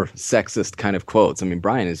more sexist kind of quotes. I mean,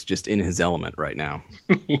 Brian is just in his element right now.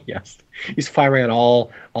 Yes, he's firing on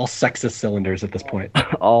all sexist cylinders at this point.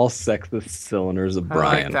 All sexist cylinders of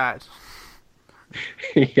Brian. I like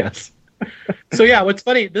that. Yes. So yeah, what's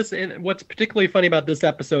particularly funny about this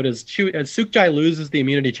episode is Sukjai loses the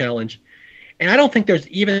immunity challenge, and I don't think there's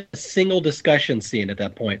even a single discussion scene at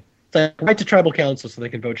that point. It's like, right to tribal council so they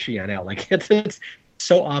can vote Xi'an out. Like, it's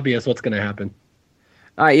so obvious what's going to happen.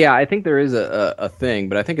 Yeah, I think there is a thing,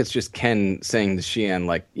 but I think it's just Ken saying to Xi'an,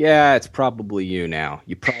 like, yeah, it's probably you now.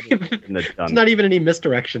 You probably It's not even any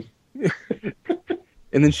misdirection.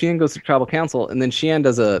 And then Xi'an goes to tribal council, and then Xi'an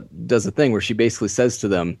does a thing where she basically says to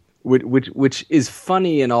them, which is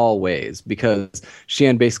funny in all ways, because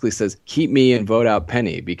Xi'an basically says, keep me and vote out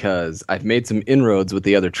Penny, because I've made some inroads with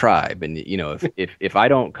the other tribe, and if I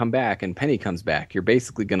don't come back and Penny comes back, you're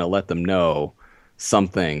basically going to let them know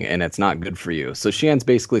something, and it's not good for you. So Xi'an's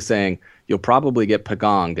basically saying, you'll probably get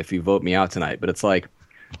pagonged if you vote me out tonight. But it's like,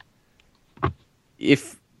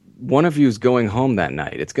 if one of you is going home that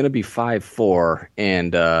night, it's going to be 5-4,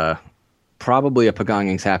 and probably a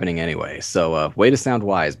pagonging's happening anyway. So way to sound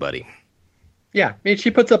wise, buddy. Yeah, I mean, she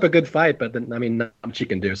puts up a good fight, but then, I mean, not much she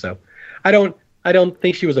can do. So I don't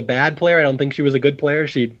think she was a bad player. I don't think she was a good player.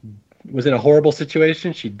 She was in a horrible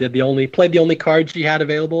situation. She played the only card she had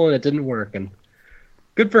available, and it didn't work. And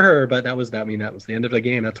good for her, but that was the end of the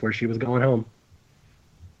game. That's where she was going home.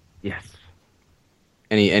 Yes.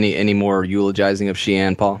 Any more eulogizing of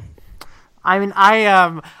Xi'an, Paul? I mean,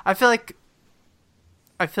 I feel like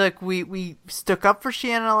we stuck up for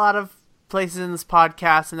Xi'an in a lot of places in this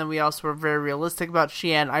podcast, and then we also were very realistic about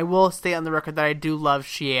Xi'an. I will stay on the record that I do love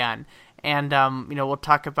Xi'an, and we'll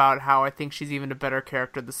talk about how I think she's even a better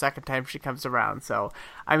character the second time she comes around. So,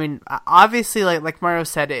 I mean, obviously, like Mario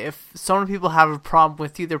said, if so many people have a problem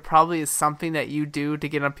with you, there probably is something that you do to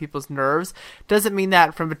get on people's nerves. Doesn't mean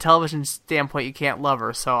that from a television standpoint you can't love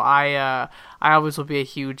her. So I always will be a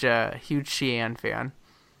huge Xi'an fan.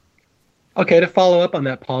 Okay, to follow up on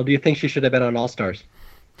that, Paul, do you think she should have been on All Stars?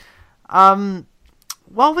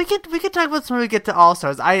 Well, we could talk about this when we get to All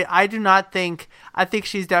Stars. I do not think. I think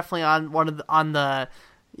she's definitely on the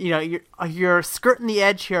you're skirting the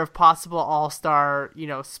edge here of possible All Star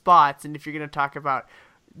spots. And if you're going to talk about,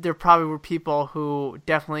 there probably were people who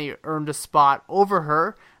definitely earned a spot over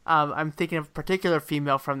her. I'm thinking of a particular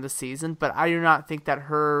female from the season, but I do not think that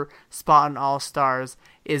her spot on All Stars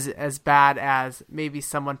is as bad as maybe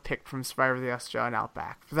someone picked from Survivor the Australian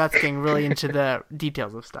Outback. So that's getting really into the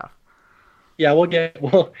details of stuff. Yeah,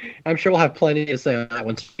 I'm sure we'll have plenty to say on that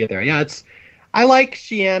once we get there. Yeah, I like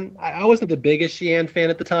Xi'an. I wasn't the biggest Xi'an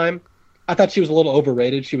fan at the time. I thought she was a little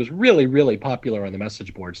overrated. She was really, really popular on the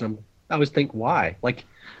message boards. And I always think, why? Like,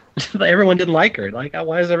 everyone didn't like her. Like,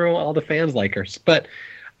 why does all the fans like her? But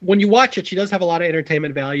when you watch it, she does have a lot of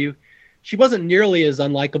entertainment value. She wasn't nearly as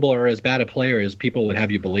unlikable or as bad a player as people would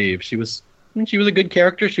have you believe. She was a good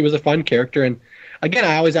character. She was a fun character. And again,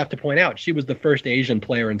 I always have to point out, she was the first Asian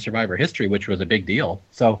player in Survivor history, which was a big deal.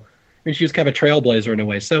 So, I mean, she was kind of a trailblazer in a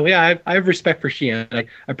way. So, yeah, I have respect for Xi'an. I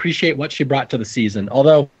appreciate what she brought to the season.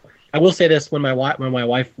 Although, I will say this, when my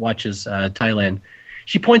wife watches Thailand,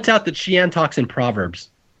 she points out that Xi'an talks in proverbs.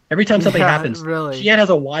 Every time something happens, really. Xi'an has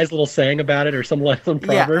a wise little saying about it or some proverb.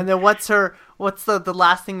 Yeah, and then what's the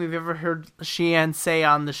last thing we've ever heard Xi'an say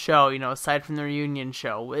on the show, aside from the reunion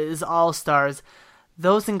show, is All Stars,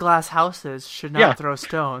 those in glass houses should not throw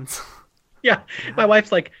stones. Yeah, my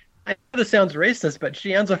wife's like, I know this sounds racist, but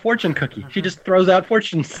Xi'an's a fortune cookie. She just throws out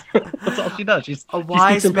fortunes. That's all she does. A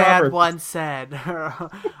wise man once said, a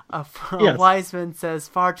wise man says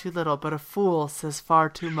far too little, but a fool says far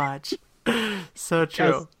too much. So true.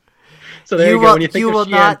 Yes. So there you go. When you think you of will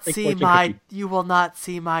Xi'an, not think see fortune my cookie. you will not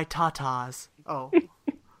see my tatas. Oh.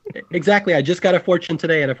 Exactly. I just got a fortune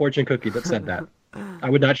today and a fortune cookie that said that. I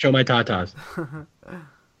would not show my tatas.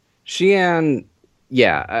 Xi'an,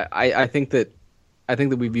 yeah, I think I think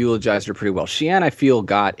that we've eulogized her pretty well. Xian, I feel,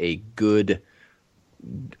 got a good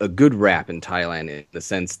rap in Thailand in the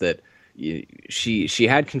sense that she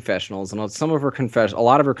had confessionals, and a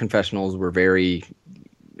lot of her confessionals were very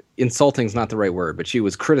insulting is not the right word, but she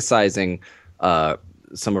was criticizing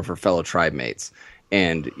some of her fellow tribe mates.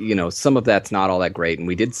 And, some of that's not all that great. And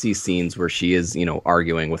we did see scenes where she is,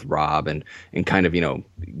 arguing with Rob and kind of,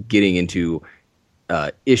 getting into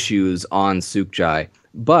issues on Sukjai.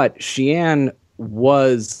 But Xian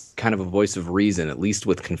was kind of a voice of reason, at least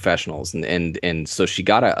with confessionals. And so she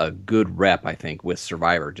got a good rep, I think, with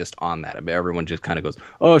Survivor just on that. I mean, everyone just kind of goes,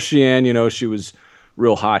 oh, Xian, she was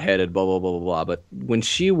real hot-headed, blah, blah, blah, blah, blah. But when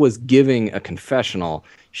she was giving a confessional,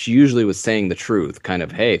 she usually was saying the truth, kind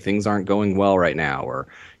of, hey, things aren't going well right now. Or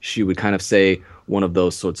she would kind of say one of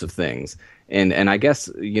those sorts of things. And I guess,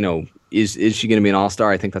 is she going to be an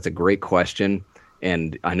all-star? I think that's a great question.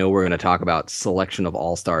 And I know we're going to talk about selection of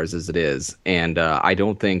all-stars as it is. And I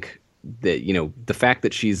don't think that, the fact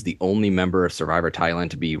that she's the only member of Survivor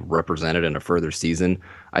Thailand to be represented in a further season,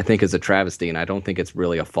 I think is a travesty. And I don't think it's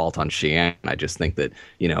really a fault on Xian. I just think that,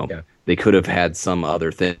 they could have had some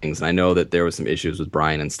other things. And I know that there was some issues with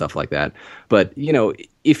Brian and stuff like that. But,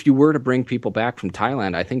 if you were to bring people back from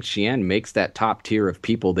Thailand, I think Xian makes that top tier of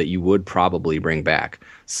people that you would probably bring back.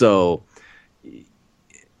 So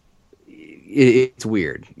it's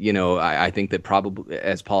weird. I think that probably,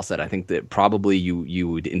 as Paul said, I think that probably you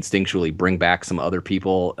would instinctually bring back some other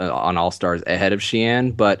people on All-Stars ahead of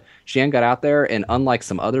Xian, but Xian got out there, and unlike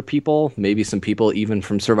some other people, maybe some people even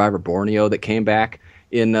from Survivor Borneo that came back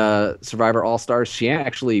in Survivor All-Stars, Xian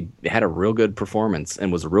actually had a real good performance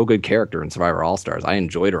and was a real good character in Survivor All-Stars. I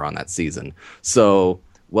enjoyed her on that season. So,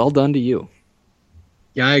 well done to you.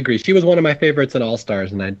 Yeah, I agree. She was one of my favorites in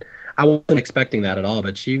All-Stars, and I wasn't expecting that at all,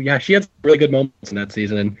 but she had some really good moments in that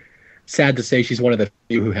season, and sad to say she's one of the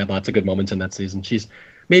few who had lots of good moments in that season. She's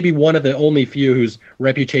maybe one of the only few whose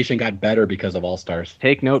reputation got better because of All-Stars.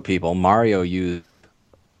 Take note, people. Mario used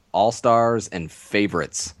All-Stars and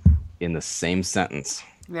favorites in the same sentence.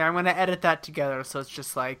 Yeah, I'm going to edit that together, so it's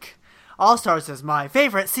just like, All-Stars is my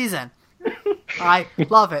favorite season. I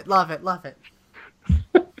love it, love it, love it.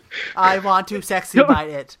 I want to sexy bite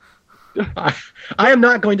it. I am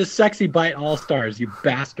not going to sexy bite All-Stars, you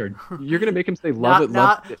bastard. You're going to make him say love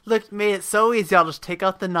it. Look, made it so easy, I'll just take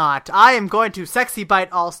out the knot. I am going to sexy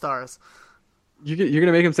bite All-Stars. You're going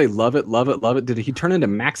to make him say love it, love it, love it. Did he turn into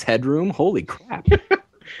Max Headroom? Holy crap.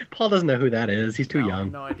 Paul doesn't know who that is. He's too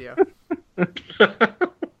young. No idea.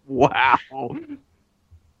 Wow.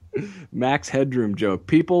 Max Headroom joke.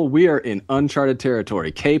 People, we are in uncharted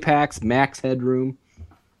territory. K-Pax, Max Headroom.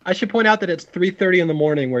 I should point out that it's 3:30 in the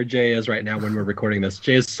morning where Jay is right now when we're recording this.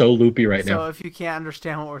 Jay is so loopy right now. So if you can't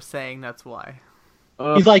understand what we're saying, that's why.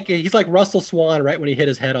 He's like Russell Swan right when he hit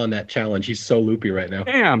his head on that challenge. He's so loopy right now.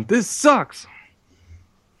 Damn, this sucks.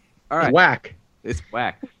 All right. It's whack. It's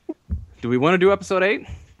whack. Do we want to do episode 8?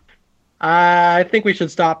 I think we should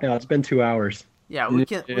stop now. It's been 2 hours. Yeah,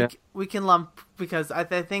 we can lump, because I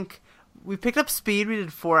think we picked up speed. We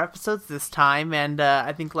did 4 episodes this time, and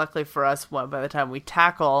I think luckily for us, by the time we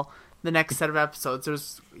tackle the next set of episodes,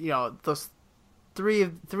 there's those three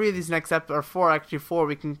of these next or 4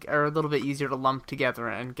 are a little bit easier to lump together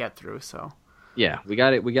and get through. So yeah, we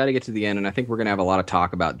got to get to the end, and I think we're gonna have a lot of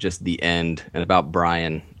talk about just the end and about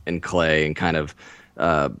Brian and Clay and kind of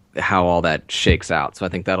how all that shakes out. So I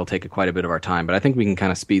think that'll take quite a bit of our time, but I think we can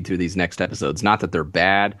kind of speed through these next episodes. Not that they're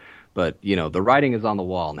bad, but the writing is on the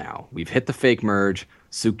wall now. We've hit the fake merge.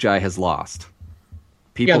 Sukjai has lost.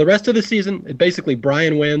 Yeah, the rest of the season, basically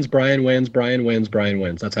Brian wins, Brian wins, Brian wins, Brian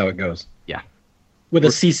wins. That's how it goes. Yeah. With a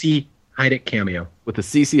CC Heidick cameo. With a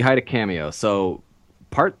CC Heidick cameo. So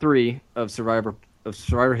part 3 of Survivor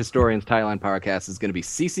Historians Thailand podcast is going to be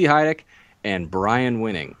CC Heidick and Brian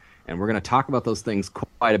winning. And we're going to talk about those things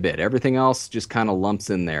quite a bit. Everything else just kind of lumps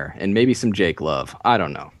in there. And maybe some Jake Love. I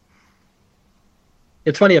don't know.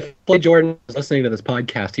 It's funny, if Clay Jordan was listening to this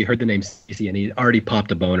podcast, he heard the name Cece and he already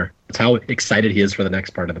popped a boner. That's how excited he is for the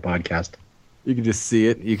next part of the podcast. You can just see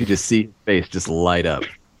it. You can just see his face just light up.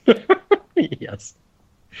 Yes.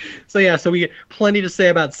 So we get plenty to say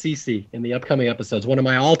about Cece in the upcoming episodes. One of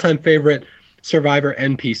my all-time favorite Survivor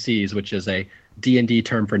NPCs, which is a D&D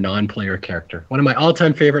term for non-player character. One of my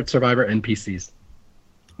all-time favorite Survivor NPCs.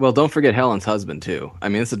 Well, don't forget Helen's husband, too. I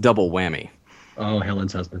mean, it's a double whammy. Oh,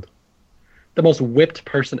 Helen's husband. The most whipped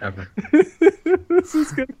person ever. This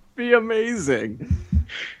is going to be amazing.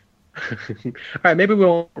 All right, maybe we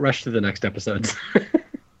won't rush to the next episodes.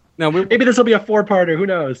 No, maybe this will be a 4-parter. Who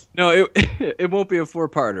knows? No, it won't be a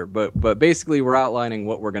 4-parter, but basically we're outlining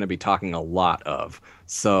what we're going to be talking a lot of.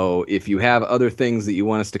 So if you have other things that you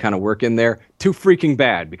want us to kind of work in there, too freaking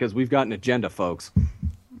bad, because we've got an agenda, folks.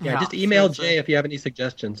 Yeah, just email Jay if you have any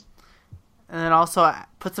suggestions. And then also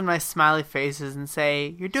put some nice smiley faces and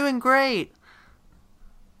say, "You're doing great."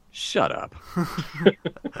 Shut up.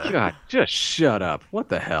 God, just shut up. What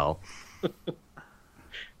the hell?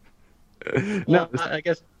 Well, I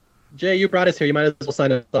guess, Jay, you brought us here. You might as well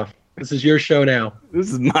sign us off. This is your show now.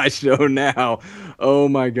 This is my show now. Oh,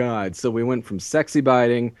 my God. So we went from sexy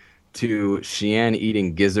biting to Sheehan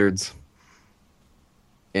eating gizzards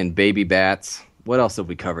and baby bats. What else have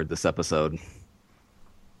we covered this episode?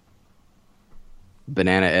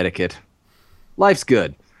 Banana etiquette. Life's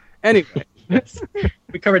good. Anyway.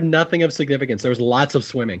 We covered nothing of significance. There was lots of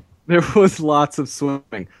swimming. There was lots of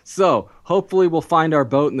swimming. So hopefully we'll find our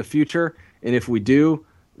boat in the future. And if we do,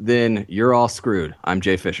 then you're all screwed. I'm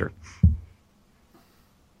Jay Fischer.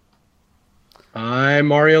 I'm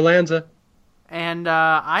Mario Lanza. And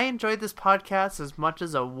I enjoyed this podcast as much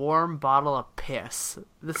as a warm bottle of piss.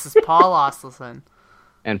 This is Paul Asleson.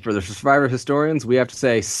 And for the Survivor historians, we have to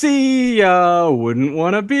say, see ya, wouldn't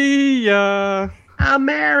want to be ya.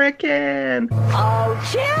 American. Oh,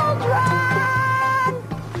 children!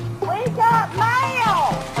 We got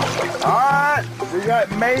mail! All right, we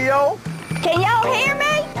got mail. Can y'all hear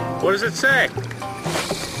me? What does it say?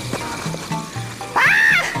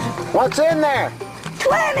 Ah! What's in there?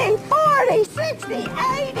 20, 40, 60, 80,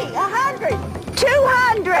 100,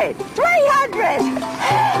 200, 300.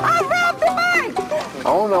 I robbed the bank! I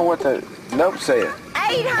don't know what the note said.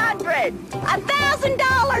 800,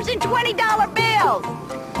 $1,000 in $20 bills.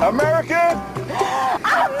 American?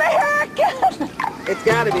 American! It's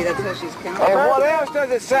got to be. That's how she's counting. And what else does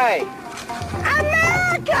it say?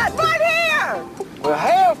 American! Right here! Well,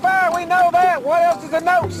 hellfire, we know that. What else does the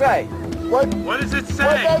note say? What does it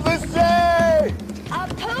say? What does it say? A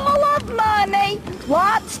pool of money,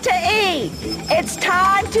 lots to eat. It's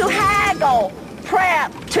time to haggle,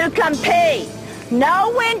 prep to compete.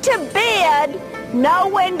 Know when to bid, know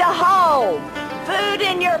when to hold. Food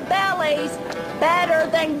in your bellies, better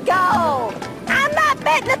than gold. I'm not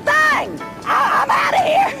betting a thing. I'm out of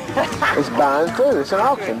here. It's buying food. It's an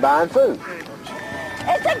auction, buying food.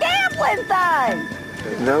 It's a gambling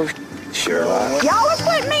thing. No, Sherlock. Y'all are